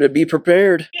yeah, better to be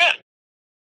prepared. Yeah.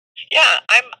 Yeah,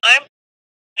 I'm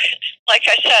like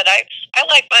I said, I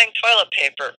like buying toilet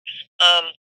paper.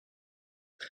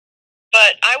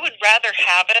 But I would rather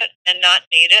have it and not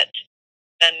need it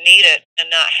than need it and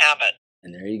not have it.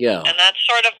 And there you go. And that's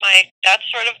sort of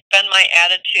been my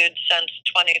attitude since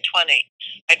 2020.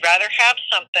 I'd rather have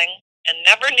something and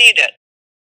never need it.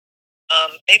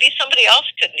 Maybe somebody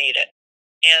else could need it,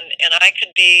 and I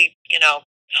could be,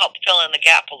 help fill in the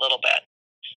gap a little bit.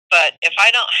 But if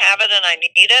I don't have it and I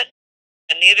need it,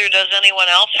 and neither does anyone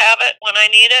else have it when I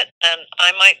need it, then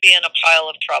I might be in a pile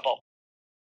of trouble.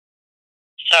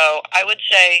 So I would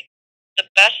say the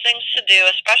best things to do,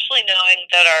 especially knowing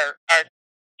that our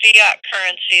fiat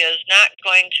currency is not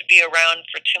going to be around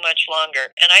for too much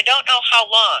longer. And I don't know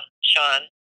how long, Sean.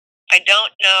 I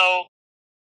don't know.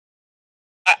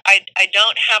 I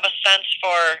don't have a sense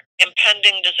for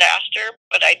impending disaster,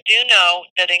 but I do know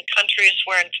that in countries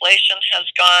where inflation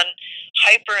has gone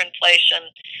hyperinflation,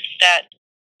 that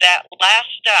last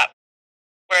step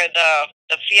where the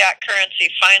fiat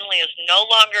currency finally is no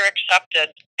longer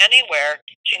accepted anywhere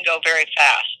can go very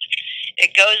fast.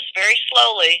 It goes very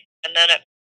slowly, and then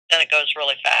it goes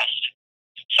really fast.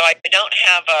 So my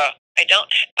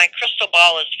crystal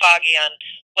ball is foggy on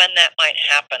when that might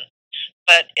happen.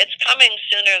 But it's coming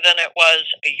sooner than it was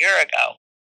a year ago.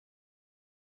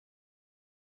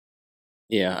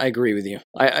 Yeah, I agree with you.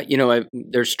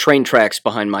 There's train tracks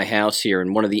behind my house here,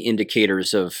 and one of the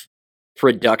indicators of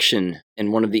production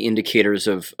and one of the indicators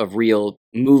of real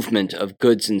movement of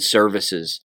goods and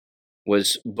services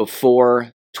was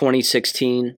before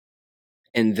 2016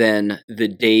 and then the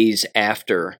days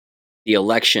after the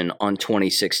election on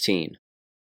 2016.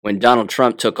 When Donald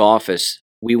Trump took office,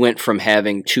 we went from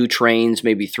having 2 trains,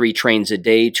 maybe 3 trains a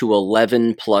day, to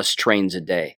 11 plus trains a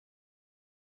day.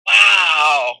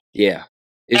 Wow. Yeah.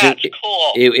 That's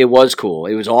cool. It was cool.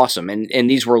 It was awesome. And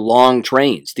these were long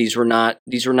trains. These were not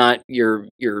your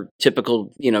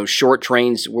typical, short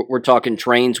trains. We're talking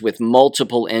trains with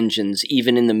multiple engines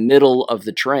even in the middle of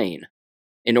the train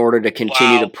in order to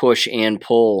continue to push and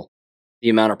pull the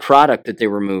amount of product that they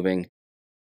were moving.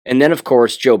 And then of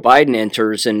course Joe Biden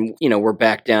enters and we're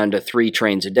back down to 3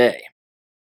 trains a day.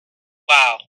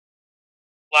 Wow.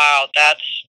 Wow,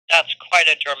 that's quite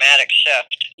a dramatic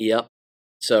shift. Yep.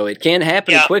 So it can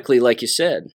happen quickly, like you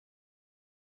said.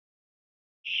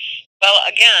 Well,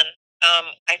 again,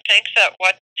 I think that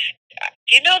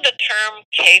do you know the term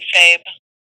kayfabe?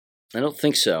 I don't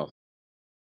think so.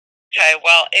 Okay,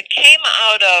 well, it came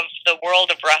out of the world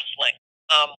of wrestling.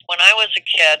 When I was a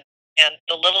kid, and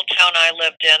the little town I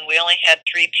lived in, we only had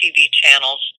 3 TV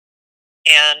channels.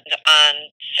 And on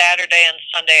Saturday and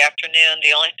Sunday afternoon,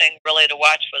 the only thing really to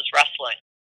watch was wrestling.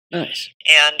 Nice.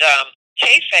 And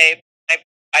kayfabe,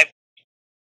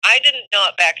 I didn't know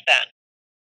it back then.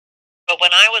 But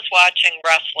when I was watching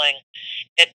wrestling,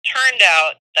 it turned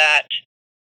out that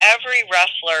every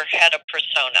wrestler had a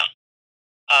persona.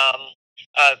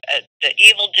 The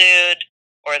evil dude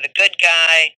or the good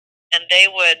guy, and they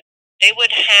would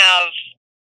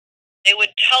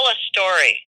tell a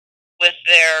story with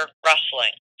their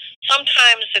wrestling.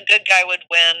 Sometimes the good guy would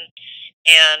win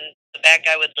and the bad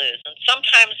guy would lose. And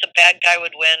sometimes the bad guy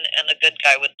would win and the good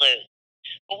guy would lose.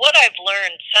 But what I've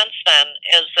learned since then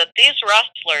is that these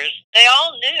wrestlers, they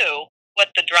all knew what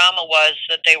the drama was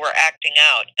that they were acting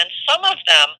out. And some of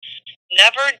them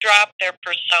never dropped their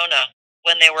persona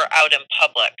when they were out in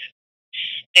public.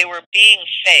 They were being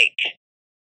fake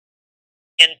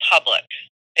in public.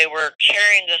 They were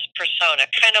carrying this persona,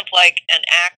 kind of like an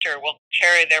actor will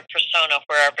carry their persona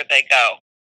wherever they go.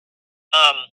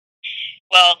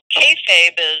 Well,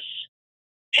 kayfabe is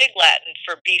Pig Latin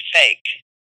for be fake.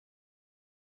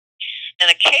 And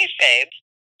a kayfabe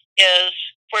is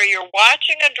where you're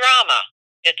watching a drama.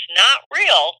 It's not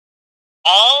real.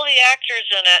 All the actors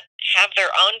in it have their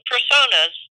own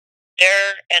personas.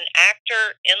 They're an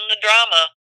actor in the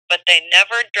drama, but they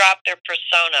never drop their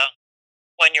persona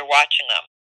when you're watching them.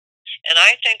 And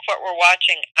I think what we're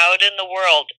watching out in the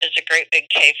world is a great big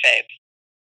kayfabe.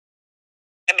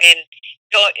 I mean,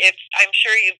 I'm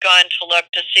sure you've gone to look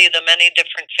to see the many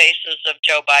different faces of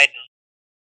Joe Biden.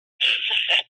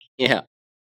 Yeah,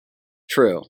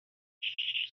 true.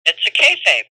 It's a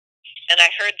kayfabe. And I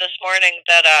heard this morning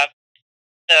that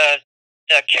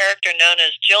the character known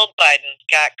as Jill Biden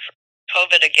got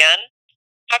COVID again.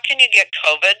 How can you get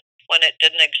COVID when it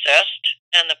didn't exist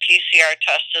and the PCR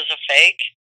test is a fake?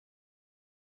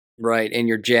 Right, and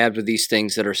you're jabbed with these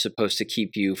things that are supposed to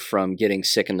keep you from getting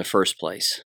sick in the first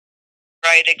place.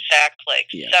 Right, exactly.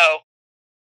 Yeah.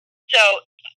 So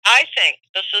I think,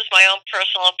 this is my own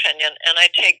personal opinion, and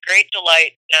I take great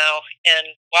delight now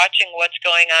in watching what's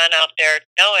going on out there,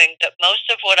 knowing that most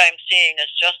of what I'm seeing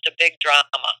is just a big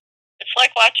drama. It's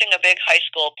like watching a big high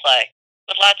school play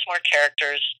with lots more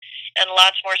characters and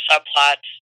lots more subplots,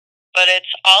 but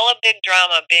it's all a big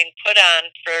drama being put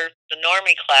on for the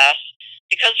normie class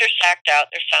because they're sacked out,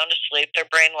 they're sound asleep, they're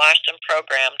brainwashed and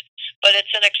programmed, but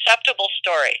it's an acceptable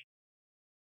story,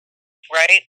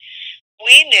 right?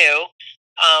 We knew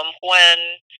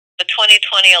when the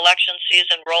 2020 election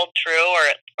season rolled through, or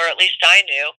at least I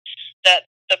knew, that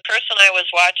the person I was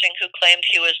watching who claimed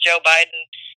he was Joe Biden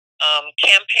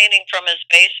campaigning from his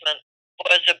basement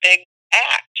was a big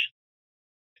act,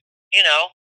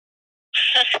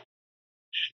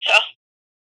 So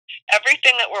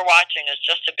everything that we're watching is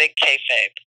just a big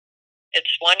kayfabe.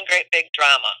 It's one great big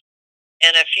drama.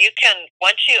 And if you can,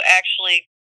 once you actually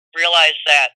realize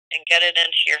that and get it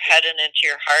into your head and into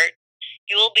your heart,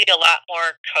 you will be a lot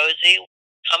more cozy,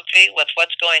 comfy with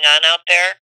what's going on out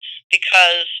there,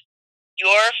 because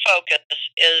your focus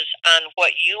is on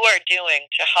what you are doing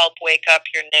to help wake up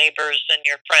your neighbors and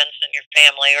your friends and your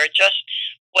family, or just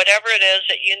whatever it is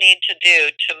that you need to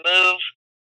do to move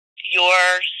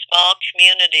your small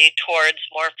community towards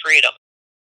more freedom.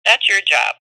 That's your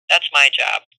job. That's my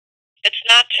job. It's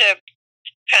not to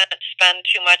spend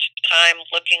too much time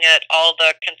looking at all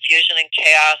the confusion and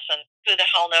chaos and who the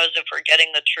hell knows if we're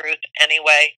getting the truth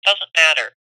anyway. Doesn't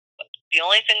matter. The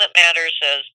only thing that matters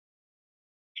is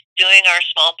doing our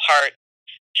small part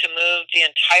to move the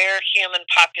entire human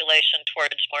population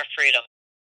towards more freedom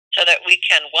so that we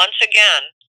can once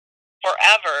again,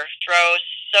 forever, throw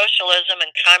socialism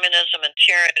and communism and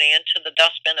tyranny into the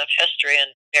dustbin of history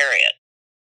and bury it.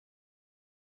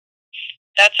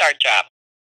 That's our job.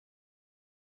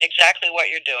 Exactly what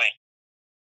you're doing.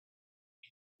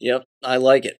 Yep, I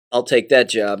like it. I'll take that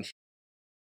job.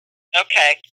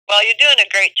 Okay. Well, you're doing a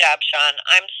great job, Sean.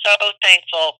 I'm so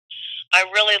thankful. I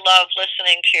really love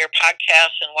listening to your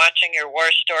podcast and watching your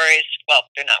war stories. Well,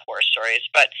 they're not war stories,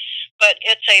 but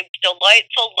it's a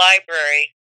delightful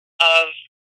library of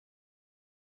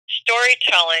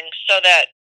storytelling so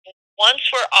that once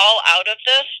we're all out of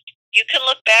this, you can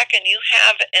look back and you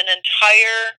have an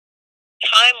entire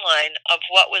timeline of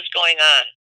what was going on.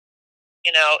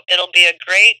 You know, it'll be a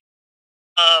great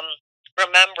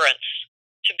remembrance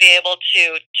to be able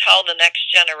to tell the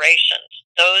next generations,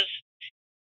 those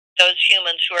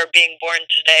humans who are being born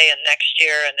today and next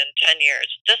year and in 10 years.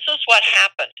 This is what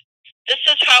happened. This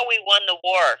is how we won the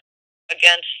war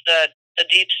against the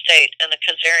deep state and the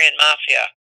Khazarian mafia.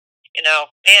 You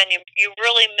know, man, you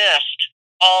really missed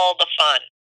all the fun.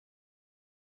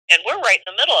 And we're right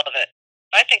in the middle of it.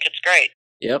 I think it's great.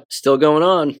 Yep, still going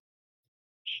on.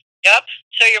 Yep.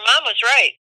 So your mom was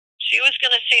right. She was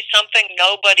going to see something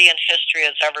nobody in history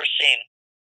has ever seen.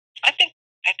 I think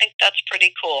that's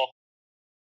pretty cool.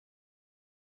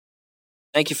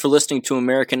 Thank you for listening to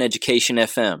American Education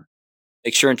FM.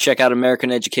 Make sure and check out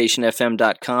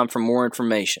AmericanEducationFM.com for more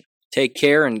information. Take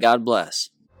care and God bless.